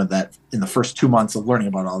through kind of that, in the first 2 months of learning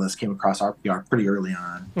about all this, came across RPR pretty early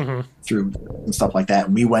on through and stuff like that.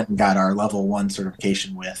 And we went and got our level 1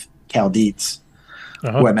 certification with Cal Dietz,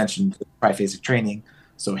 who I mentioned, triphasic training.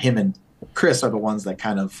 So him and Chris are the ones that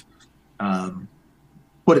kind of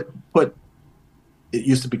put it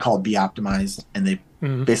used to be called Be Optimized, and they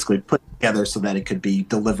basically put it together so that it could be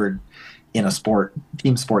delivered in a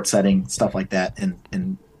team sport setting, stuff like that,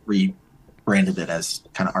 and rebranded it as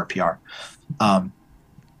kind of RPR. And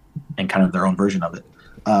kind of their own version of it.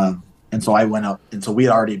 And so I went up, and so we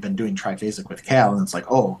had already been doing triphasic with Cal, and it's like,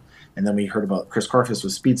 and then we heard about Chris Corfus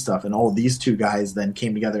with speed stuff, and these two guys then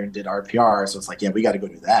came together and did RPR. So it's like, we got to go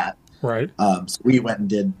do that. Right. So we went and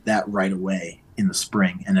did that right away in the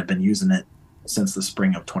spring, and have been using it since the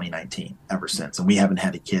spring of 2019, ever since. And we haven't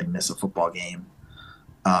had a kid miss a football game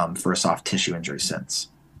for a soft tissue injury since.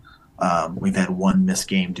 We've had one missed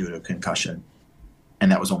game due to a concussion,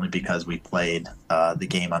 and that was only because we played the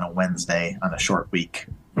game on a Wednesday on a short week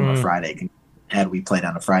from a Friday. Had we played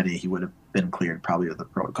on a Friday, he would have been cleared probably with the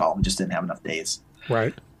protocol. We just didn't have enough days.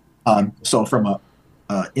 Right. So from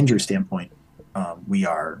a injury standpoint, we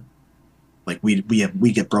are like we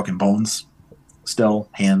get broken bones still,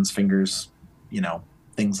 hands, fingers,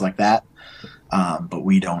 things like that. but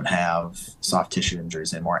we don't have soft tissue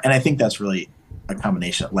injuries anymore. And I think that's really a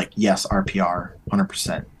combination of, like, yes, RPR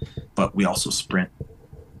 100%, but we also sprint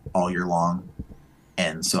all year long.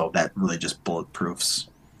 And so that really just bulletproofs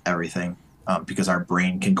everything, because our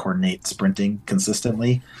brain can coordinate sprinting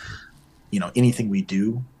consistently. Anything we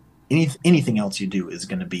do, anything else you do is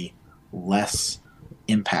going to be less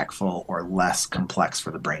impactful or less complex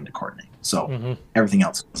for the brain to coordinate. So everything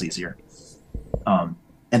else is easier. And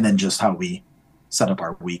then just how we set up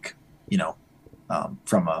our week,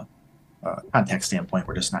 from a contact standpoint,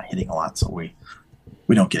 we're just not hitting a lot, so we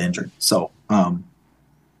don't get injured. So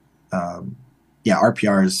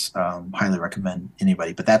RPRs, highly recommend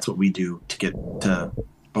anybody, but that's what we do to get to,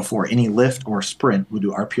 before any lift or sprint, we'll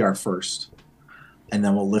do RPR first, and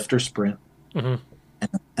then we'll lift or sprint, and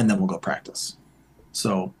then we'll go practice.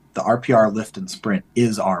 So the RPR, lift, and sprint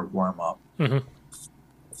is our warm-up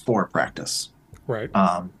for practice. Right.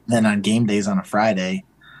 Then on game days on a Friday,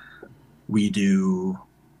 we do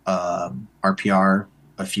RPR,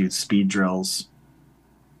 a few speed drills.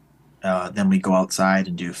 Then we go outside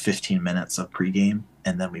and do 15 minutes of pregame,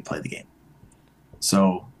 and then we play the game.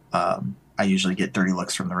 So I usually get dirty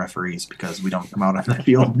looks from the referees because we don't come out on the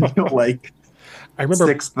field until like I remember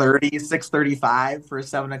 6:30, 6:35 for a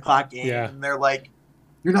 7:00 game. Yeah. And they're like,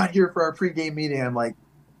 "You're not here for our pregame meeting." I'm like,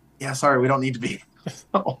 "Yeah, sorry, we don't need to be."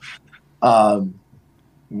 So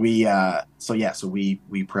we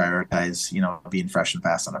prioritize, being fresh and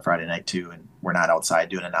fast on a Friday night too. And we're not outside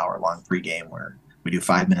doing an hour long pregame where we do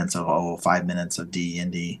 5 minutes of O, 5 minutes of D,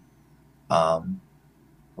 Indy, a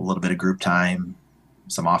little bit of group time,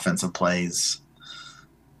 some offensive plays,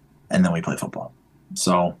 and then we play football.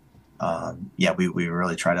 So, we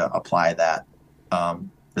really try to apply that,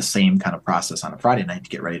 the same kind of process on a Friday night to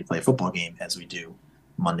get ready to play a football game as we do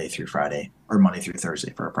Monday through Friday or Monday through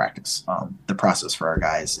Thursday for a practice. The process for our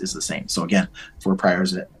guys is the same. So again, if we're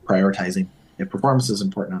prioritizing, if performance is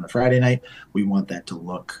important on a Friday night, we want that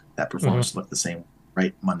performance to look the same,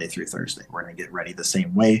 right? Monday through Thursday. We're going to get ready the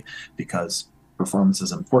same way because performance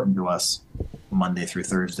is important to us Monday through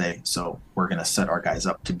Thursday. So we're going to set our guys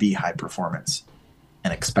up to be high performance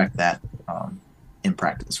and expect that in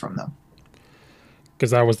practice from them.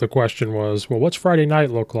 Because that was the question was, well, what's Friday night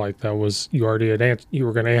look like? That was, you already had you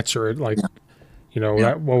were going to answer it. Like,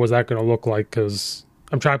 what was that going to look like? Because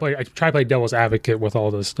I try to play devil's advocate with all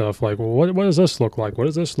this stuff. Like, well, what does this look like? What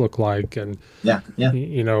does this look like? And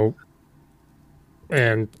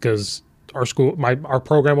and because our school, our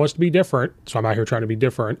program wants to be different, so I'm out here trying to be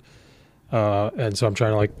different. And so I'm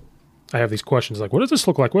trying to I have these questions like, what does this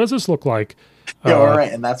look like? What does this look like? Yeah, all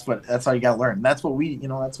right. And that's how you got to learn. That's what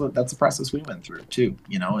that's the process we went through too,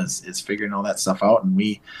 is figuring all that stuff out. And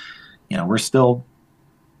we're still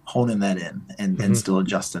honing that in and still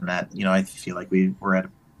adjusting that. I feel like we're at a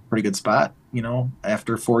pretty good spot,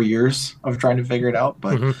 after 4 years of trying to figure it out,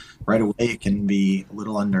 but right away it can be a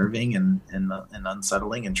little unnerving and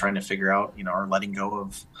unsettling, and trying to figure out, or letting go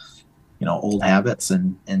of, old habits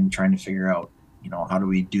and trying to figure out, how do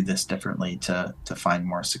we do this differently to find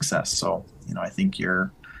more success? So, I think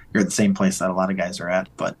you're at the same place that a lot of guys are at,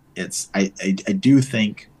 but I do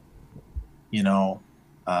think,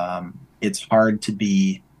 it's hard to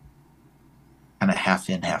be kind of half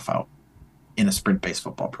in, half out in a sprint-based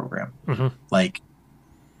football program. We're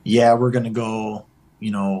going to go,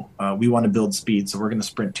 we want to build speed, so we're going to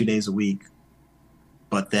sprint 2 days a week,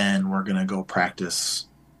 but then we're going to go practice,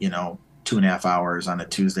 2.5 hours on a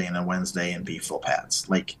Tuesday and a Wednesday and be full pads,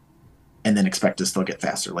 and then expect to still get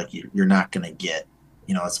faster. You're not going to get,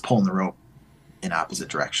 it's pulling the rope in opposite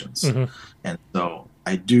directions. And so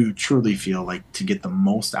I do truly feel like to get the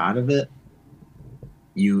most out of it,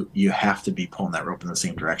 you have to be pulling that rope in the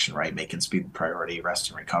same direction, right? Making speed the priority, rest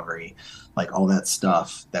and recovery, all that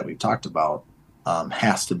stuff that we've talked about,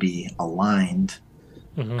 has to be aligned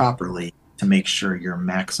properly to make sure you're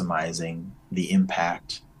maximizing the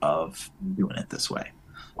impact of doing it this way.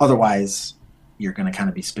 Otherwise, you're going to kind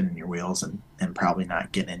of be spinning your wheels and probably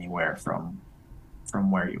not getting anywhere from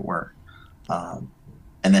where you were.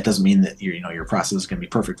 And that doesn't mean that your process is going to be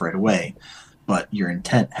perfect right away, but your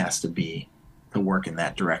intent has to be to work in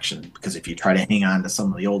that direction. Because if you try to hang on to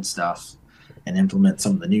some of the old stuff and implement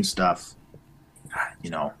some of the new stuff,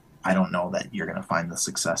 I don't know that you're going to find the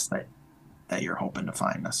success that you're hoping to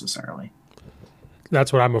find necessarily.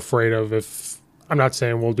 That's what I'm afraid of. If I'm not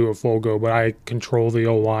saying we'll do a full go, but I control the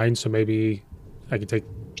O-line, so maybe I can take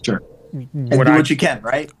what you can,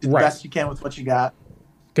 right? Do the best you can with what you got.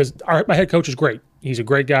 Because my head coach is great. He's a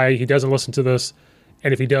great guy. He doesn't listen to this,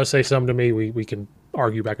 and if he does say something to me, we can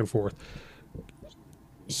argue back and forth.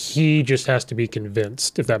 He just has to be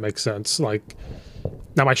convinced, if that makes sense.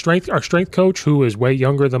 Now, our strength coach, who is way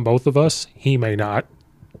younger than both of us, he may not,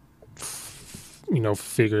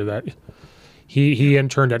 figure that. He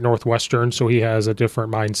interned at Northwestern, so he has a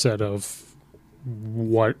different mindset of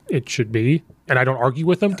what it should be. And I don't argue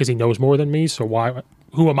with him because he knows more than me. So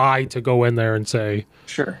who am I to go in there and say,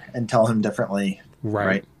 sure, and tell him differently?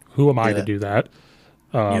 Right. Who am I to do that?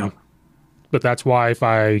 But that's why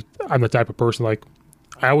I'm the type of person, like,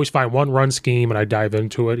 I always find one run scheme and I dive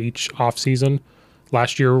into it each off season.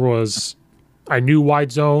 Last year I knew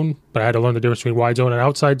wide zone, but I had to learn the difference between wide zone and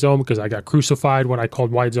outside zone because I got crucified when I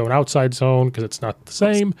called wide zone outside zone because it's not the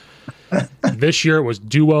same. This year it was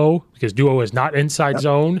duo because duo is not inside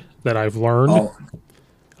zone that I've learned. Oh.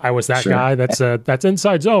 I was that guy that said, that's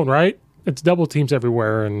inside zone, right? It's double teams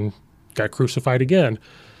everywhere, and got crucified again.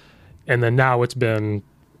 And then now it's been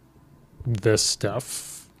this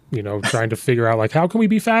stuff, trying to figure out, like, how can we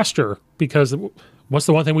be faster? Because what's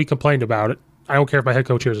the one thing we complained about? I don't care if my head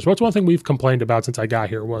coach hears this. What's one thing we've complained about since I got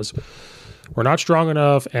here was we're not strong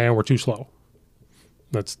enough and we're too slow.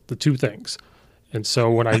 That's the two things. And so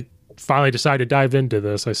when I finally decided to dive into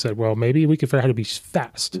this, I said, well, maybe we can figure out how to be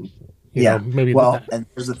fast. Maybe. Well, and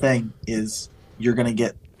here's the thing is you're going to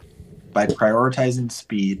get, by prioritizing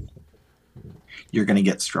speed, you're going to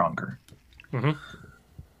get stronger. Mm-hmm.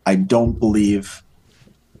 I don't believe,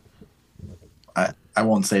 I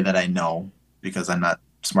won't say that I know because I'm not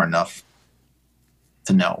smart enough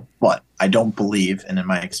to know, but I don't believe, and in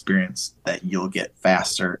my experience, that you'll get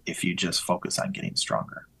faster if you just focus on getting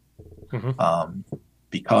stronger. Mm-hmm.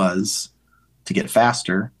 Because to get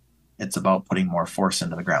faster, it's about putting more force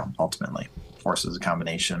into the ground. Ultimately, force is a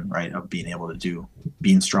combination, right, of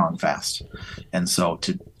being strong fast. And so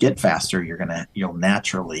to get faster, you'll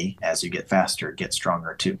naturally, as you get faster, get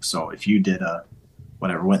stronger too. So if you did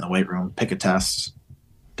went in the weight room, pick a test,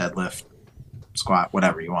 deadlift, squat,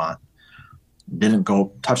 whatever you want, didn't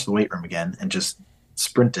go touch the weight room again and just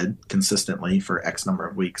sprinted consistently for X number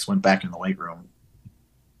of weeks, went back in the weight room,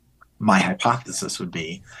 my hypothesis would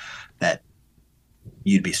be that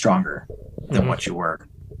you'd be stronger than what you were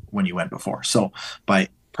when you went before. So by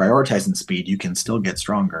prioritizing speed, you can still get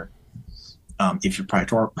stronger. If you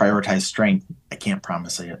prioritize strength, I can't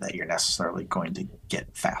promise you that you're necessarily going to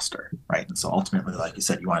get faster, right? And so ultimately, like you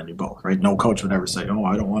said, you want to do both, right? No coach would ever say, oh,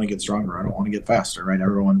 I don't want to get stronger, I don't want to get faster, right?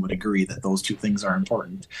 Everyone would agree that those two things are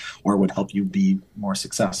important or would help you be more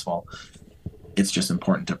successful. It's just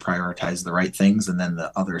important to prioritize the right things, and then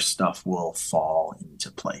the other stuff will fall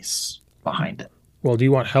into place behind it. Well, do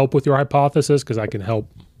you want help with your hypothesis? Because I can help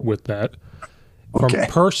with that. From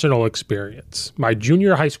personal experience, my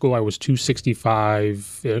junior high school, I was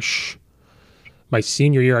 265-ish. My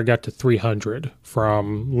senior year, I got to 300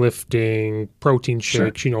 from lifting, protein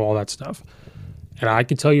shakes, all that stuff. And I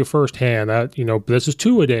can tell you firsthand that, this is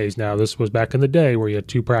 2-a-days now. This was back in the day where you had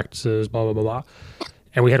 2 practices, blah, blah, blah, blah.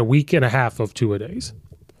 And we had a week and a half of 2-a-days.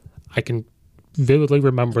 I can vividly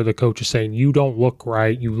remember the coaches saying, you don't look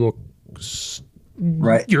right. You look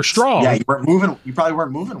right. You're strong. Yeah, you weren't moving. You probably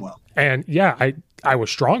weren't moving well. And yeah, I was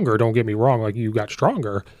stronger. Don't get me wrong. Like, you got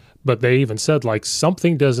stronger, but they even said, like,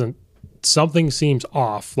 something seems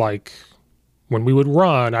off. Like, when we would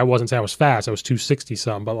run, I wasn't saying I was fast. I was 260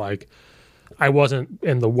 some, but like, I wasn't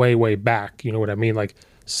in the way back. You know what I mean? Like,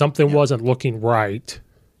 something wasn't looking right.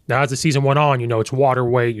 Now, as the season went on, it's water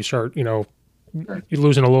weight. You start, you're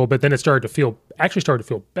losing a little bit. Then it started to feel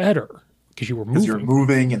better because you were moving. You're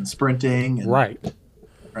moving and sprinting. And, right.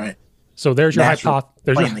 So there's your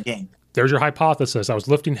hypothesis. There's your hypothesis. I was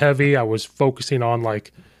lifting heavy. I was focusing on,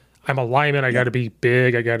 like, I'm a lineman. I got to be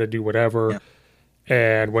big. I got to do whatever. Yeah.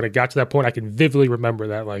 And when it got to that point, I can vividly remember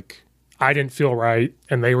that, like, I didn't feel right.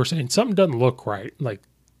 And they were saying something doesn't look right. Like,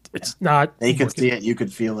 it's not. They could see it. You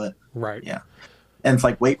could feel it. Right. Yeah. And it's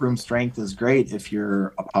like weight room strength is great if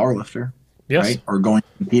you're a power lifter. Yes. Right. Or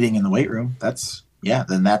competing in the weight room.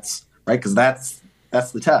 Then that's right. Because that's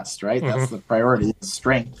the test, right? Mm-hmm. That's the priority is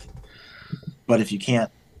strength. But if you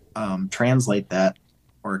can't translate that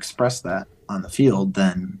or express that on the field,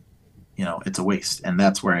 then, it's a waste. And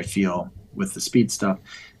that's where I feel with the speed stuff,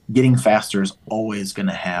 getting faster is always going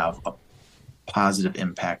to have a positive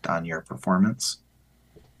impact on your performance.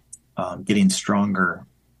 Getting stronger,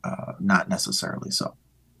 not necessarily so.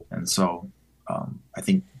 And so I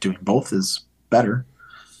think doing both is better.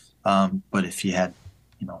 But if you had,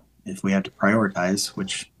 if we had to prioritize,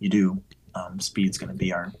 which you do, speed's going to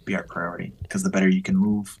be our priority, because the better you can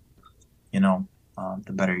move, the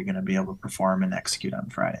better you're going to be able to perform and execute on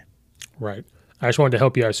Friday. Right. I just wanted to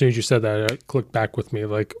help you. As soon as you said that, it clicked back with me.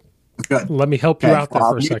 Like, good. Let me help you out there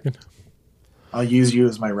for a second. I'll use you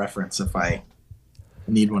as my reference if I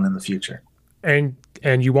need one in the future. And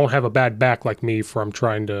And you won't have a bad back like me from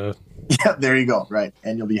trying to. Yeah, there you go. Right.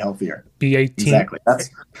 And you'll be healthier. Be 18. Exactly.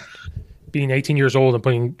 Being 18 years old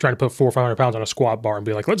and trying to put 400 or 500 pounds on a squat bar and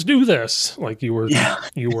be like, let's do this. Like you were. Yeah.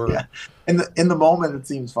 In the moment, it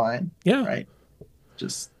seems fine. Yeah. Right.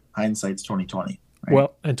 Just hindsight's 2020. Right?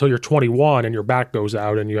 Well, until you're 21 and your back goes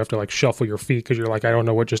out and you have to like shuffle your feet because you're like, I don't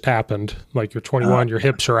know what just happened. Like you're 21, your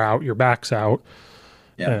hips are out, your back's out,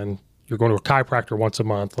 and you're going to a chiropractor once a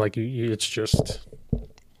month. Like it's just.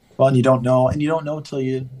 Well, and you don't know until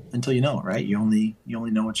you know, right? You only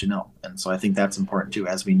know what you know, and so I think that's important too.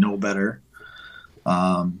 As we know better,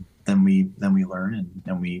 then we learn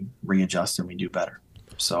and we readjust and we do better.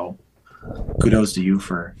 So, kudos to you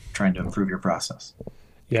for trying to improve your process.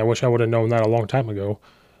 Yeah, I wish I would have known that a long time ago.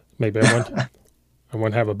 Maybe I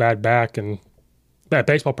wouldn't have a bad back. And at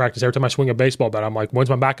baseball practice, every time I swing a baseball bat, I'm like, when's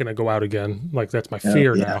my back going to go out again? Like that's my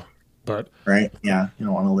fear now. But right, yeah, you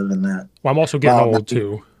don't want to live in that. Well, I'm also getting old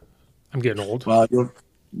too. I'm getting old. Well,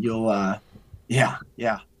 you'll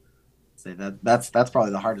yeah. Say that's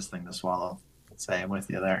probably the hardest thing to swallow. Say I'm with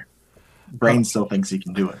you there. Brain still thinks he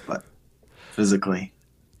can do it, but physically,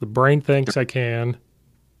 the brain thinks I can.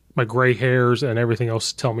 My gray hairs and everything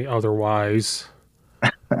else tell me otherwise.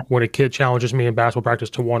 When a kid challenges me in basketball practice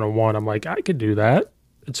to 1-on-1, I'm like, I could do that,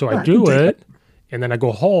 and so I do it. And then I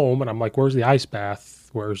go home and I'm like, where's the ice bath?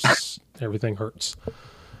 Where's everything hurts?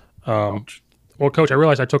 Well, Coach, I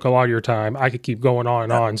realized I took a lot of your time. I could keep going on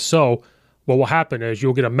and on. So what will happen is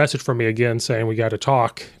you'll get a message from me again saying we got to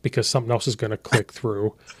talk because something else is going to click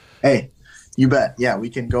through. Hey, you bet. Yeah, we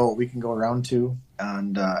can go around too,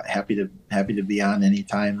 and happy to be on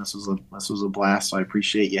anytime. This was a blast. So I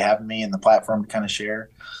appreciate you having me and the platform to kind of share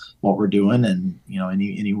what we're doing. And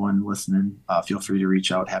anyone listening, feel free to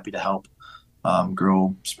reach out. Happy to help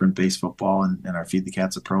grow sprint-based football and our Feed the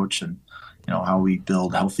Cats approach, and how we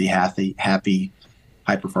build healthy, happy,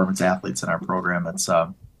 high-performance athletes in our program. It's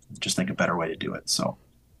just think a better way to do it. So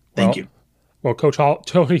thank you. Well, Coach Hall,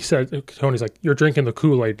 Tony's like, you're drinking the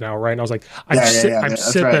Kool-Aid now, right? And I was like, I'm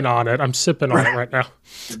sipping on it. I'm sipping on it right now.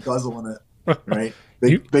 You're guzzling it, right?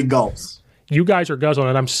 Big gulps. You guys are guzzling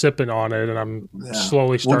it. I'm sipping on it, and I'm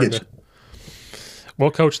slowly starting to.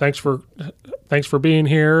 Well, Coach, thanks for being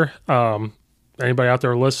here. Anybody out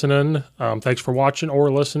there listening, thanks for watching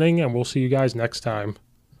or listening, and we'll see you guys next time.